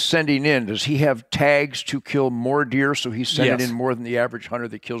he's sending in, does he have tags to kill more deer? So he's sending Yes. in more than the average hunter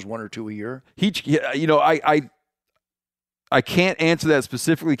that kills one or two a year. I can't answer that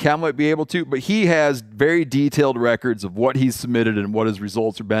specifically. Cal might be able to, but he has very detailed records of what he's submitted and what his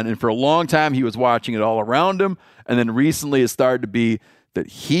results have been. And for a long time, he was watching it all around him. And then recently, it started to be that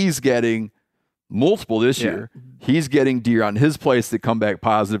he's getting multiple this year. He's getting deer on his place that come back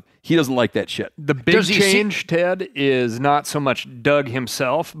positive. He doesn't like that shit. The big Does he see- change, Ted, is not so much Doug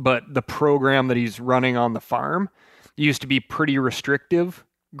himself, but the program that he's running on the farm used to be pretty restrictive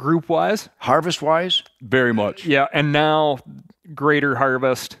group-wise. Harvest-wise? Very much. Yeah, and now greater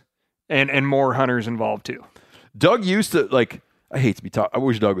harvest and more hunters involved too. Doug used to, like, I hate to be taught. I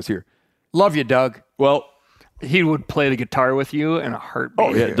wish Doug was here. Love you, Doug. Well, He would play the guitar with you in a heartbeat.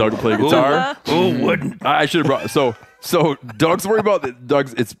 oh, yeah, Doug would play guitar. Who wouldn't? I should have brought, so Doug's worried about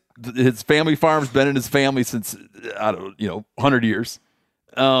that. His family farm's been in his family since, 100 years.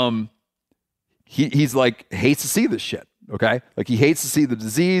 He's like, hates to see this shit. Okay. Like he hates to see the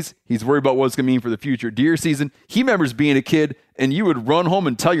disease. He's worried about what it's going to mean for the future deer season. He remembers being a kid and you would run home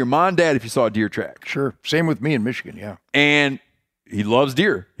and tell your mom and dad if you saw a deer track. Sure. Same with me in Michigan, yeah. And he loves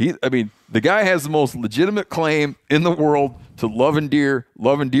deer. The guy has the most legitimate claim in the world to loving deer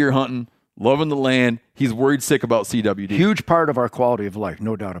hunting, loving the land. He's worried sick about CWD. Huge part of our quality of life,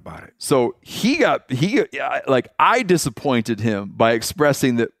 no doubt about it. So I disappointed him by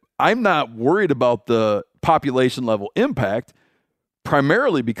expressing that I'm not worried about the population level impact,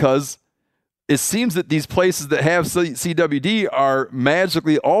 primarily because it seems that these places that have CWD are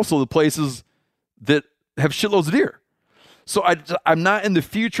magically also the places that have shitloads of deer. So I'm not in the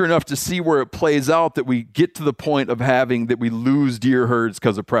future enough to see where it plays out that we get to the point of having that we lose deer herds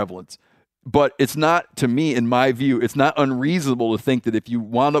because of prevalence. But it's not, to me, in my view, it's not unreasonable to think that if you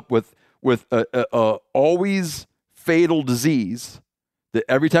wound up with a always fatal disease, that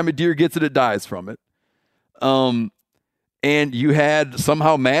every time a deer gets it, it dies from it. And you had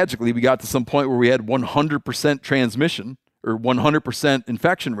somehow magically, we got to some point where we had 100% transmission or 100%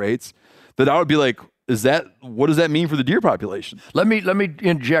 infection rates, that I would be like, what does that mean for the deer population? Let me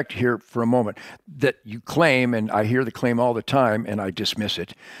inject here for a moment that you claim, and I hear the claim all the time, and I dismiss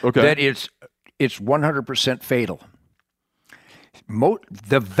it. Okay. That it's 100% fatal.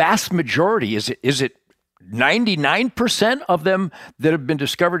 The vast majority, is it 99% of them that have been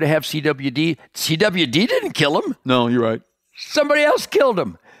discovered to have CWD? CWD didn't kill them. No, you're right. Somebody else killed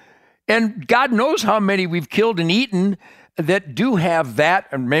them. And God knows how many we've killed and eaten that do have that,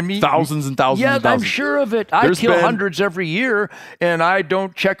 and maybe thousands and thousands. Yeah, and thousands. I'm sure of it. I kill hundreds every year, and I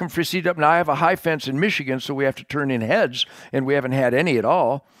don't check them for CW. Now I have a high fence in Michigan, so we have to turn in heads, and we haven't had any at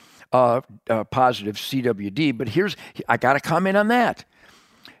all positive CWD. But I got to comment on that.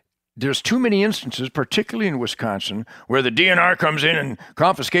 There's too many instances, particularly in Wisconsin, where the DNR comes in and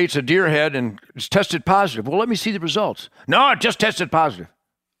confiscates a deer head and is tested positive. Well, let me see the results. No, it just tested positive.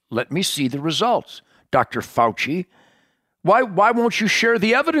 Let me see the results, Dr. Fauci. Why won't you share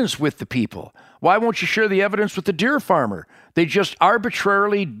the evidence with the people? Why won't you share the evidence with the deer farmer? They just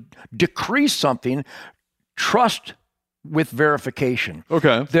arbitrarily decrease something. Trust with verification.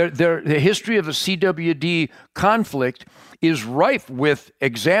 Okay. The history of the CWD conflict is rife with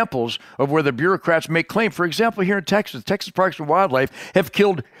examples of where the bureaucrats make claim. For example, here in Texas, Texas Parks and Wildlife have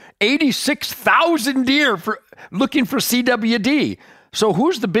killed 86,000 deer looking for CWD. So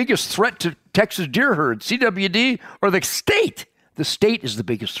who's the biggest threat to Texas deer herd, CWD or the state? The state is the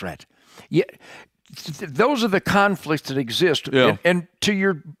biggest threat. Yeah, those are the conflicts that exist. Yeah. And to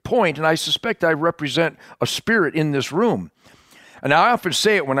your point, and I suspect I represent a spirit in this room, and I often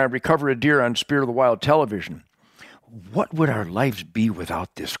say it when I recover a deer on Spirit of the Wild television, what would our lives be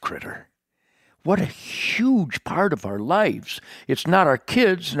without this critter? What a huge part of our lives. It's not our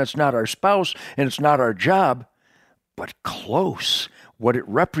kids, and it's not our spouse, and it's not our job, but close. What it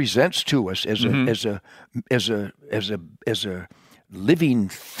represents to us as a living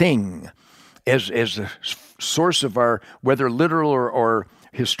thing, as a source of our, whether literal or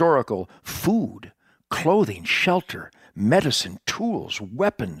historical, food, clothing, shelter, medicine, tools,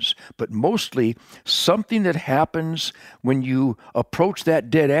 weapons, but mostly something that happens when you approach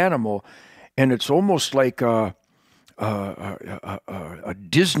that dead animal, and it's almost like a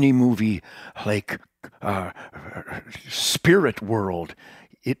Disney movie, like Spirit World.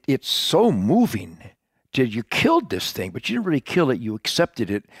 It's so moving. You killed this thing, but you didn't really kill it. You accepted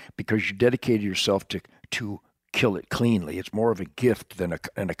it because you dedicated yourself to kill it cleanly. It's more of a gift than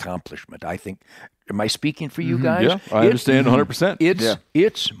an accomplishment, I think. Am I speaking for you guys? Yeah, I understand 100%.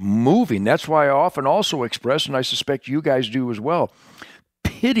 It's moving. That's why I often also express, and I suspect you guys do as well,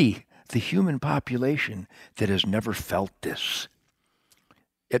 pity the human population that has never felt this.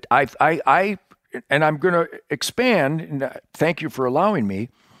 And I'm going to expand, and thank you for allowing me,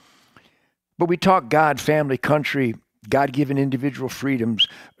 but we talk God, family, country, God-given individual freedoms,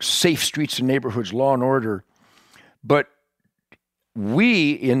 safe streets and neighborhoods, law and order. But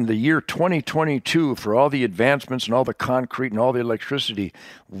we, in the year 2022, for all the advancements and all the concrete and all the electricity,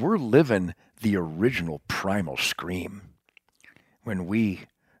 we're living the original primal scream when we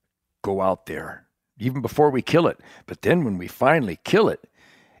go out there, even before we kill it. But then when we finally kill it,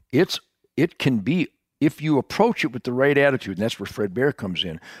 it can be, if you approach it with the right attitude, and that's where Fred Bear comes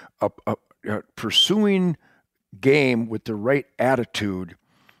in, pursuing game with the right attitude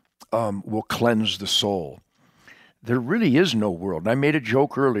will cleanse the soul. There really is no world. And I made a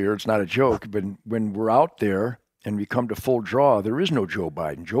joke earlier. It's not a joke, but when we're out there and we come to full draw, there is no Joe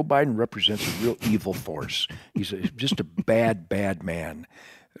Biden. Joe Biden represents a real evil force. He's just a bad, bad man,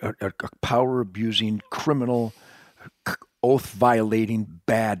 a power-abusing, criminal, oath-violating,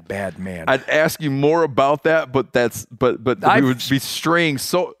 bad, bad man. I'd ask you more about that, but we would be straying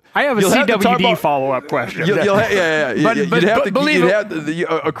so. I have a CWD follow-up question. You'd have to,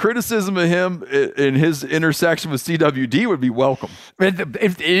 a criticism of him in his intersection with CWD would be welcome.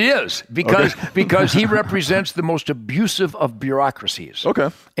 It is, because he represents the most abusive of bureaucracies. Okay.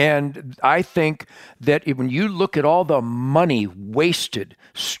 And I think that when you look at all the money wasted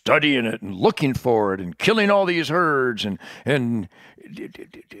studying it and looking for it and killing all these herds and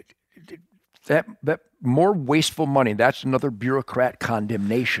that more wasteful money, that's another bureaucrat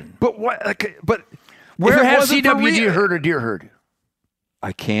condemnation. But what? Okay, but where has CWD herd or deer herd?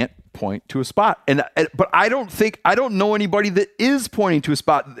 I can't point to a spot. But I don't know anybody that is pointing to a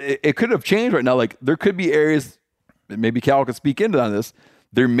spot. It could have changed right now. Like there could be areas, maybe Cal could speak into on this.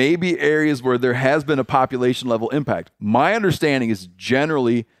 There may be areas where there has been a population level impact. My understanding is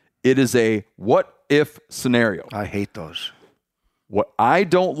generally it is a what if scenario. I hate those. What I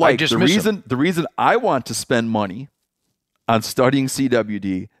don't like, the reason I want to spend money on studying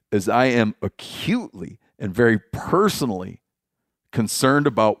CWD is I am acutely and very personally concerned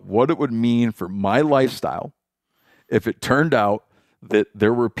about what it would mean for my lifestyle if it turned out that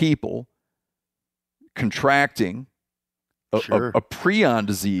there were people contracting a prion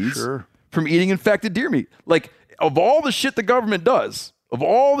disease from eating infected deer meat. Like, of all the shit the government does, of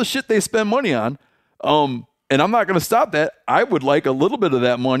all the shit they spend money on, and I'm not going to stop that, I would like a little bit of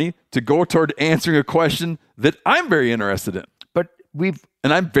that money to go toward answering a question that I'm very interested in.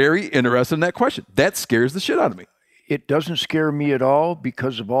 And I'm very interested in that question. That scares the shit out of me. It doesn't scare me at all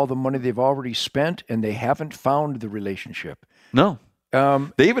because of all the money they've already spent, and they haven't found the relationship. No.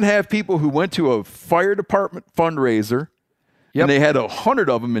 They even have people who went to a fire department fundraiser, and they had 100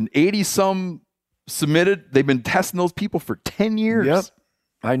 of them, and 80-some submitted. They've been testing those people for 10 years. Yep.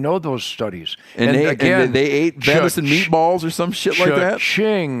 I know those studies. And they ate venison meatballs or some shit like that.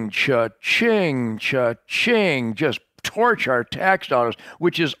 Cha-ching, cha-ching, cha-ching. Just torch our tax dollars,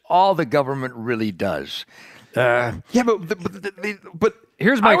 which is all the government really does. But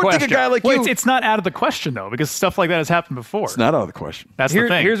here's my question. Think a guy like you, It's not out of the question, though, because stuff like that has happened before. It's not out of the question. That's the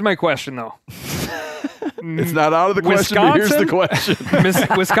thing. Here's my question, though. It's not out of the question, but here's the question.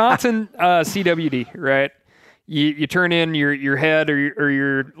 Wisconsin CWD, right? You turn in your head or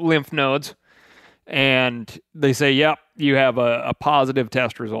your lymph nodes, and they say, yep, you have a positive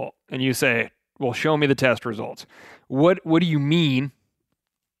test result. And you say, well, show me the test results. What do you mean?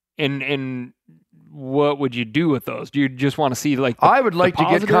 And what would you do with those? Do you just want to see I would like to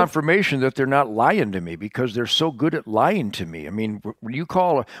get confirmation that they're not lying to me, because they're so good at lying to me. I mean, when you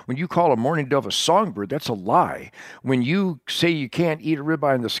call a mourning dove a songbird, that's a lie. When you say you can't eat a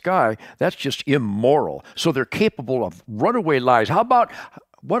ribeye in the sky, that's just immoral. So they're capable of runaway lies. How about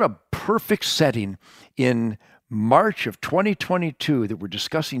what a perfect setting in March of 2022 that we're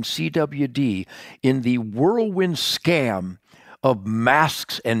discussing CWD in the whirlwind scam of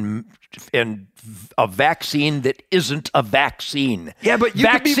masks and a vaccine that isn't a vaccine. Yeah, but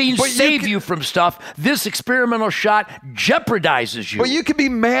vaccines save you from stuff. This experimental shot jeopardizes you. But you can be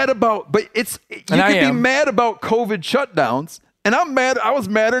mad about. But you can be mad about COVID shutdowns. And I'm mad. I was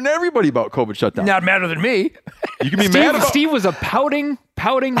madder than everybody about COVID shutdowns. Not madder than me. You can be mad about. Steve was a pouting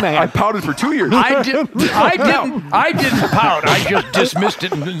man. I pouted for 2 years. I didn't pout. I just dismissed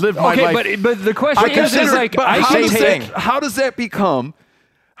it and lived my life. But the question is like, how does that become?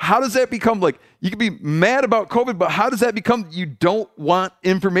 How does that become like, you can be mad about COVID, but how does that become you don't want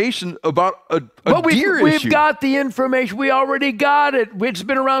information about a deer issue? We've got the information. We already got it. It's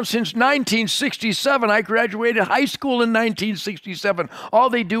been around since 1967. I graduated high school in 1967.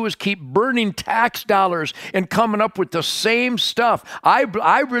 All they do is keep burning tax dollars and coming up with the same stuff.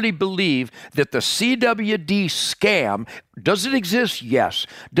 I really believe that the CWD scam, does it exist? Yes.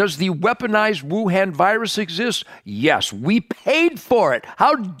 Does the weaponized Wuhan virus exist? Yes. We paid for it.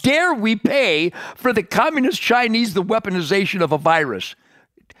 How dare we pay for the communist Chinese the weaponization of a virus?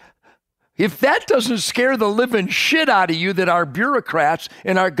 If that doesn't scare the living shit out of you that our bureaucrats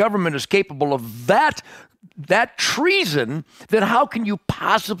and our government is capable of that treason, then how can you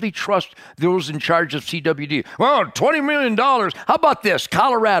possibly trust those in charge of CWD? Well, $20 million. How about this?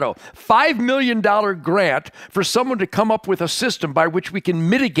 Colorado, $5 million grant for someone to come up with a system by which we can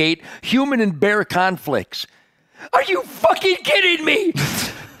mitigate human and bear conflicts. Are you fucking kidding me?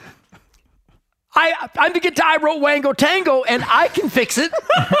 I'm the guitar, I wrote Wango Tango, and I can fix it.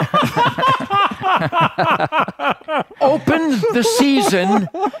 Open the season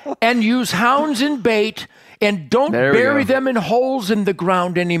and use hounds and bait, and don't bury them in holes in the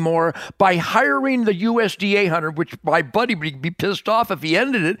ground anymore by hiring the USDA hunter, which my buddy would be pissed off if he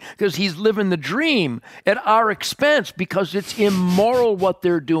ended it because he's living the dream at our expense, because it's immoral what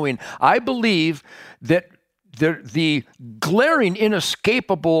they're doing. I believe that the glaring,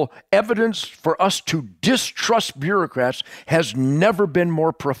 inescapable evidence for us to distrust bureaucrats has never been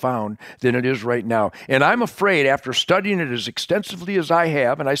more profound than it is right now. And I'm afraid, after studying it as extensively as I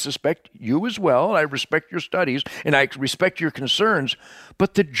have, and I suspect you as well, I respect your studies, and I respect your concerns,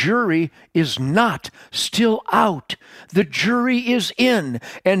 but the jury is not still out. The jury is in,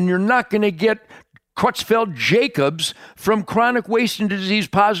 and you're not going to get Creutzfeldt-Jacobs from chronic wasting disease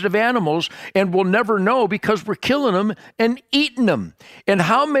positive animals, and we'll never know because we're killing them and eating them. And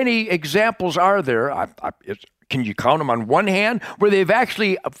how many examples are there? Can you count them on one hand where they've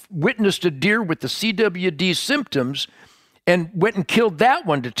actually witnessed a deer with the CWD symptoms and went and killed that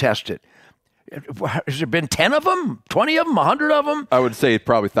one to test it? Has there been 10 of them, 20 of them, 100 of them? I would say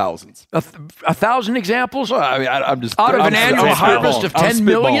probably thousands. 1,000 examples? Well, I mean, I'm just out of an annual I'm harvest of 10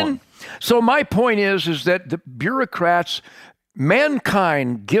 million? spitballing. So my point is that the bureaucrats,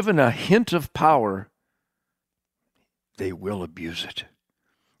 mankind, given a hint of power, they will abuse it.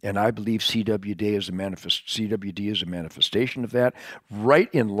 And I believe CWD is a manifestation of that, right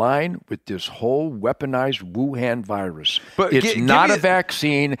in line with this whole weaponized Wuhan virus. But it's not a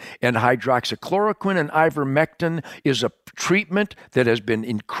vaccine, and hydroxychloroquine and ivermectin is a treatment that has been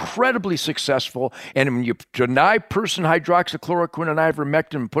incredibly successful. And when you deny a person hydroxychloroquine and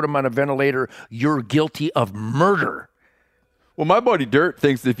ivermectin and put them on a ventilator, you're guilty of murder. Well, my buddy Dirt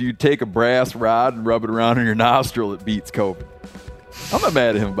thinks if you take a brass rod and rub it around in your nostril, it beats COVID. I'm not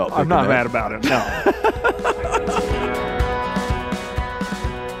mad at him about that. I'm not mad about it, no.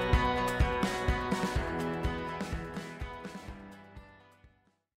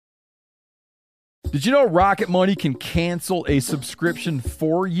 Did you know Rocket Money can cancel a subscription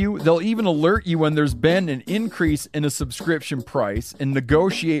for you? They'll even alert you when there's been an increase in a subscription price and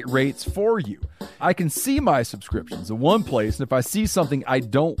negotiate rates for you. I can see my subscriptions in one place, and if I see something I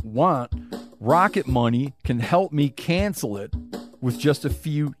don't want, Rocket Money can help me cancel it with just a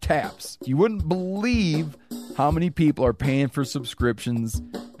few taps. You wouldn't believe how many people are paying for subscriptions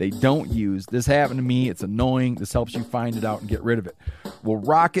they don't use. This happened to me. It's annoying. This helps you find it out and get rid of it. Well,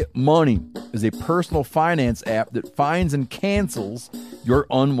 Rocket Money is a personal finance app that finds and cancels your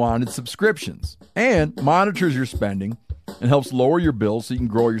unwanted subscriptions and monitors your spending and helps lower your bills so you can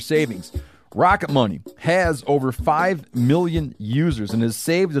grow your savings. Rocket Money has over 5 million users and has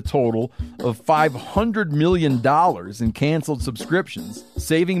saved a total of $500 million in canceled subscriptions,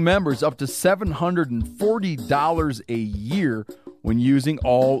 saving members up to $740 a year when using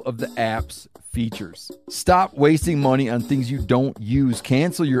all of the app's features. Stop wasting money on things you don't use.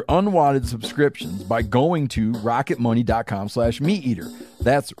 Cancel your unwanted subscriptions by going to rocketmoney.com/meateater.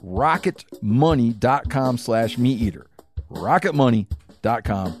 That's rocketmoney.com/meateater.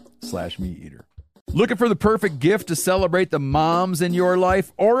 rocketmoney.com/meateater. Looking for the perfect gift to celebrate the moms in your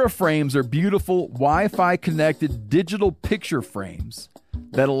life? Aura frames are beautiful Wi-Fi connected digital picture frames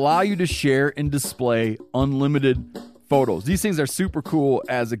that allow you to share and display unlimited photos. These things are super cool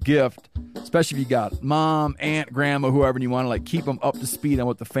as a gift, especially if you got mom, aunt, grandma, whoever, and you want to keep them up to speed on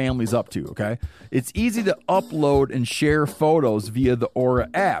what the family's up to, okay? It's easy to upload and share photos via the Aura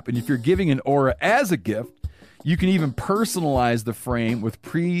app. And if you're giving an Aura as a gift, you can even personalize the frame with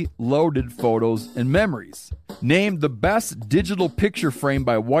pre-loaded photos and memories. Named the best digital picture frame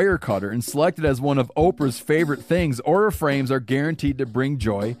by Wirecutter and selected as one of Oprah's favorite things, Aura frames are guaranteed to bring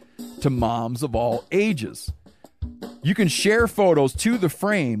joy to moms of all ages. You can share photos to the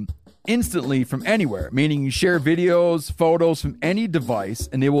frame instantly from anywhere, meaning you share videos, photos from any device,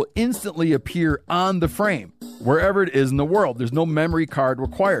 and they will instantly appear on the frame, wherever it is in the world. There's no memory card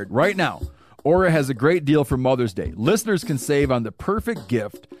required. Right now, Aura has a great deal for Mother's Day. Listeners can save on the perfect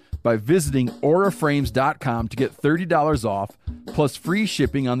gift by visiting auraframes.com to get $30 off plus free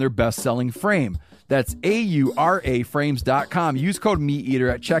shipping on their best-selling frame. That's auraframes.com. Use code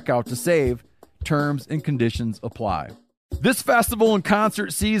MeatEater at checkout to save. Terms and conditions apply. This festival and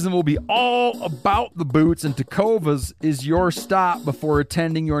concert season will be all about the boots, and Tecovas is your stop before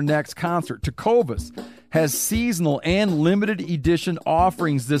attending your next concert. Tecovas has seasonal and limited edition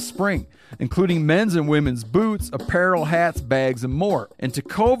offerings this spring, including men's and women's boots, apparel, hats, bags, and more. And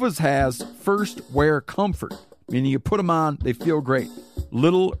Tecovas has first wear comfort, meaning you put them on, they feel great.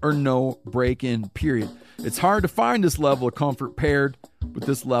 Little or no break-in, period. It's hard to find this level of comfort paired with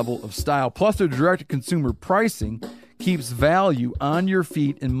this level of style. Plus, their direct-to-consumer pricing keeps value on your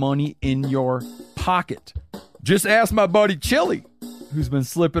feet and money in your pocket. Just ask my buddy Chili, who's been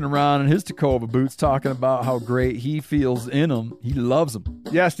slipping around in his Tecova boots, talking about how great he feels in them. He loves them.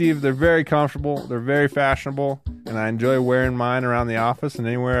 Yeah, Steve, they're very comfortable. They're very fashionable, and I enjoy wearing mine around the office and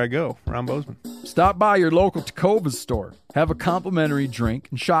anywhere I go around Bozeman. Stop by your local Tecovas store, have a complimentary drink,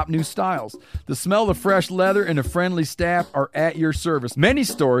 and shop new styles. The smell of fresh leather and a friendly staff are at your service. Many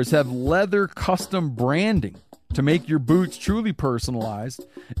stores have leather custom branding to make your boots truly personalized.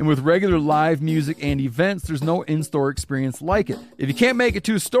 And with regular live music and events, there's no in-store experience like it. If you can't make it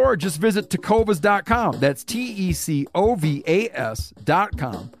to a store, just visit Tecovas.com. That's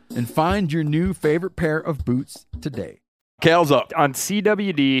Tecovas.com and find your new favorite pair of boots today. Cal's up. on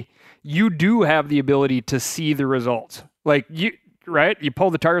CWD, you do have the ability to see the results. Like you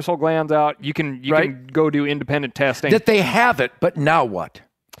pull the tarsal glands out, you can go do independent testing. That they have it, but now what?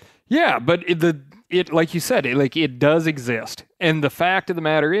 Yeah, but it like you said, it does exist. And the fact of the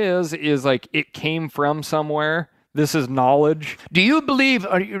matter is like it came from somewhere. This is knowledge. Do you believe,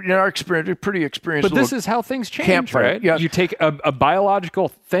 in our experience, we're pretty experienced. But this is how things change, campfire, right? yes. You take a biological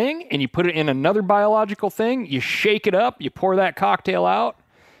thing and you put it in another biological thing. You shake it up. You pour that cocktail out,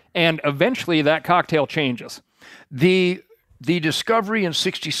 and eventually that cocktail changes. The discovery in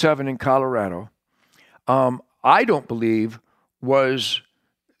 '67 in Colorado, I don't believe was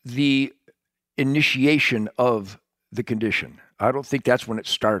the initiation of the condition. I don't think that's when it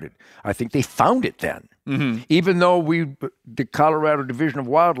started. I think they found it then. Mm-hmm. Even though the Colorado Division of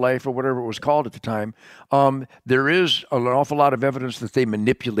Wildlife, or whatever it was called at the time, there is an awful lot of evidence that they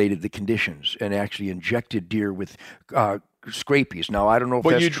manipulated the conditions and actually injected deer with scrapies. Now, I don't know if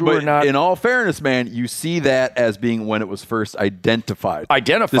that's true or not. In all fairness, man, you see that as being when it was first identified.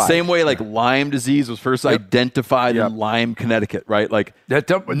 Identified. The same way like Lyme disease was first identified in Lyme, Connecticut, right? Like that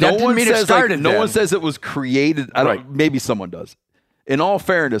didn't mean it started no then. one says it was created. Maybe someone does. In all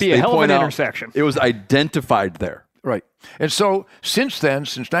fairness, Be a they hell of point an out intersection. it was identified there. Right. And so since then,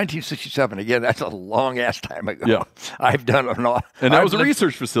 since 1967, again, that's a long-ass time ago. Yeah. I've done a lot. And that was a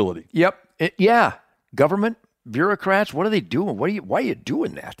research facility. Yep. Government, bureaucrats, what are they doing? Why are you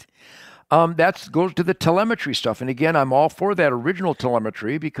doing that? That goes to the telemetry stuff. And again, I'm all for that original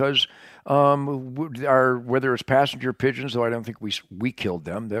telemetry because whether it's passenger pigeons, though I don't think we killed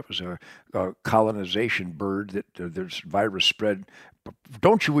them. That was a colonization bird that there's virus spread.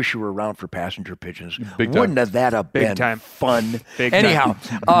 Don't you wish you were around for passenger pigeons? Big time. Wouldn't that have been fun? Anyhow,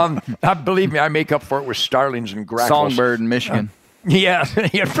 believe me, I make up for it with starlings and grackles. Songbird in Michigan. Yeah,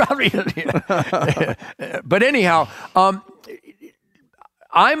 probably. But anyhow,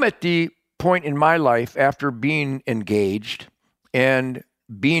 I'm at the point in my life after being engaged and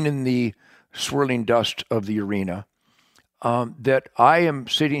being in the swirling dust of the arena that I am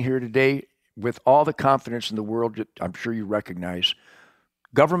sitting here today with all the confidence in the world that I'm sure you recognize.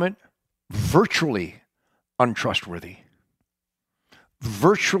 Government, virtually untrustworthy.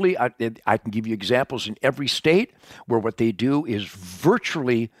 Virtually, I can give you examples in every state where what they do is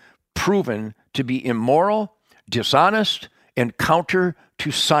virtually proven to be immoral, dishonest, and counter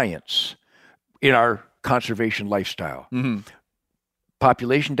to science in our conservation lifestyle. Mm-hmm.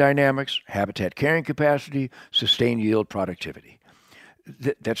 Population dynamics, habitat carrying capacity, sustained yield, productivity.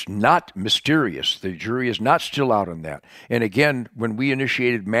 That's not mysterious. The jury is not still out on that. And again, when we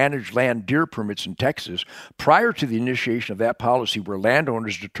initiated managed land deer permits in Texas, prior to the initiation of that policy where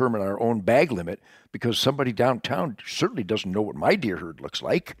landowners determine our own bag limit, because somebody downtown certainly doesn't know what my deer herd looks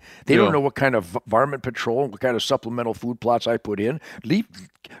like. They don't know what kind of varmint patrol, what kind of supplemental food plots I put in. Leave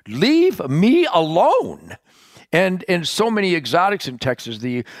me alone. And so many exotics in Texas,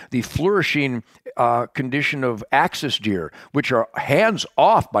 the flourishing condition of axis deer, which are hands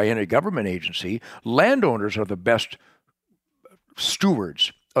off by any government agency, landowners are the best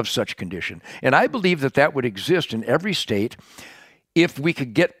stewards of such condition. And I believe that would exist in every state if we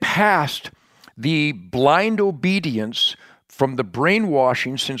could get past the blind obedience from the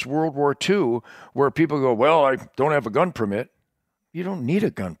brainwashing since World War II, where people go, well, I don't have a gun permit. You don't need a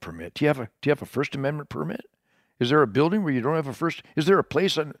gun permit. Do you have a First Amendment permit? Is there a building where you don't have a first? Is there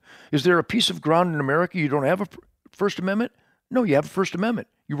a piece of ground in America you don't have a First Amendment? No, you have a First Amendment.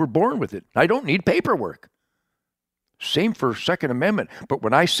 You were born with it. I don't need paperwork. Same for Second Amendment. But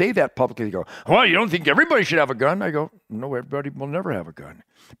when I say that publicly, they go, well, you don't think everybody should have a gun? I go, no, everybody will never have a gun.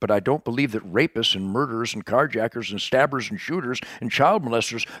 But I don't believe that rapists and murderers and carjackers and stabbers and shooters and child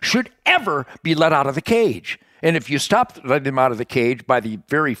molesters should ever be let out of the cage. And if you stop letting them out of the cage by the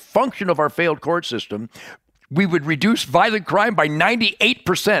very function of our failed court system, we would reduce violent crime by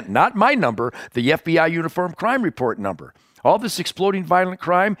 98%. Not my number, the FBI Uniform Crime Report number. All this exploding violent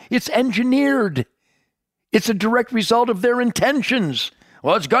crime, it's engineered. It's a direct result of their intentions.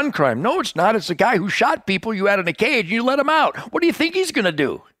 Well, it's gun crime. No, it's not. It's the guy who shot people you had in a cage and you let him out. What do you think he's going to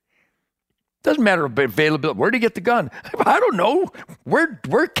do? Doesn't matter about availability. Where'd he get the gun? I don't know.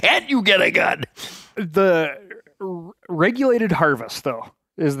 Where can't you get a gun? The regulated harvest, though,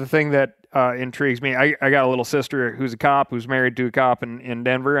 is the thing that intrigues me. I got a little sister who's a cop, who's married to a cop in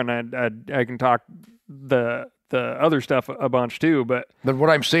Denver, and I can talk the other stuff a bunch too. But what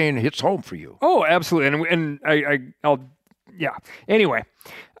I'm saying hits home for you. Oh, absolutely. And I'll yeah. Anyway,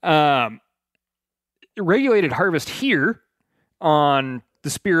 regulated harvest here on the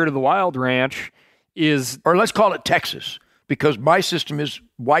Spirit of the Wild Ranch is, or let's call it Texas, because my system is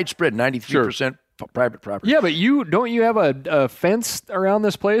widespread, 93% private property. Yeah, but you have a fence around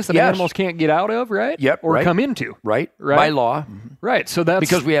this place that Yes. animals can't get out of, right? Yep, Or right. come into. Right? Right. By law. Right. So that's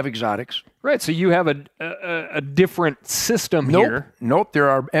Because we have exotics. right. So you have a different system here. Nope. There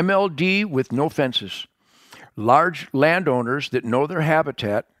are MLD with no fences. Large landowners that know their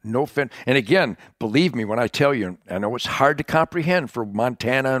habitat, no fence. And again, believe me when I tell you, I know it's hard to comprehend for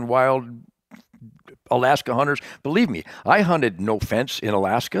Montana and wild Alaska hunters. Believe me, I hunted no fence in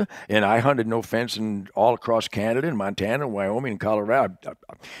Alaska, and I hunted no fence in all across Canada and Montana and Wyoming and Colorado.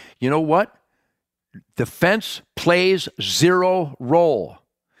 You know what? The fence plays zero role.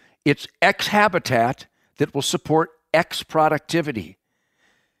 It's X habitat that will support X productivity.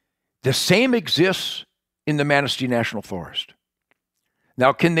 The same exists in the Manistee National Forest.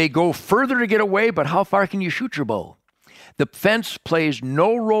 Now, can they go further to get away, but how far can you shoot your bow? The fence plays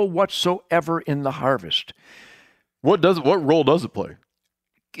no role whatsoever in the harvest. What role does it play?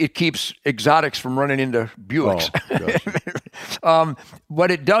 It keeps exotics from running into Buicks. Oh, gotcha. What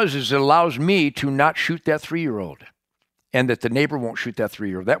it does is it allows me to not shoot that 3-year-old, and that the neighbor won't shoot that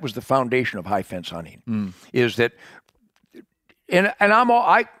 3-year-old. That was the foundation of high fence hunting. Is that, and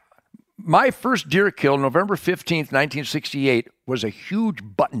my first deer kill, November 15th, 1968, was a huge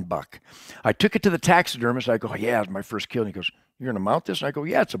button buck. I took it to the taxidermist. I go, yeah, it's my first kill. And he goes, you're going to mount this? And I go,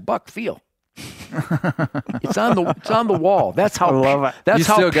 yeah, it's a buck. Feel. It's on the wall. That's how. I love it. That's you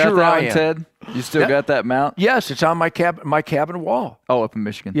how still got pure that I one, am. Ted? You still got that mount? Yes, it's on my cabin wall. Oh, up in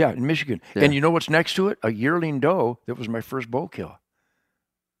Michigan. Yeah, in Michigan. Yeah. And you know what's next to it? A yearling doe that was my first bow kill.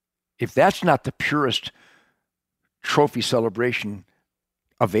 If that's not the purest trophy celebration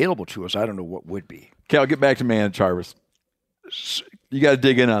available to us, I don't know what would be. Okay, I'll get back to managed harvest. You got to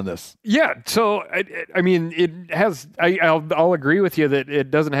dig in on this. Yeah. So I mean, it has. I'll agree with you that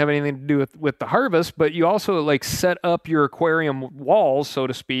it doesn't have anything to do with the harvest, but you also like set up your aquarium walls, so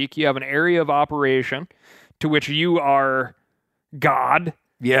to speak. You have an area of operation to which you are God.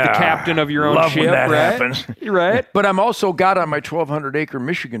 Yeah, the captain of your own love ship, when that right? happens. Right. But I'm also got on my 1,200-acre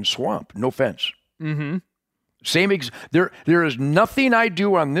Michigan swamp, no fence. Mm-hmm. There is nothing I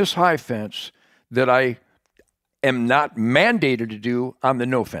do on this high fence that I am not mandated to do on the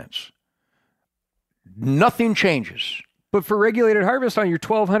no fence. Nothing changes. But for regulated harvest on your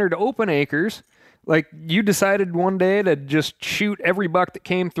 1,200 open acres, like you decided one day to just shoot every buck that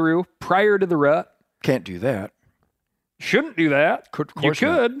came through prior to the rut. Can't do that. Shouldn't do that. Of You course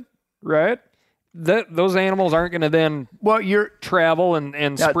not. could, right? Those animals aren't going to then travel and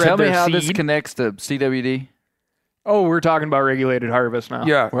Now, spread tell me their how seed. this connects to CWD. Oh, we're talking about regulated harvest now.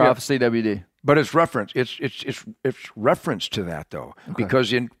 Yeah, We're off CWD. but it's reference. It's reference to that though,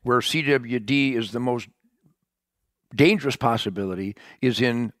 because in where CWD is the most dangerous possibility is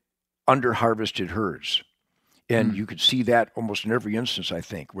in under harvested herds, and you could see that almost in every instance. I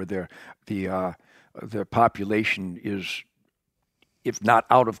think where the population is, if not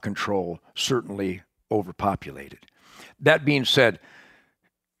out of control, certainly overpopulated. That being said,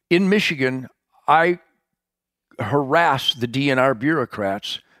 in Michigan, I harass the DNR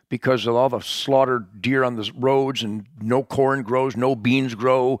bureaucrats because of all the slaughtered deer on the roads, and no corn grows, no beans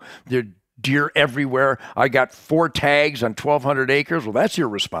grow. There are deer everywhere. I got 4 tags on 1,200 acres. Well, that's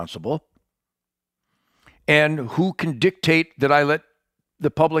irresponsible. And who can dictate that I let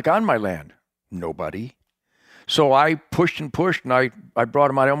the public on my land? Nobody. So I pushed, and I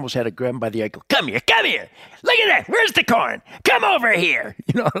brought him out. I almost had to grab him by the ankle. Come here. Look at that. Where's the corn? Come over here.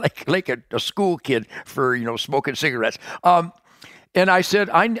 Like a school kid for, smoking cigarettes. And I said,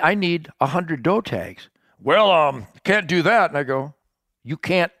 I need 100 doe tags. Well, can't do that. And I go, you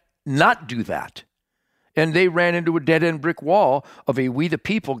can't not do that. And they ran into a dead-end brick wall of a we the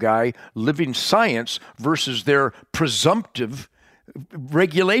people guy living science versus their presumptive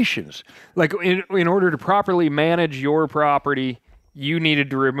regulations. Like in order to properly manage your property, you needed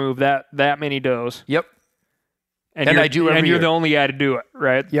to remove that many does. Yep. And I do every and you're year. the only guy to do it,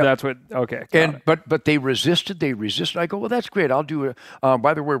 right? Yep. That's what. Okay. got it. But they resisted. I go, well, that's great. I'll do it.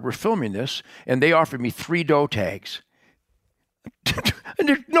 By the way, we're filming this, and they offered me 3 doe tags, and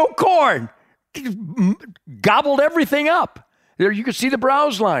there's no corn. Gobbled everything up. There, you can see the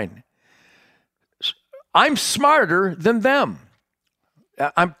browse line. I'm smarter than them.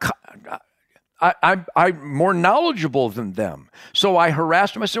 I'm more knowledgeable than them. So I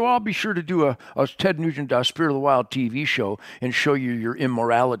harassed them. I said, well, I'll be sure to do a Ted Nugent Spirit of the Wild TV show and show you your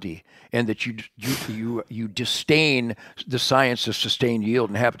immorality, and that you disdain the science of sustained yield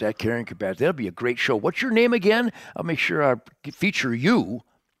and habitat carrying capacity. That'll be a great show. What's your name again? I'll make sure I feature you.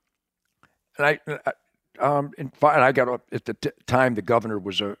 And I got at the time the governor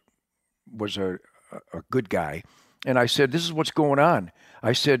was a good guy. And I said, this is what's going on.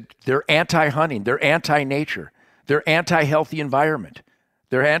 I said, they're anti-hunting. They're anti-nature. They're anti-healthy environment.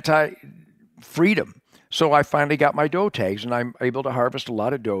 They're anti-freedom. So I finally got my doe tags, and I'm able to harvest a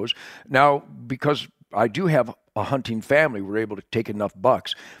lot of does. Now, because I do have a hunting family, we're able to take enough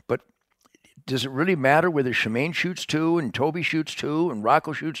bucks. But does it really matter whether Shemaine shoots 2 and Toby shoots 2 and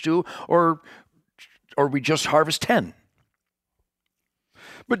Rocco shoots 2, or we just harvest 10?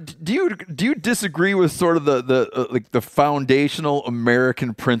 But do you disagree with sort of the foundational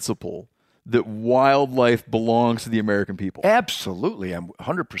American principle that wildlife belongs to the American people? Absolutely, I'm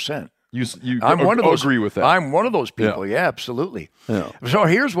 100%. I'm one of those. Agree with that. I'm one of those people. Yeah, absolutely. Yeah. So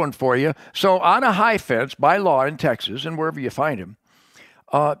here's one for you. So on a high fence, by law in Texas and wherever you find them,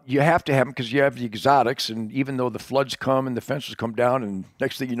 you have to have them because you have the exotics. And even though the floods come and the fences come down, and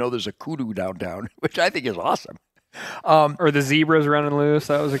next thing you know, there's a kudu downtown, which I think is awesome. Or the zebras running loose.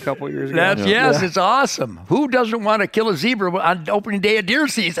 That was a couple years ago. Yes, it's awesome. Who doesn't want to kill a zebra on opening day of deer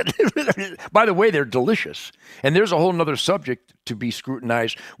season? By the way, they're delicious. And there's a whole nother subject to be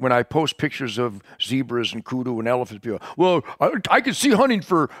scrutinized when I post pictures of zebras and kudu and elephants. People, well, I can see hunting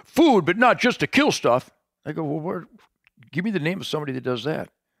for food, but not just to kill stuff. I go, well, give me the name of somebody that does that.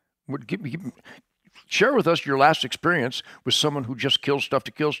 Share with us your last experience with someone who just kills stuff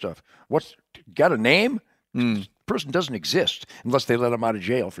to kill stuff. Got a name? Person doesn't exist unless they let him out of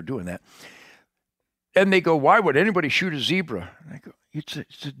jail for doing that. And they go, why would anybody shoot a zebra? And I go, it's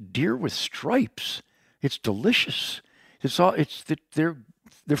a deer with stripes. It's delicious. They're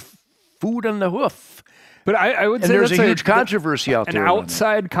food on the hoof. But I would say there's a huge controversy out there. An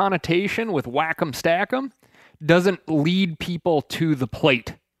outside connotation with whack 'em, stack 'em doesn't lead people to the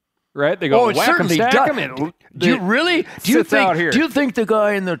plate. Right? They go, whack 'em, stack 'em. Do you really? Do you think the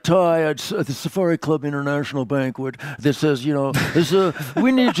guy in the tie at the Safari Club International Banquet that says,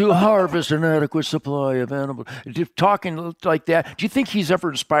 we need to harvest an adequate supply of animals, talking like that, do you think he's ever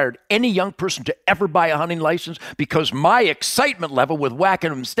inspired any young person to ever buy a hunting license? Because my excitement level with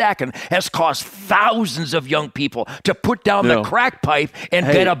whacking and stacking has caused thousands of young people to put down the crack pipe and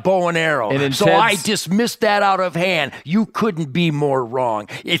get a bow and arrow. So I dismissed that out of hand. You couldn't be more wrong.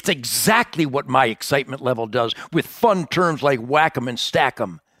 It's exactly what my excitement level does with fun terms like whack 'em and stack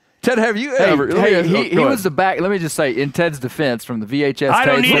 'em. Ted, have you ever? He was the back. Let me just say, in Ted's defense, from the VHS I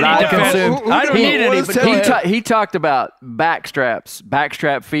don't tapes need that any I defense. consumed, I don't need any. But he talked about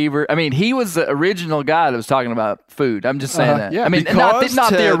backstrap fever. I mean, he was the original guy that was talking about food. I'm just saying that. Yeah, I mean, not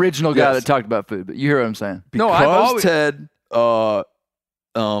Ted, the original guy that talked about food, but you hear what I'm saying. Because Ted, I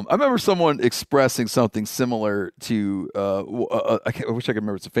remember someone expressing something similar to. I wish I could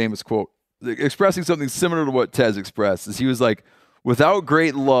remember. It's a famous quote. Expressing something similar to what Ted's expressed is he was like, without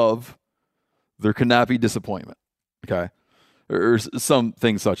great love, there cannot be disappointment. Okay. Or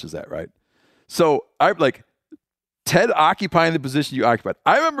something such as that, right? So I like Ted occupying the position you occupied.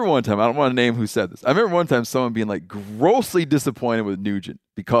 I remember one time, I don't want to name who said this. I remember one time someone being like grossly disappointed with Nugent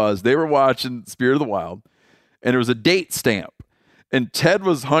because they were watching Spirit of the Wild and there was a date stamp and Ted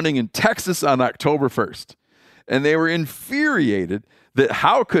was hunting in Texas on October 1st. And they were infuriated that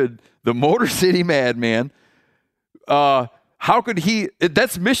how could the Motor City Madman, how could he,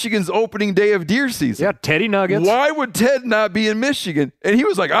 that's Michigan's opening day of deer season. Yeah, Teddy Nuggets. Why would Ted not be in Michigan? And he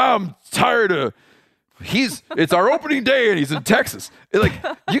was like, I'm tired of, it's our opening day and he's in Texas. Like,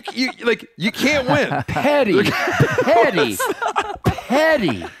 you can't win. Petty.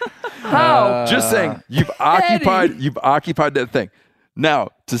 How? Just saying, you've occupied that thing. Now,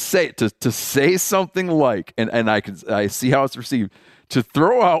 to say something like, and I see how it's received, to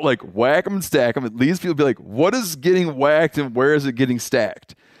throw out like whack 'em and stack 'em, it leaves people be like, what is getting whacked and where is it getting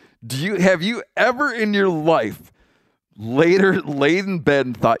stacked? Have you ever in your life laid in bed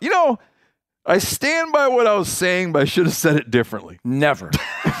and thought, I stand by what I was saying, but I should have said it differently? Never.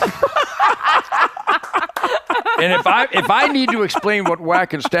 And if I need to explain what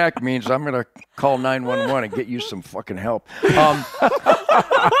whack and stack means, I'm going to call 911 and get you some fucking help.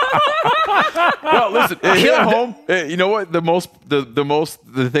 Well, listen, hit home. You know what?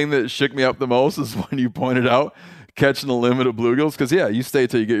 The thing that shook me up the most is when you pointed out catching the limit of bluegills. Because you stay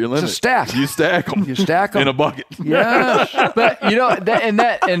till you get your limit. It's a stack. You stack them. You stack them in a bucket. Yeah. But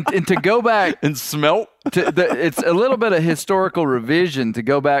and to go back and smelt. It's a little bit of historical revision to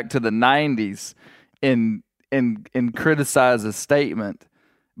go back to the 90s and criticize a statement,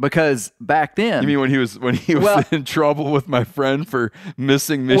 because back then. You mean when he was in trouble with my friend for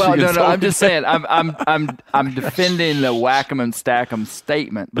missing Michigan? Well, no, I'm just saying I'm defending the whack 'em and stack 'em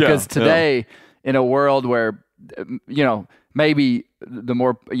statement, because today in a world where maybe the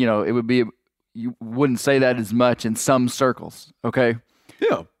more it would be, you wouldn't say that as much in some circles. Okay.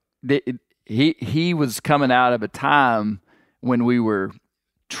 Yeah. he was coming out of a time when we were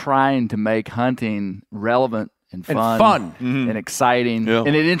trying to make hunting relevant and fun, and exciting,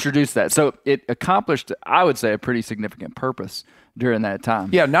 and it introduced that. So it accomplished, I would say, a pretty significant purpose during that time.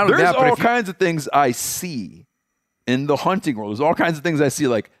 Yeah, not only There's that, but all kinds of things I see in the hunting world. There's all kinds of things I see.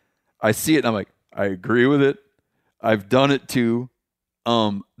 Like, I see it and I'm like, I agree with it. I've done it too.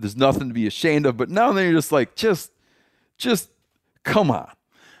 There's nothing to be ashamed of. But now and then you're just like, just come on.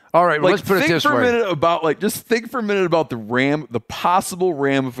 all right, well, Like, let's put it this think for way. a minute about just think for a minute about the possible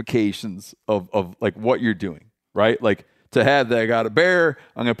ramifications of like what you're doing, right? Like, to have that, I got a bear,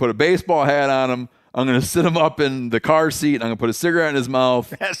 I'm going to put a baseball hat on him, I'm going to sit him up in the car seat, I'm going to put a cigarette in his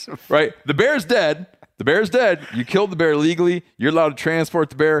mouth, right? The bear's dead. The bear's dead. You killed the bear legally. You're allowed to transport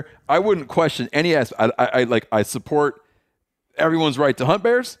the bear. I wouldn't question any aspect. I support everyone's right to hunt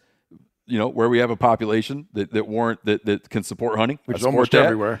bears. You know, where we have a population that can support hunting, Which I is support almost that.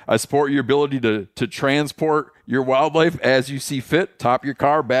 everywhere. I support your ability to transport your wildlife as you see fit. Top your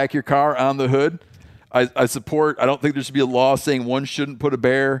car, back your car, on the hood. I support. I don't think there should be a law saying one shouldn't put a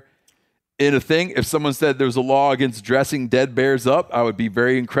bear in a thing. If someone said there was a law against dressing dead bears up, I would be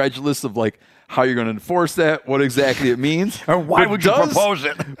very incredulous of like how you're going to enforce that, what exactly it means. Or why would you propose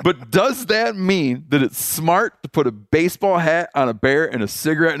it? But does that mean that it's smart to put a baseball hat on a bear and a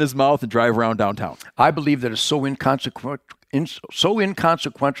cigarette in his mouth and drive around downtown? I believe that it's so inconsequential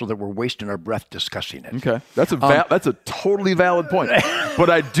that we're wasting our breath discussing it. Okay, that's a totally valid point. But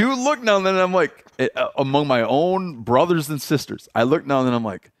I do look now and then, and I'm like, among my own brothers and sisters, I look now and then, I'm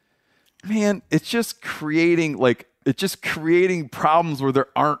like, man, it's just creating problems where there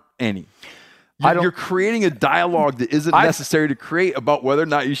aren't any. You're creating a dialogue that isn't necessary to create about whether or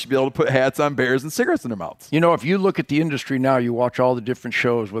not you should be able to put hats on bears and cigarettes in their mouths. You know, if you look at the industry now, you watch all the different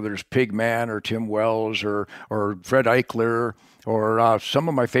shows, whether it's Pig Man or Tim Wells or Fred Eichler or some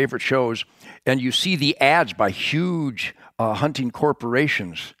of my favorite shows, and you see the ads by huge hunting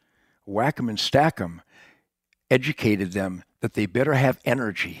corporations, whack 'em and stack 'em, educated them that they better have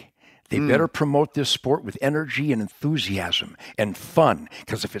energy. They better promote this sport with energy and enthusiasm and fun,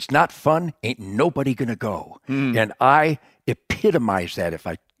 because if it's not fun, ain't nobody gonna go. And I epitomize that,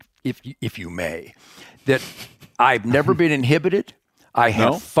 if you may, that I've never been inhibited. I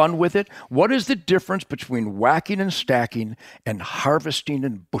have fun with it. What is the difference between whacking and stacking and harvesting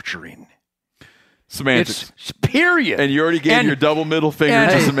and butchering? Semantics. It's period. And you already gave your double middle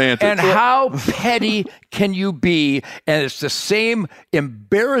finger to semantics. And how petty can you be? And it's the same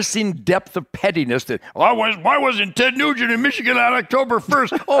embarrassing depth of pettiness that, why wasn't Ted Nugent in Michigan on October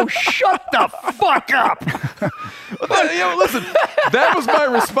 1st? Oh, shut the fuck up. But, listen, that was my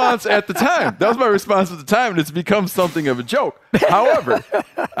response at the time. And it's become something of a joke. However,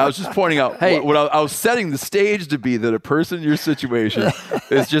 I was just pointing out, I was setting the stage to be that a person in your situation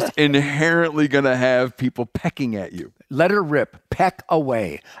is just inherently going to have people pecking at you. Let her rip. Peck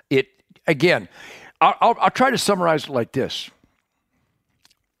away. Again, I'll try to summarize it like this.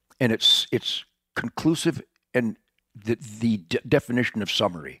 And it's conclusive and the definition of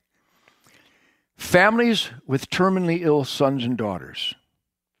summary. Families with terminally ill sons and daughters,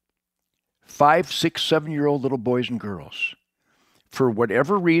 5, 6, 7-year-old little boys and girls, for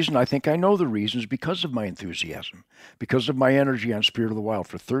whatever reason, I think I know the reasons, because of my enthusiasm, because of my energy on Spirit of the Wild.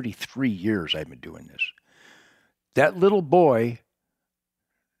 For 33 years I've been doing this. That little boy,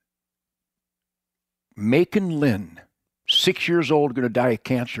 Macon Lynn, 6 years old, going to die of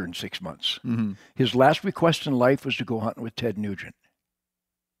cancer in 6 months. Mm-hmm. His last request in life was to go hunting with Ted Nugent.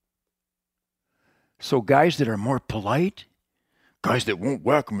 So guys that are more polite, guys that won't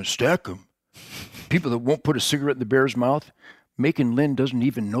whack them and stack them, people that won't put a cigarette in the bear's mouth, Macon Lynn doesn't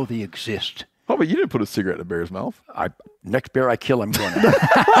even know they exist. Oh, but you didn't put a cigarette in a bear's mouth. Next bear I kill, I'm going to.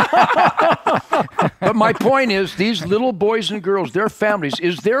 But my point is, these little boys and girls, their families,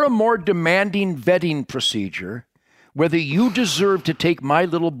 is there a more demanding vetting procedure whether you deserve to take my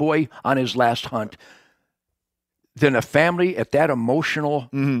little boy on his last hunt than a family at that emotional,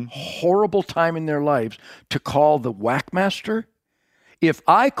 horrible time in their lives to call the whackmaster? If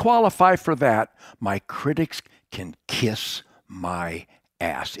I qualify for that, my critics can kiss my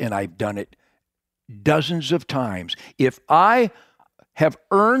ass. And I've done it dozens of times. If I have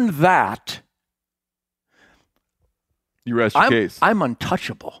earned that, you rest your case. I'm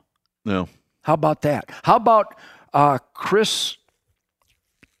untouchable. No. How about that? How about Chris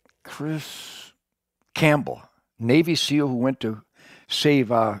Campbell, Navy SEAL who went to save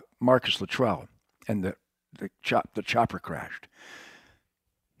Marcus Luttrell and the chopper crashed.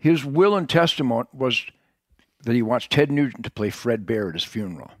 His will and testament was that he wants Ted Nugent to play Fred Bear at his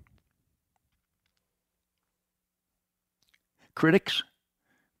funeral. Critics,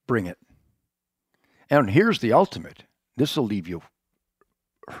 bring it. And here's the ultimate. This will leave you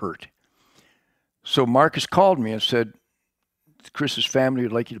hurt. So Marcus called me and said, Chris's family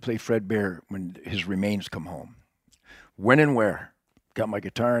would like you to play Fred Bear when his remains come home. When and where? Got my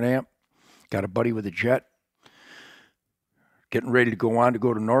guitar and amp. Got a buddy with a jet. Getting ready to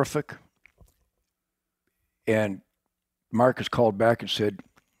go to Norfolk. And Marcus called back and said,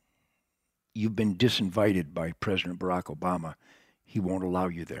 you've been disinvited by President Barack Obama. He won't allow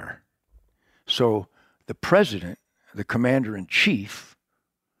you there. So the president, the commander-in-chief,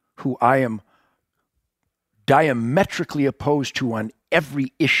 who I am diametrically opposed to on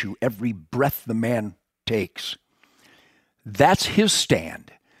every issue, every breath the man takes, that's his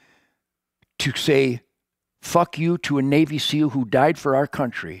stand. To say, fuck you to a Navy SEAL who died for our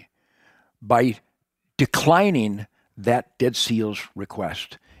country by declining that dead SEAL's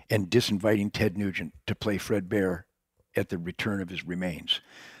request and disinviting Ted Nugent to play Fred Bear at the return of his remains.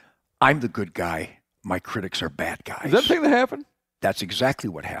 I'm the good guy. My critics are bad guys. Is that the thing that happened? That's exactly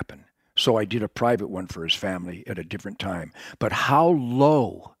what happened. So I did a private one for his family at a different time. But how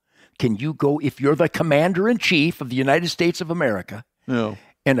low can you go if you're the commander-in-chief of the United States of America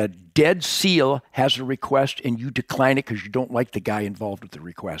and a dead SEAL has a request and you decline it because you don't like the guy involved with the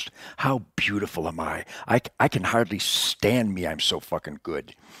request? How beautiful am I? I can hardly stand me. I'm so fucking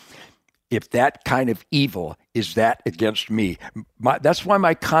good. If that kind of evil is that against me, that's why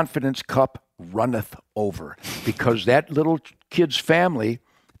my confidence cup runneth over, because that little kid's family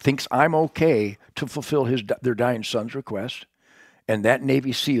thinks I'm okay to fulfill their dying son's request, and that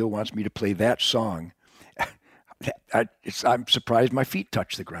Navy SEAL wants me to play that song. I'm surprised my feet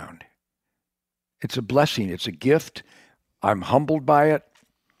touch the ground. It's a blessing. It's a gift. I'm humbled by it.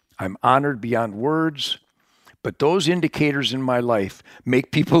 I'm honored beyond words. But those indicators in my life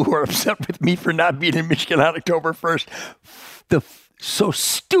make people who are upset with me for not being in Michigan on October 1st so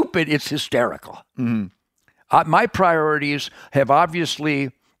stupid, it's hysterical. Mm-hmm. My priorities have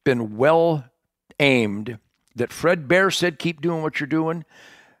obviously been well aimed. That Fred Bear said, keep doing what you're doing.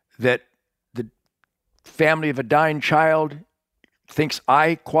 That the family of a dying child thinks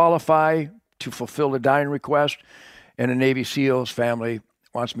I qualify to fulfill a dying request. And a Navy SEAL's family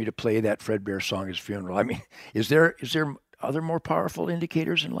wants me to play that Fred Bear song at his funeral. I mean, is there other more powerful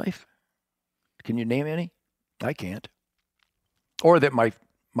indicators in life? Can you name any? I can't. Or that my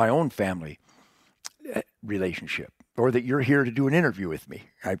own family relationship, or that you're here to do an interview with me.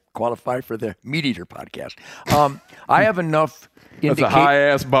 I qualify for the Meat Eater podcast. I have enough. That's a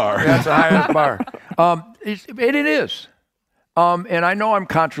high-ass bar. That's a high-ass bar. It is. And I know I'm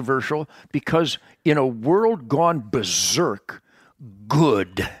controversial because in a world gone berserk,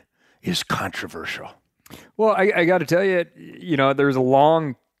 good is controversial. Well, I got to tell you, there's a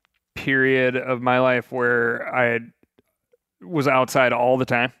long period of my life where I was outside all the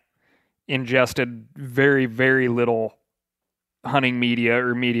time, ingested very, very little hunting media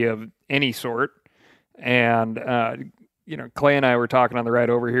or media of any sort. And, Clay and I were talking on the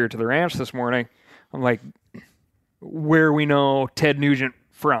ride over here to the ranch this morning. I'm like, where we know Ted Nugent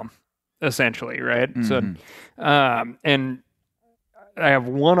from, essentially, right? Mm-hmm. So, and I have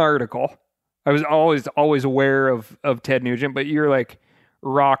one article. I was always aware of Ted Nugent, but you're like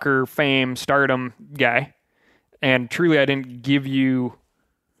rocker, fame, stardom guy. And truly, I didn't give you,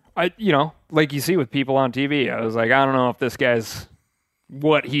 like you see with people on TV. I was like, I don't know if this guy's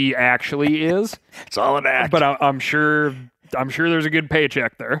what he actually is. It's all an act. But I'm sure there's a good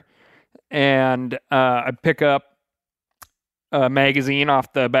paycheck there. And I pick up a magazine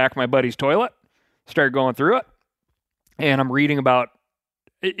off the back of my buddy's toilet, start going through it, and I'm reading about,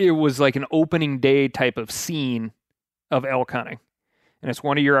 it was like an opening day type of scene of elk hunting. And it's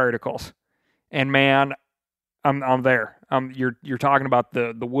one of your articles. And man, I'm there. You're talking about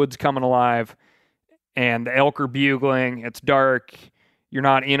the woods coming alive and the elk are bugling. It's dark. You're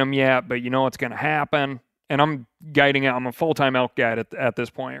not in them yet, but you know what's going to happen. And I'm guiding out. I'm a full-time elk guide at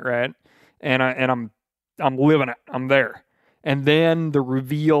this point, right? And I'm living it. I'm there. And then the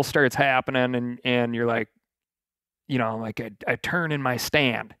reveal starts happening, and you're like, I turn in my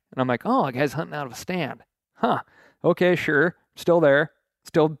stand, and I'm like, oh, a guy's hunting out of a stand. Huh. Okay, sure. Still there.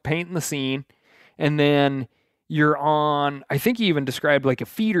 Still painting the scene. And then you're on, I think you even described like a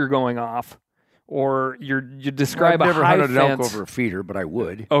feeder going off, or you describe I've a never high hunted an elk fence. over a feeder, but I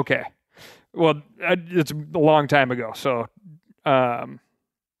would. Okay. Well, it's a long time ago, so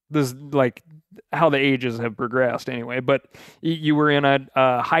this is like how the ages have progressed anyway. But you were in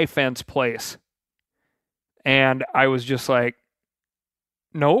a high fence place, and I was just like,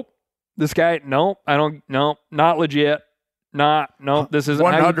 nope, this guy, nope, I don't, nope, not legit, nope, this isn't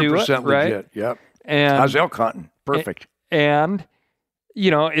how you do it, 100% right? legit, yep. And I was elk hunting, perfect. And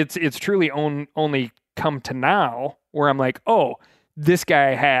it's truly only come to now where I'm like, oh, this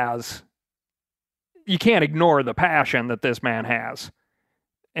guy has, you can't ignore the passion that this man has.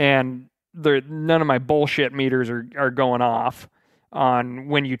 And none of my bullshit meters are going off on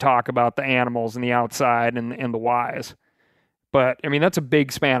when you talk about the animals and the outside and the whys. But I mean, that's a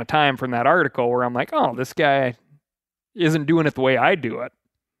big span of time from that article where I'm like, oh, this guy isn't doing it the way I do it.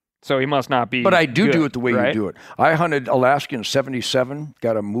 So he must not be. But I do good, it the way right? you do it. I hunted Alaska in 77,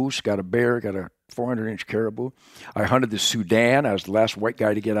 got a moose, got a bear, got a 400-inch caribou. I hunted the Sudan. I was the last white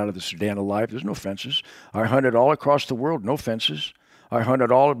guy to get out of the Sudan alive. There's no fences. I hunted all across the world, no fences. I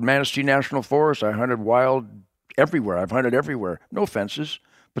hunted all of Manistee National Forest. I hunted wild everywhere. I've hunted everywhere, no fences.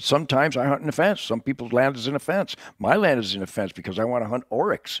 But sometimes I hunt in a fence. Some people's land is in a fence. My land is in a fence because I want to hunt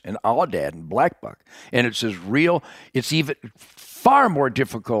oryx and aoudad and blackbuck. And it's as real. It's even far more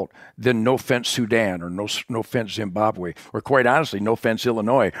difficult than no fence Sudan or no fence Zimbabwe, or quite honestly, no fence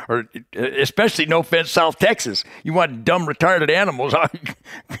Illinois, or especially no fence South Texas. You want dumb, retarded animals,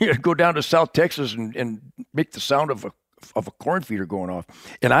 go down to South Texas and make the sound of a corn feeder going off.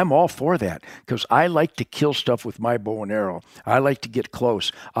 And I'm all for that because I like to kill stuff with my bow and arrow. I like to get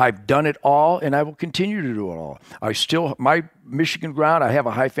close. I've done it all and I will continue to do it all. My Michigan ground, I have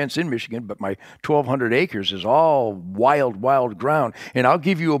a high fence in Michigan, but my 1,200 acres is all wild ground. And I'll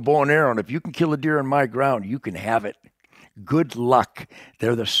give you a bow and arrow, and if you can kill a deer on my ground, you can have it. Good luck.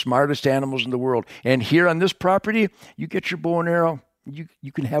 They're the smartest animals in the world. And here on this property, you get your bow and arrow,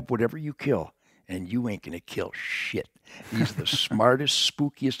 you can have whatever you kill. And you ain't going to kill shit. These are the smartest,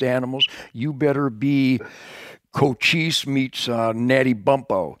 spookiest animals. You better be Cochise meets Natty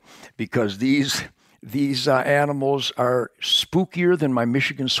Bumpo, because these animals are spookier than my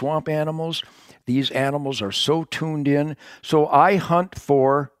Michigan swamp animals. These animals are so tuned in. So I hunt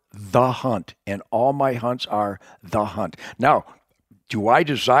for the hunt, and all my hunts are the hunt. Now, do I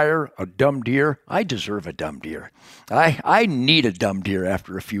desire a dumb deer? I deserve a dumb deer. I need a dumb deer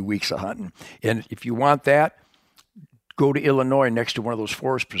after a few weeks of hunting. And if you want that, go to Illinois next to one of those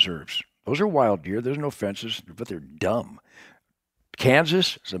forest preserves. Those are wild deer. There's no fences, but they're dumb.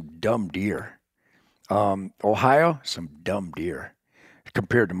 Kansas, some dumb deer. Ohio, some dumb deer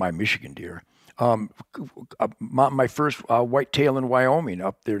compared to my Michigan deer. My first whitetail in Wyoming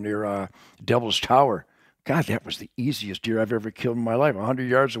up there near Devil's Tower. God, that was the easiest deer I've ever killed in my life. 100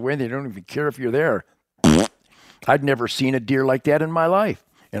 yards away, and they don't even care if you're there. I'd never seen a deer like that in my life,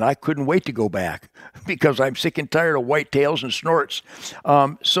 and I couldn't wait to go back because I'm sick and tired of whitetails and snorts.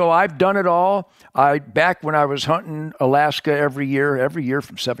 So I've done it all. Back when I was hunting Alaska every year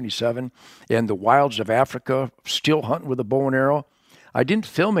from 77, and the wilds of Africa, still hunting with a bow and arrow. I didn't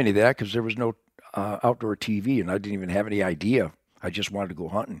film any of that because there was no outdoor TV, and I didn't even have any idea. I just wanted to go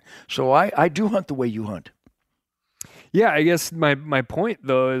hunting. So I do hunt the way you hunt. Yeah, I guess my point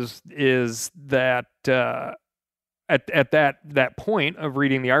though is that at that point of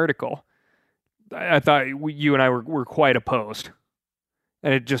reading the article, I thought you and I were quite opposed,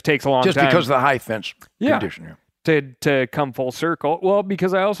 and it just takes a long time. Just because of the high fence condition. Yeah. To come full circle. Well,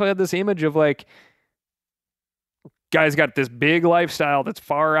 because I also had this image of like, guys got this big lifestyle that's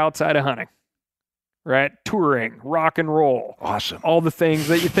far outside of hunting. Right? Touring, rock and roll. Awesome. All the things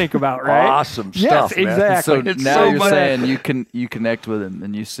that you think about, right? Awesome yes, stuff, man. exactly. So now you're saying you connect with him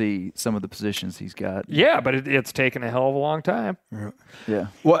and you see some of the positions he's got. Yeah, but it's taken a hell of a long time. Yeah.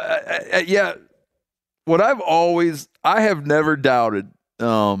 Well, yeah. What I have never doubted,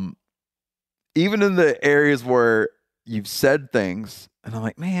 even in the areas where you've said things, and I'm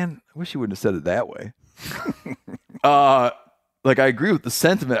like, man, I wish you wouldn't have said it that way. Like, I agree with the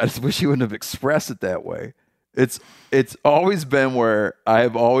sentiment. I just wish you wouldn't have expressed it that way. It's always been where I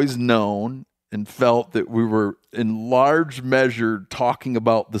have always known and felt that we were in large measure talking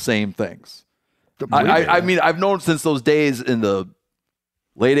about the same things. I mean, I've known since those days in the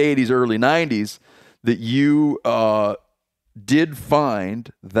late 80s, early 90s that you did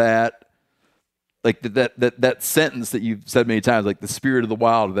find that, like that sentence that you've said many times, like the spirit of the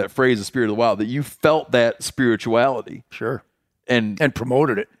wild, that phrase, the spirit of the wild, that you felt that spirituality. Sure. And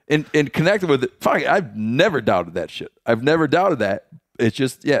promoted it. And connected with it. Fuck, I've never doubted that shit. I've never doubted that. It's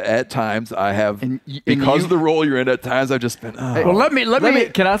just, yeah, at times I have, because of the role you're in, at times I've just been, oh. Well, let me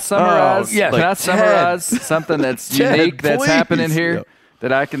can I summarize? Yes. Can I summarize something that's unique that's happening here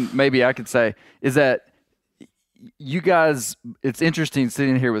that I can say is that you guys, it's interesting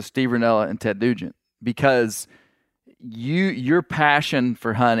sitting here with Steve Rinella and Ted Nugent, because your passion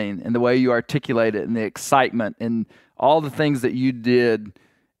for hunting and the way you articulate it and the excitement and all the things that you did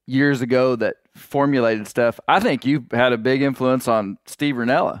years ago that formulated stuff, I think you had a big influence on Steve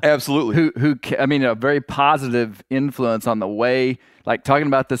Rinella. Absolutely. Who I mean, a very positive influence on the way, like talking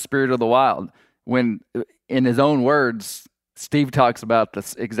about the spirit of the wild. when in his own words, Steve talks about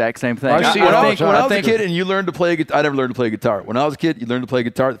the exact same thing. I see When it all I the was time. a kid and you learned to play guitar, I never learned to play guitar. When I was a kid, you learned to play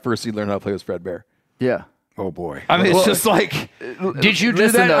guitar. The first thing you learned how to play was Fred Bear. Yeah. Oh boy. I mean, it's just like, Did you do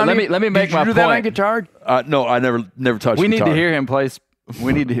Listen, that? though, on let the- me make did my you do that on point. guitar? no, I never touched We need guitar. to hear him play.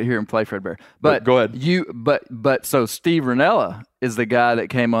 We need to hear him play Fred Bear. But Go ahead. But so Steve Ranella is the guy that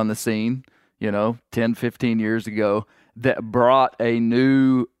came on the scene, 10, 15 years ago that brought a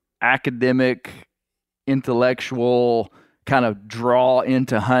new academic, intellectual kind of draw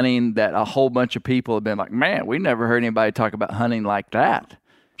into hunting that a whole bunch of people have been like, man, we never heard anybody talk about hunting like that.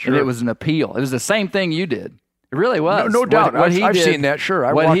 Sure. And it was an appeal. It was the same thing you did. It really was. No doubt. What he I've did- seen that. Sure.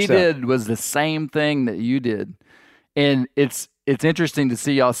 I what watched he that. did was the same thing that you did. And it's interesting to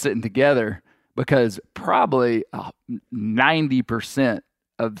see y'all sitting together because probably 90%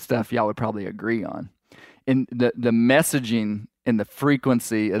 of the stuff y'all would probably agree on. And the messaging and the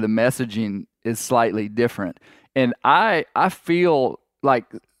frequency of the messaging is slightly different. And I feel like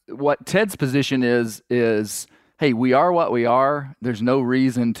what Ted's position is, hey, we are what we are. There's no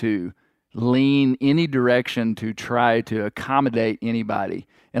reason to lean any direction to try to accommodate anybody.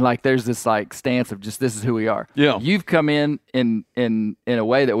 And like there's this like stance of just this is who we are. Yeah. You've come in a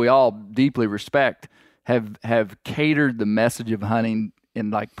way that we all deeply respect, have catered the message of hunting in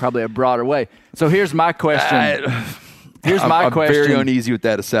like probably a broader way. So here's my question. I'm very uneasy with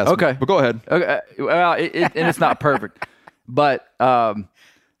that assessment. Okay. But go ahead. Okay. Well, and it's not perfect, but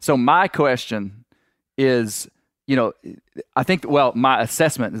so my question is, I think my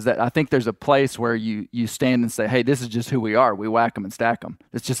assessment is that I think there's a place where you stand and say, hey, this is just who we are. We whack them and stack them.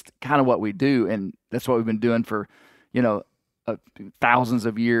 It's just kind of what we do, and that's what we've been doing for, thousands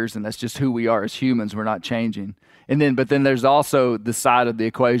of years, and that's just who we are as humans. We're not changing. But then there's also the side of the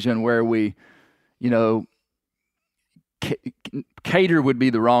equation where we, cater would be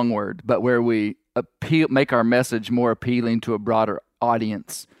the wrong word, but where we make our message more appealing to a broader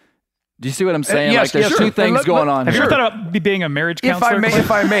audience. Do you see what I'm saying? yes, like there's yes, two sure. things And going on Have you here. ever thought about being a marriage If counselor?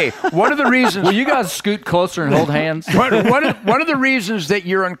 I may, one of the reasons. Will you guys scoot closer and hold hands? one of the reasons that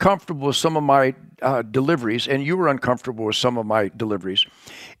you're uncomfortable with some of my deliveries, and you were uncomfortable with some of my deliveries,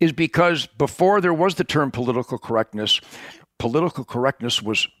 is because before there was the term political correctness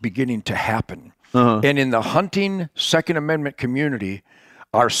was beginning to happen. And in the hunting Second Amendment community,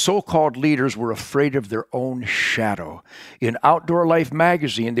 our so-called leaders were afraid of their own shadow. In Outdoor Life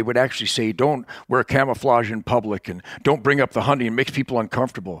magazine, they would actually say, don't wear camouflage in public and don't bring up the hunting. It makes people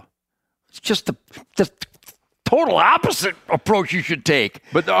uncomfortable. It's just the total opposite approach you should take.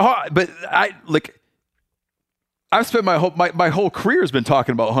 But I've spent my whole career has been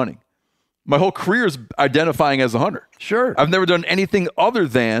talking about hunting. My whole career is identifying as a hunter. Sure. I've never done anything other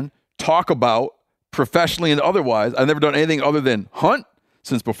than talk about professionally and otherwise. I've never done anything other than hunt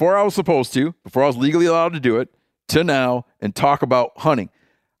since before I was supposed to, before I was legally allowed to do it, to now, and talk about hunting.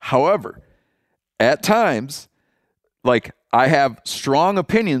 However, at times, like I have strong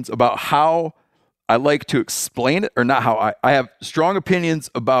opinions about how I like to explain it, or not how I have strong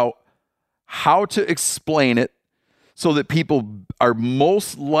opinions about how to explain it so that people are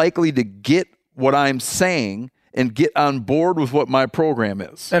most likely to get what I'm saying and get on board with what my program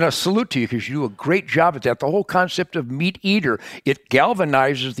is. And a salute to you because you do a great job at that. The whole concept of meat eater, it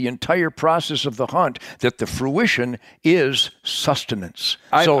galvanizes the entire process of the hunt that the fruition is sustenance.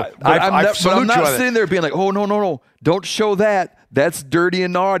 I'm not salute you on that. sitting there being like, oh, no, don't show that. That's dirty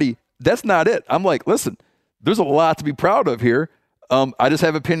and naughty. That's not it. I'm like, listen, there's a lot to be proud of here. I just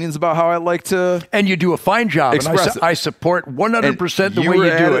have opinions about how I like to And you do a fine job. And express it. I support 100% the you way were you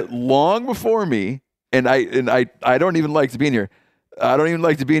do at it. long before me, and I don't even like to be in here. I don't even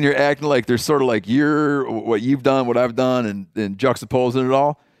like to be in here acting like there's sort of like what you've done, what I've done, and juxtaposing it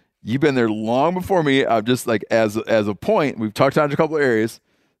all. You've been there long before me. I'm just like as a point. We've talked about a couple of areas.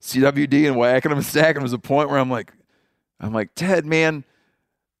 CWD and whacking them and stacking them is a point where I'm like, Ted, man,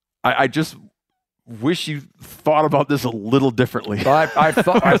 I just wish you thought about this a little differently. I've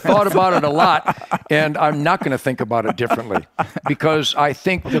thought about it a lot, and I'm not going to think about it differently because I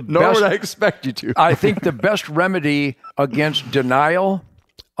think Nor would I expect you to. I think the best remedy against denial,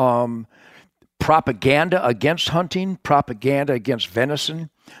 propaganda against hunting, propaganda against venison,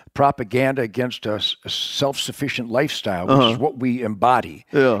 propaganda against a self-sufficient lifestyle, which is what we embody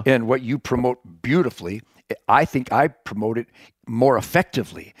and what you promote beautifully. I think I promote it more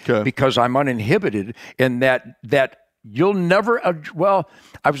effectively because I'm uninhibited, and that you'll never. I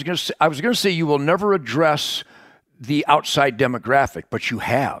was going to say you will never address the outside demographic, but you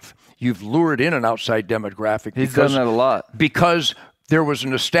have. You've lured in an outside demographic. He's done that a lot because there was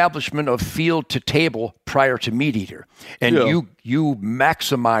an establishment of field to table prior to meat eater, and you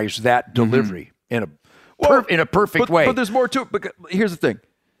maximize that delivery. in a perfect way. But there's more to it. But here's the thing.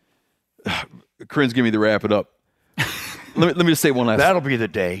 Corinne's giving me the wrap it up. let me just say one last. That'll be the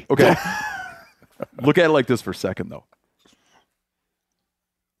day. Okay. Look at it like this for a second, though.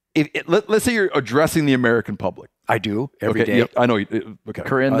 Let's say you're addressing the American public. I do every day. Yep, I know. Okay.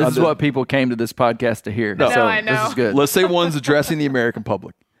 Corinne, this is what people came to this podcast to hear. No. So I know. this is good. Let's say one's addressing the American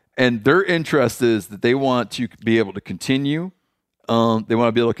public, and their interest is that they want to be able to continue. They want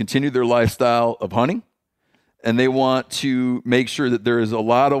to be able to continue their lifestyle of hunting, and they want to make sure that there is a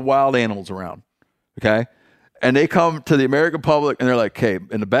lot of wild animals around. Okay. And they come to the American public and they're like, okay,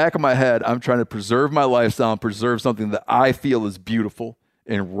 in the back of my head, I'm trying to preserve my lifestyle and preserve something that I feel is beautiful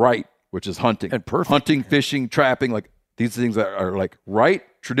and right, which is hunting. And perfect. Hunting, fishing, trapping, like these things are like right,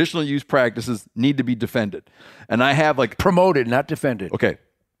 traditional use practices need to be defended. And I have like, Promoted, not defended. okay,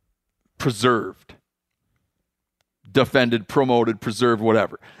 preserved, defended, promoted, preserved,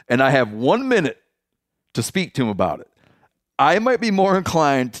 whatever. And I have 1 minute to speak to him about it. I might be more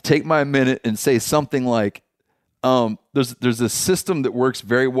inclined to take my minute and say something like, there's a system that works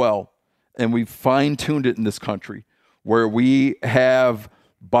very well, and we've fine-tuned it in this country, where we have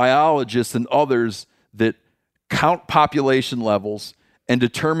biologists and others that count population levels and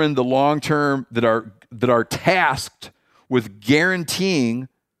determine the long-term that are tasked with guaranteeing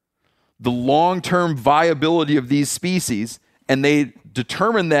the long-term viability of these species, and they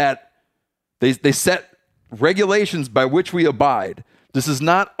determine that they set regulations by which we abide. This is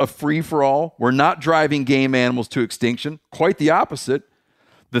not a free-for-all. We're not driving game animals to extinction. Quite the opposite.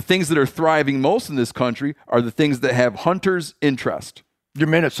 The things that are thriving most in this country are the things that have hunters' interest. Your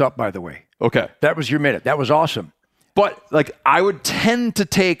minute's up, by the way. Okay. That was your minute. That was awesome. But like I would tend to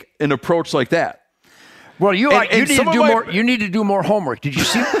take an approach like that. Well, you And need to some of do my- more. You need to do more homework. Did you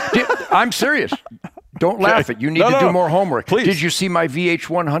see? I'm serious. Don't laugh at. You need to do more homework. Please. Did you see my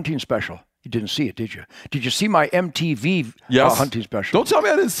VH1 hunting special? You didn't see it, did you? Did you see my MTV Yes. hunting special? Don't tell me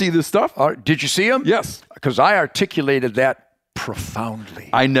I didn't see this stuff. Did you see them? Yes. Because I articulated that profoundly.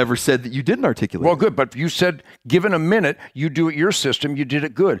 I never said that you didn't articulate. Well, good, but you said, given a minute, you do it your system, you did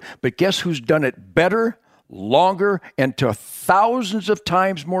it good. But guess who's done it better, longer, and to thousands of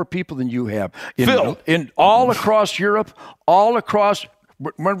times more people than you have? Phil. In all across Europe, all across.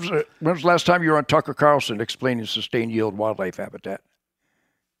 When was the last time you were on Tucker Carlson explaining sustained yield wildlife habitat?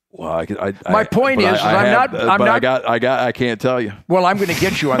 Well, My point is, I can't tell you. Well, I'm going to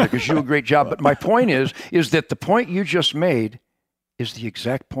get you on there because you do a great job. But my point is that the point you just made is the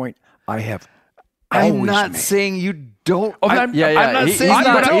exact point I have I'm always not made. saying you don't. I'm not He's saying you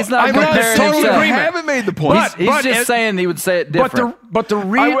not- don't. he's not I'm comparing totally himself. agreement. I haven't made the point. He's just saying he would say it different. But the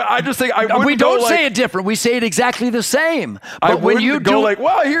I just think I wouldn't we go don't like, say it different. We say it exactly the same. I But when wouldn't you go do like,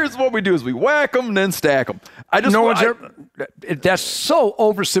 well, here's what we do: is we whack them and then stack them. I just no one's I- ever. That's so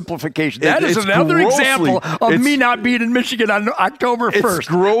oversimplification. That is it's another grossly- example of it's- me not being in Michigan on October It's 1st.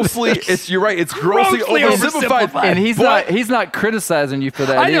 grossly. You're right. It's grossly Grossly oversimplified. oversimplified. and he's not criticizing you for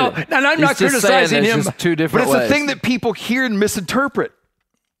that. I know, either. and I'm He's not just criticizing saying there's him, Just two But different it's ways. a thing that people hear and misinterpret.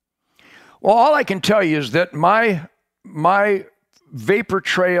 Well, all I can tell you is that my vapor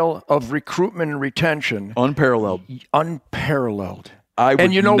trail of recruitment and retention Unparalleled. unparalleled. I would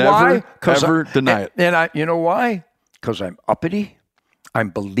and you know never, why? ever deny it. And you know why? Because I'm uppity. I'm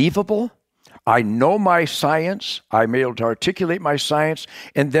believable. I know my science. I'm able to articulate my science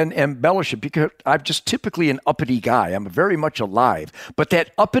and then embellish it because I'm just typically an uppity guy. I'm very much alive. But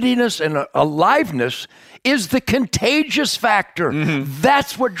that uppityness and aliveness is the contagious factor. Mm-hmm.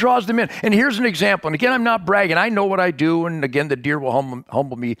 That's what draws them in. And here's an example. And again, I'm not bragging. I know what I do. And again, the deer will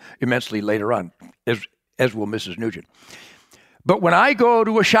humble me immensely later on, as will Mrs. Nugent. But when I go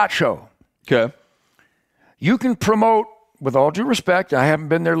to a SHOT Show, Okay. you can promote, with all due respect, I haven't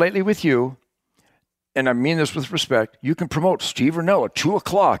been there lately with you, and I mean this with respect, you can promote Steve Rinella at 2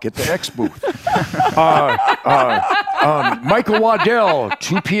 o'clock at the X booth. Michael Waddell,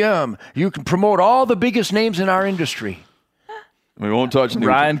 2 p.m. You can promote all the biggest names in our industry. We won't touch Nugent.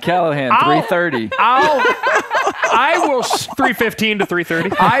 Ryan Callahan, 3:30. I will 3:15 to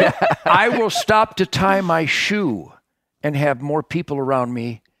 3:30. I will stop to tie my shoe and have more people around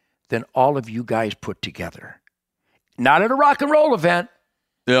me than all of you guys put together. Not at a rock and roll event,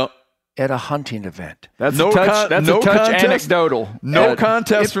 Yeah. at a hunting event. That's No a touch. con- That's no a touch contest. anecdotal. No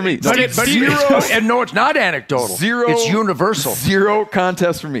contest for me. And no, it's not anecdotal. Zero. It's universal. Zero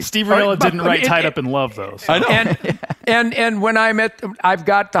contest for me. Steve Rinella But- didn't write it- Tied it- Up in Love, though. So. I know. And when I've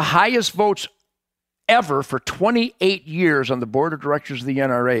got the highest votes ever for 28 years on the board of directors of the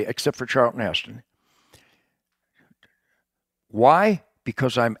NRA, except for Charlton Heston. Why?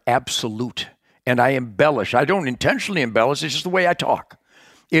 Because I'm absolute and I embellish. I don't intentionally embellish. It's just the way I talk.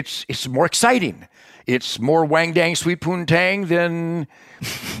 It's more exciting. It's more wang dang sweet poontang than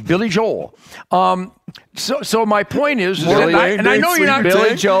Billy Joel. So my point is that I know you're not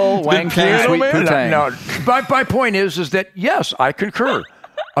Billy Joel, Wang Tang, Sweet Poontang. No, my point is that yes, I concur.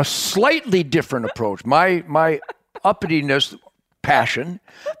 A slightly different approach. My uppityness, passion,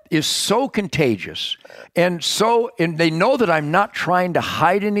 is so contagious, and they know that I'm not trying to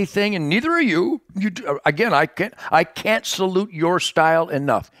hide anything, and neither are you. Again, I can't salute your style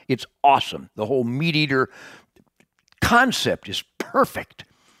enough. It's awesome. The whole meat eater concept is perfect.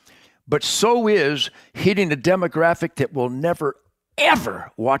 But so is hitting a demographic that will never,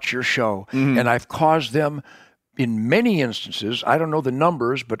 ever watch your show. Mm-hmm. And I've caused them, in many instances, I don't know the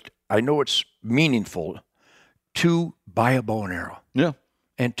numbers, but I know it's meaningful, to buy a bow and arrow. Yeah.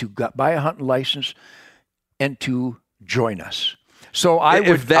 And to buy a hunting license and to join us. So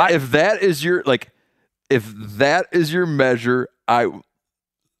if that is your measure,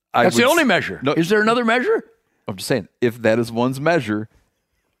 that's the only measure. No, is there another measure? I'm just saying, if that is one's measure,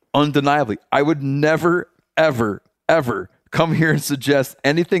 undeniably, I would never, ever, ever come here and suggest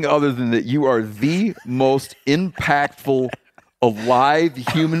anything other than that you are the most impactful alive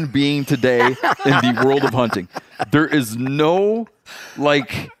human being today in the world of hunting. There is no,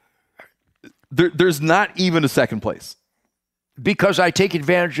 there's not even a second place. Because I take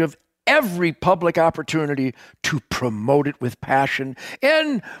advantage of every public opportunity to promote it with passion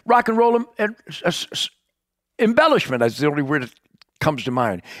and rock and roll and embellishment. That's the only word that comes to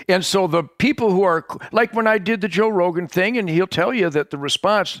mind. And so the people who are, like when I did the Joe Rogan thing, and he'll tell you that the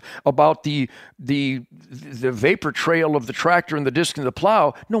response about the vapor trail of the tractor and the disc and the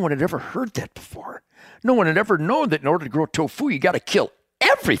plow, no one had ever heard that before. No one had ever known that in order to grow tofu, you got to kill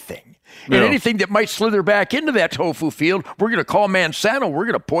everything. And anything that might slither back into that tofu field, we're going to call Monsanto. We're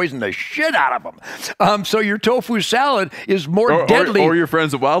going to poison the shit out of them. So your tofu salad is more deadly. Or your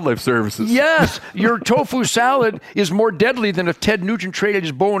friends at Wildlife Services. Yes, your tofu salad is more deadly than if Ted Nugent traded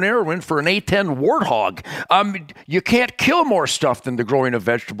his bow and arrow in for an A10 warthog. You can't kill more stuff than the growing of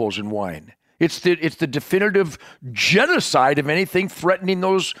vegetables and wine. It's the definitive genocide of anything threatening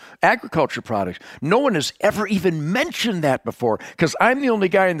those agriculture products. No one has ever even mentioned that before, because I'm the only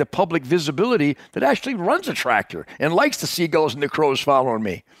guy in the public visibility that actually runs a tractor and likes the seagulls and the crows following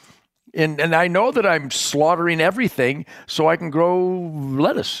me. And I know that I'm slaughtering everything so I can grow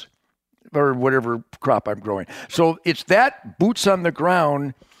lettuce or whatever crop I'm growing. So it's that boots on the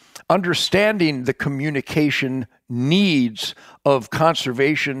ground, understanding the communication needs of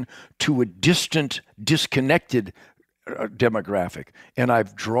conservation to a distant, disconnected demographic, and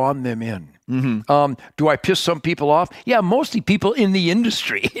I've drawn them in. Mm-hmm. Do I piss some people off? Yeah, mostly people in the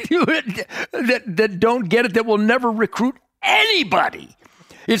industry that don't get it, that will never recruit anybody.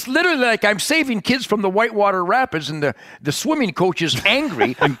 It's literally like I'm saving kids from the Whitewater Rapids, and the swimming coach is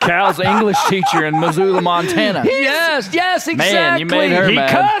angry. And Cal's English teacher in Missoula, Montana. Yes, exactly. Man, you made her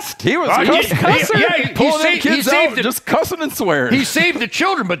mad. Cussed. He was cussing. He saved just cussing and swearing. He saved the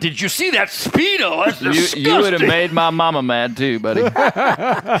children, but did you see that Speedo? That's disgusting. You would have made my mama mad too, buddy.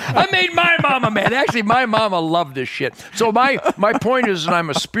 I made my mama mad. Actually, my mama loved this shit. So my point is that I'm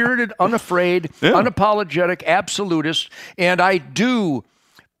a spirited, unafraid, unapologetic absolutist, and I do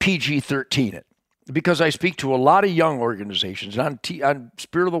PG-13 it, because I speak to a lot of young organizations. On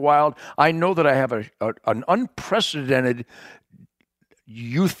Spirit of the Wild, I know that I have an unprecedented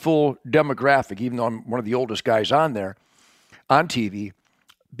youthful demographic, even though I'm one of the oldest guys on there, on TV,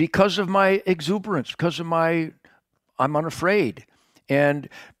 because of my exuberance, because of I'm unafraid. And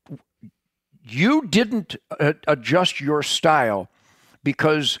you didn't adjust your style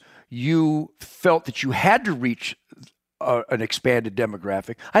because you felt that you had to reach an expanded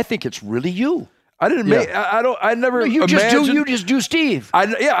demographic. I think it's really you. I didn't make. I never. No, you just do Steve.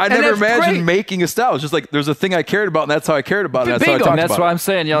 I never imagined making a style. It's just like there's a thing I cared about, and that's how I cared about it. That's how I talked about it. That's why I'm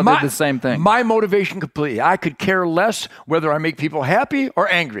saying y'all did the same thing. My motivation completely. I could care less whether I make people happy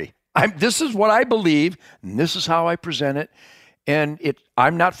or angry. This is what I believe, and this is how I present it. And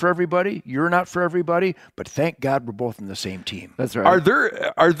I'm not for everybody. You're not for everybody. But thank God we're both in the same team. That's right.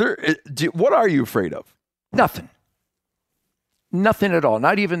 What are you afraid of? Nothing. Nothing at all.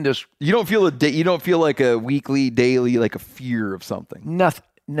 Not even this. You don't feel like a weekly, daily, like a fear of something. Nothing.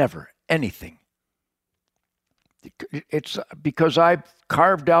 Never. Anything. It's because I've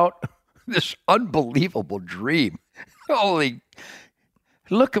carved out this unbelievable dream. Holy,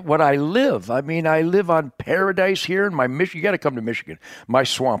 Look at what I live. I mean, I live on paradise here in my Michigan. You got to come to Michigan. My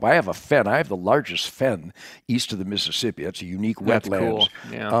swamp. I have a fen. I have the largest fen east of the Mississippi. That's a unique That's wetlands. cool.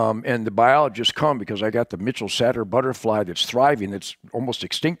 Yeah. And the biologists come because I got the Mitchell satyr butterfly that's thriving. That's almost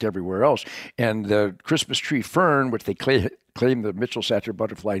extinct everywhere else. And the Christmas tree fern, which they claim the Mitchell satyr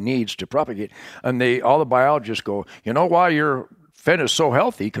butterfly needs to propagate. And all the biologists go, you know why your fen is so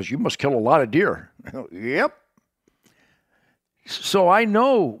healthy? Because you must kill a lot of deer. Yep. So I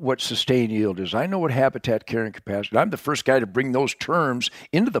know what sustained yield is. I know what habitat carrying capacity. I'm the first guy to bring those terms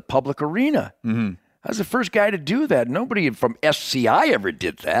into the public arena. I was the first guy to do that. Nobody from SCI ever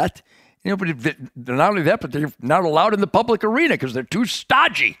did that. Nobody. Not only that, but they're not allowed in the public arena because they're too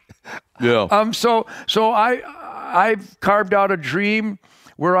stodgy. Yeah. So I've carved out a dream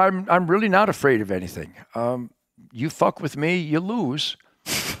where I'm really not afraid of anything. You fuck with me, you lose.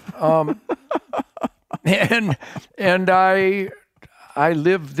 And I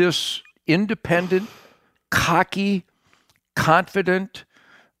live this independent, cocky, confident,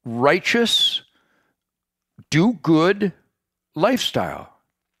 righteous, do good lifestyle.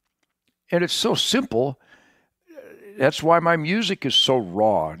 And it's so simple. That's why my music is so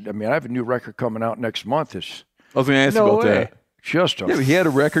raw. I mean, I have a new record coming out next month. I was going to ask you about that. Just a Yeah, but he had a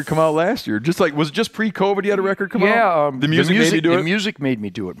record come out last year. Was it just pre-COVID he had a record come out? The music made you do it? The music made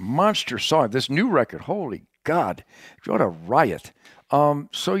me do it. Monster song. This new record, holy God, what a riot.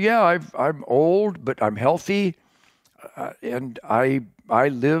 So yeah, I'm old, but I'm healthy, and I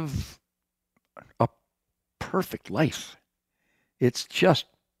live a perfect life. It's just,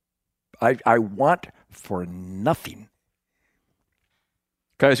 I want for nothing.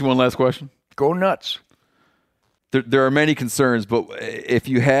 Can I ask you one last question? Go nuts. There are many concerns, but if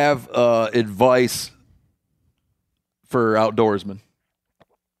you have advice for outdoorsmen,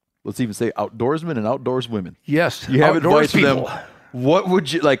 let's even say outdoorsmen and outdoors women. Yes, you have advice for people. them. What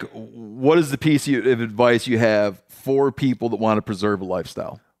would you like? What is the piece of advice you have for people that want to preserve a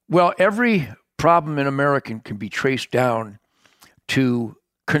lifestyle? Well, every problem in America can be traced down to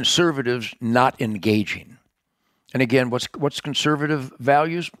conservatives not engaging. And again, what's conservative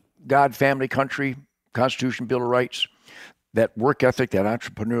values? God, family, country, Constitution, Bill of Rights, that work ethic, that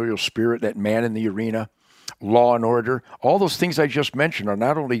entrepreneurial spirit, that man in the arena, law and order. All those things I just mentioned are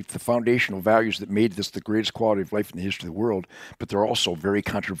not only the foundational values that made this the greatest quality of life in the history of the world, but they're also very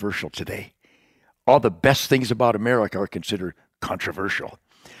controversial today. All the best things about America are considered controversial.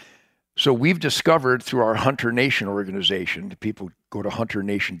 So we've discovered through our Hunter Nation organization, people go to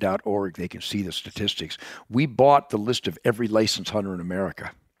hunternation.org, they can see the statistics. We bought the list of every licensed hunter in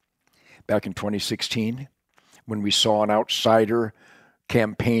America back in 2016 when we saw an outsider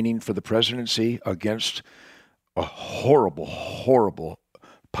campaigning for the presidency against a horrible, horrible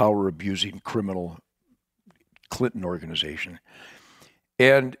power-abusing criminal Clinton organization.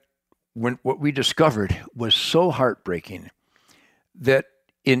 And what we discovered was so heartbreaking that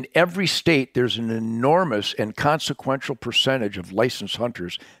in every state, there's an enormous and consequential percentage of licensed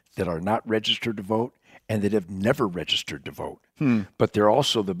hunters that are not registered to vote and that have never registered to vote. But they're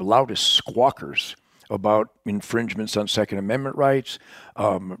also the loudest squawkers about infringements on Second Amendment rights,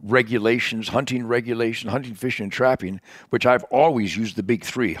 regulations, hunting, fishing, and trapping, which I've always used the big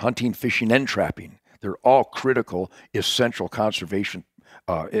three, hunting, fishing, and trapping. They're all critical, essential conservation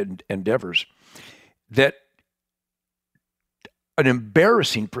endeavors. That an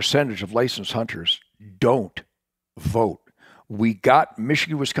embarrassing percentage of licensed hunters don't vote. We got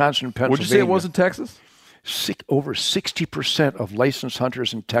Michigan, Wisconsin, and Pennsylvania. Would you say it was in Texas? Over 60% of licensed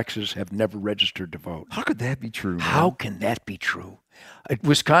hunters in Texas have never registered to vote. How could that be true? Man? How can that be true?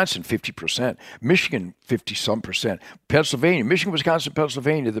 Wisconsin, 50%. Michigan, 50-some%. Pennsylvania, Michigan, Wisconsin,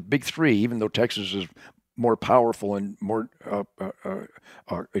 Pennsylvania, the big three, even though Texas is more powerful and more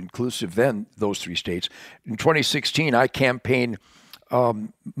inclusive than those three states. In 2016, I campaigned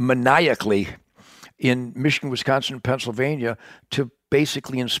maniacally in Michigan, Wisconsin, and Pennsylvania to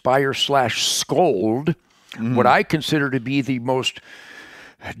basically inspire/scold what I consider to be the most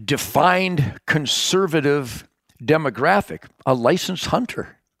defined conservative demographic, a licensed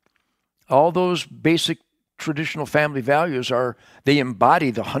hunter. All those basic traditional family values they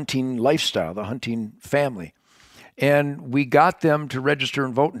embody the hunting lifestyle, the hunting family. And we got them to register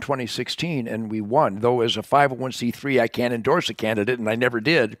and vote in 2016, and we won. Though as a 501c3, I can't endorse a candidate, and I never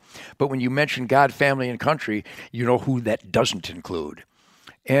did. But when you mention God, family, and country, you know who that doesn't include.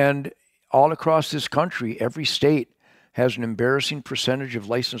 And all across this country, every state has an embarrassing percentage of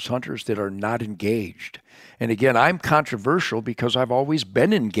licensed hunters that are not engaged. And again, I'm controversial because I've always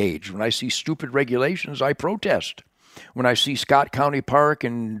been engaged. When I see stupid regulations, I protest. when I see Scott County Park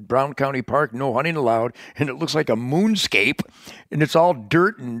and Brown County Park, no hunting allowed, and it looks like a moonscape, and it's all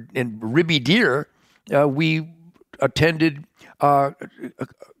dirt and ribby deer. We attended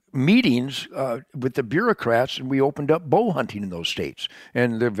meetings with the bureaucrats, and we opened up bow hunting in those states.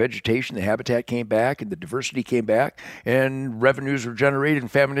 And the vegetation, the habitat came back, and the diversity came back, and revenues were generated,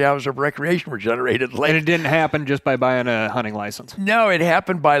 and family hours of recreation were generated. And it didn't happen just by buying a hunting license. No, it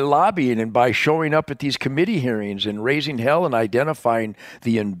happened by lobbying and by showing up at these committee hearings and raising hell and identifying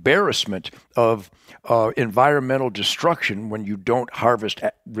the embarrassment of environmental destruction when you don't harvest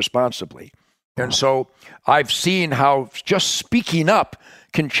responsibly. And so I've seen how just speaking up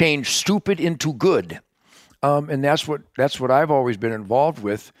can change stupid into good. And that's what I've always been involved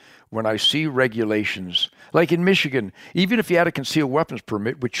with when I see regulations. Like in Michigan, even if you had a concealed weapons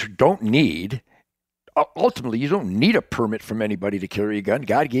permit, which you don't need, ultimately you don't need a permit from anybody to carry a gun.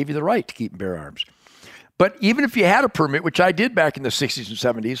 God gave you the right to keep and bear arms. But even if you had a permit, which I did back in the 60s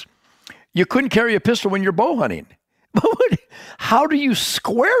and 70s, you couldn't carry a pistol when you're bow hunting. How do you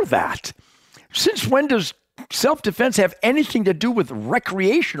square that? Since when does self-defense have anything to do with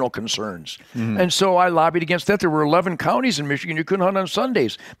recreational concerns? And so I lobbied against that. There were 11 counties in Michigan you couldn't hunt on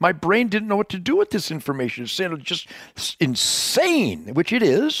Sundays. My brain didn't know what to do with this information. It's just insane, which it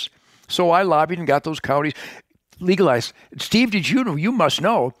is. So I lobbied and got those counties legalized. Steve, did you know? You must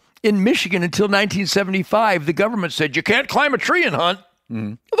know. In Michigan until 1975, the government said you can't climb a tree and hunt.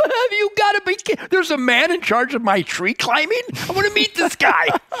 Have you got to be kidding? There's a man in charge of my tree climbing? I want to meet this guy.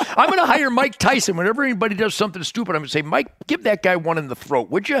 I'm going to hire Mike Tyson. Whenever anybody does something stupid, I'm going to say, Mike, give that guy one in the throat,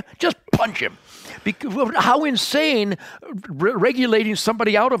 would you? Just punch him. Because how insane regulating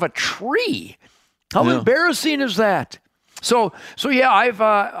somebody out of a tree. How embarrassing is that? So yeah,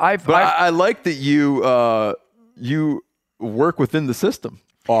 I like that you work within the system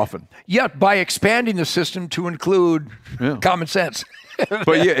often. Yeah, by expanding the system to include common sense.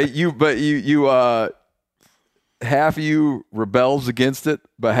 But you half of you rebels against it,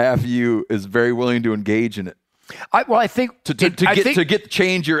 but half of you is very willing to engage in it. I think to get the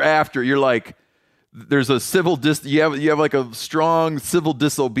change you're after. You're like, there's a civil you have like a strong civil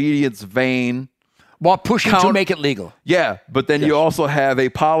disobedience vein while pushing to make it legal. Yeah, but then you also have a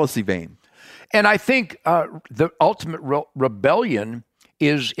policy vein. And I think the ultimate rebellion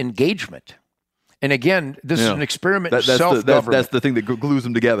is engagement. And again, this is an experiment in self-government. That's the thing that glues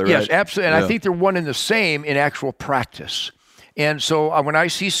them together, right? Yes, absolutely. And I think they're one and the same in actual practice. And so when I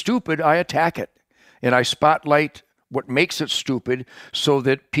see stupid, I attack it. And I spotlight what makes it stupid so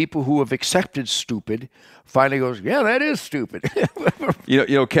that people who have accepted stupid finally goes, yeah, that is stupid. you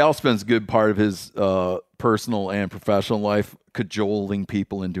know, Cal spends a good part of his personal and professional life cajoling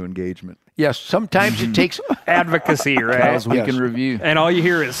people into engagement. Yes, sometimes it takes advocacy, right? Cal's Weekend Review. And all you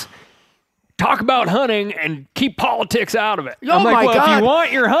hear is, talk about hunting and keep politics out of it. Oh, I'm like, my well, God. if you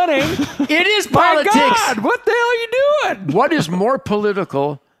want your hunting, it is politics. politics. God, what the hell are you doing? What is more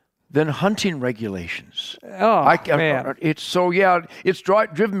political than hunting regulations? Man. It's so, it's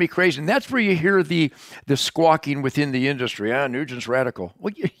driven me crazy. And that's where you hear the squawking within the industry. Nugent's radical.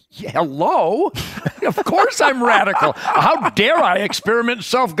 Well, hello? Of course I'm radical. How dare I experiment in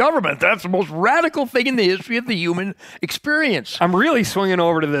self-government? That's the most radical thing in the history of the human experience. I'm really swinging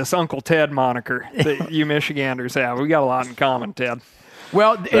over to this Uncle Ted moniker that you Michiganders have. We got a lot in common, Ted.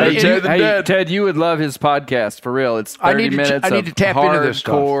 Well, Ted, you would love his podcast for real. It's 30 minutes. I need to tap into this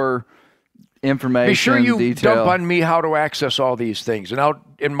stuff. Hardcore information. Be sure you detail. dump on me how to access all these things, and out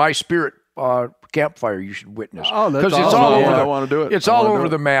in my spirit campfire, you should witness. Oh, that's because awesome. it's all over. I want to do it. It's all over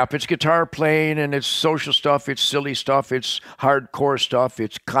the map. It's guitar playing, and it's social stuff. It's silly stuff. It's hardcore stuff.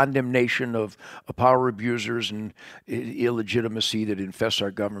 It's condemnation of power abusers and illegitimacy that infests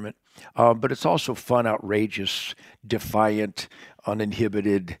our government. But it's also fun, outrageous, defiant,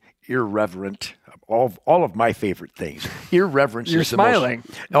 uninhibited, irreverent. All of my favorite things. Irreverence. You're is smiling.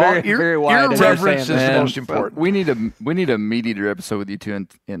 The most, Very wide. Irreverence is the most important. We need a meat eater episode with you two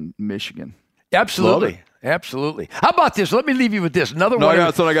in Michigan. Absolutely. Absolutely. How about this? Let me leave you with this. Another one.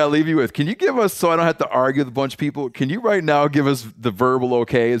 That's what I got to leave you with. Can you give us, so I don't have to argue with a bunch of people, can you right now give us the verbal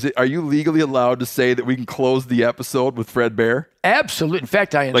okay? Are you legally allowed to say that we can close the episode with Fred Bear? Absolutely. In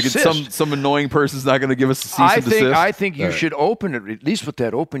fact, I insist. Like some annoying person's not going to give us a cease and desist? I think you should open it, at least with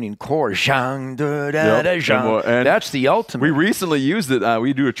that opening chord. Zhang, da, da, da, zhang. And that's the ultimate. We recently used it.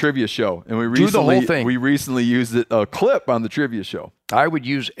 We do a trivia show. And we recently used it, a clip on the trivia show. I would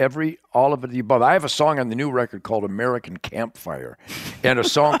use all of the above. I have a song on the new record called American Campfire, and a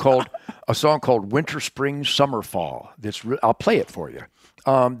song called Winter, Spring, Summer, Fall. I'll play it for you.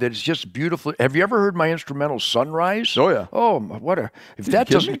 That is just beautiful. Have you ever heard my instrumental Sunrise? Oh yeah. Oh, if that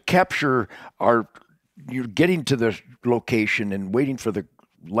doesn't capture our you're getting to the location and waiting for the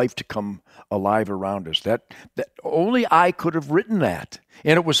life to come alive around us. That only I could have written that,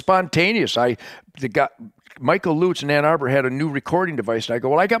 and it was spontaneous. Michael Lutz in Ann Arbor had a new recording device, and I go,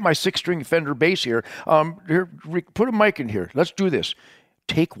 well, I got my 6-string Fender bass here. Here, put a mic in here. Let's do this.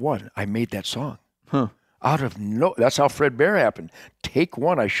 Take one. I made that song. Out of that's how Fred Bear happened. Take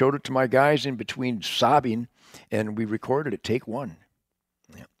one. I showed it to my guys in between sobbing, and we recorded it. Take one.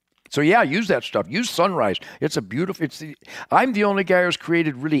 Yeah. So yeah, use that stuff. Use Sunrise. It's a beautiful. I'm the only guy who's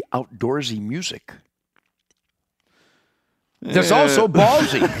created really outdoorsy music. That's also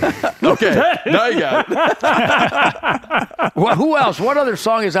ballsy. Okay, now you got it. Well, who else? What other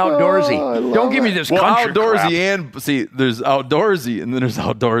song is outdoorsy? Don't give me this country outdoorsy crap. and see, there's outdoorsy and then there's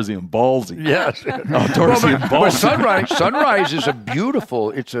outdoorsy and ballsy. Yes, outdoorsy and ballsy. But Sunrise is a beautiful.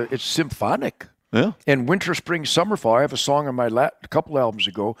 It's symphonic. Yeah. And Winter, Spring, Summer, Fall. I have a song on my a couple albums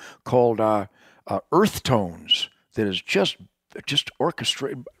ago called Earth Tones that is just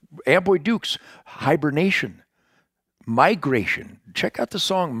orchestrated. Amboy Dukes, Hibernation. Migration. Check out the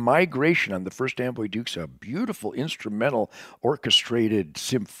song Migration on the first Amboy Dukes. A beautiful instrumental, orchestrated,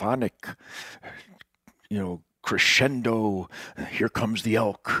 symphonic, crescendo. Here comes the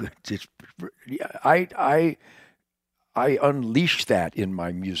elk. I unleashed that in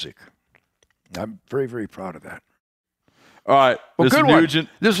my music. I'm very, very proud of that. All right. Well, Mr. good one. Nugent,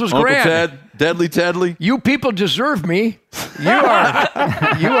 This was Uncle grand. Ted, Deadly Tedley. You people deserve me. You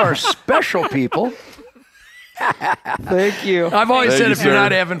are special people. Thank you. I've always Thank said you, if you're sir.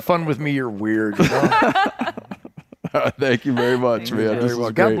 not having fun with me, you're weird. Thank you very much, man. This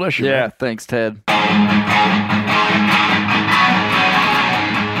was God great. bless you. Yeah, man. thanks, Ted.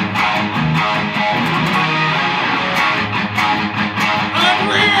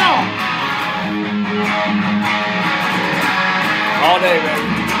 All day,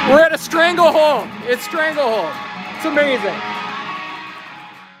 baby. We're at a stranglehold. It's stranglehold. It's amazing.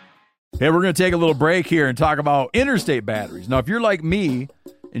 Hey, we're going to take a little break here and talk about interstate batteries. Now, if you're like me,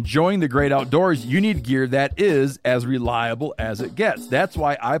 enjoying the great outdoors, you need gear that is as reliable as it gets. That's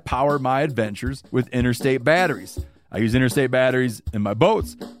why I power my adventures with interstate batteries. I use interstate batteries in my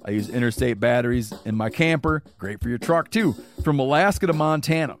boats. I use interstate batteries in my camper. Great for your truck, too. From Alaska to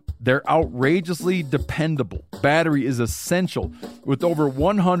Montana, they're outrageously dependable. Battery is essential. With over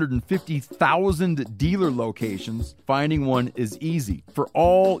 150,000 dealer locations, finding one is easy. For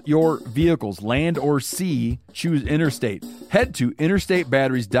all your vehicles, land or sea, choose Interstate. Head to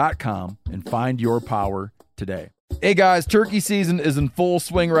interstatebatteries.com and find your power today. Hey guys, turkey season is in full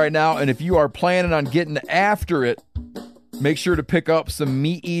swing right now, and if you are planning on getting after it, make sure to pick up some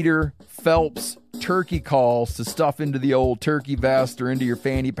Meat Eater Phelps turkey calls to stuff into the old turkey vest or into your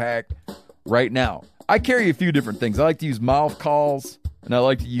fanny pack right now. I carry a few different things. I like to use mouth calls, and I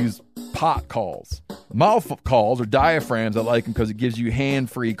like to use pot calls. Mouth calls or diaphragms, I like them because it gives you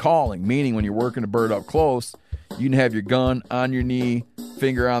hand-free calling, meaning when you're working a bird up close, you can have your gun on your knee,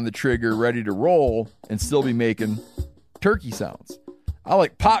 finger on the trigger, ready to roll, and still be making turkey sounds. I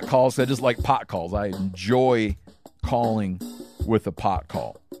like pot calls because I just like pot calls. I enjoy calling with a pot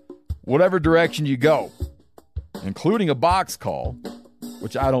call. Whatever direction you go, including a box call,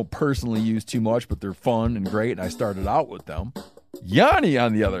 which I don't personally use too much, but they're fun and great, and I started out with them. Yanni,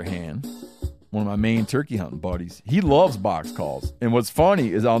 on the other hand, one of my main turkey hunting buddies, he loves box calls. And what's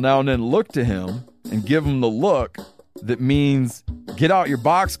funny is I'll now and then look to him and give him the look that means get out your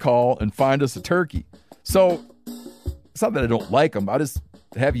box call and find us a turkey. So it's not that I don't like them. I just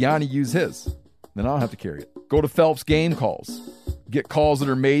have Yanni use his. Then I don't have to carry it. Go to Phelps Game Calls. Get calls that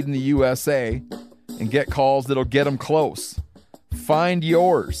are made in the USA and get calls that'll get them close. Find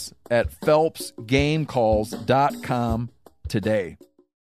yours at phelpsgamecalls.com today.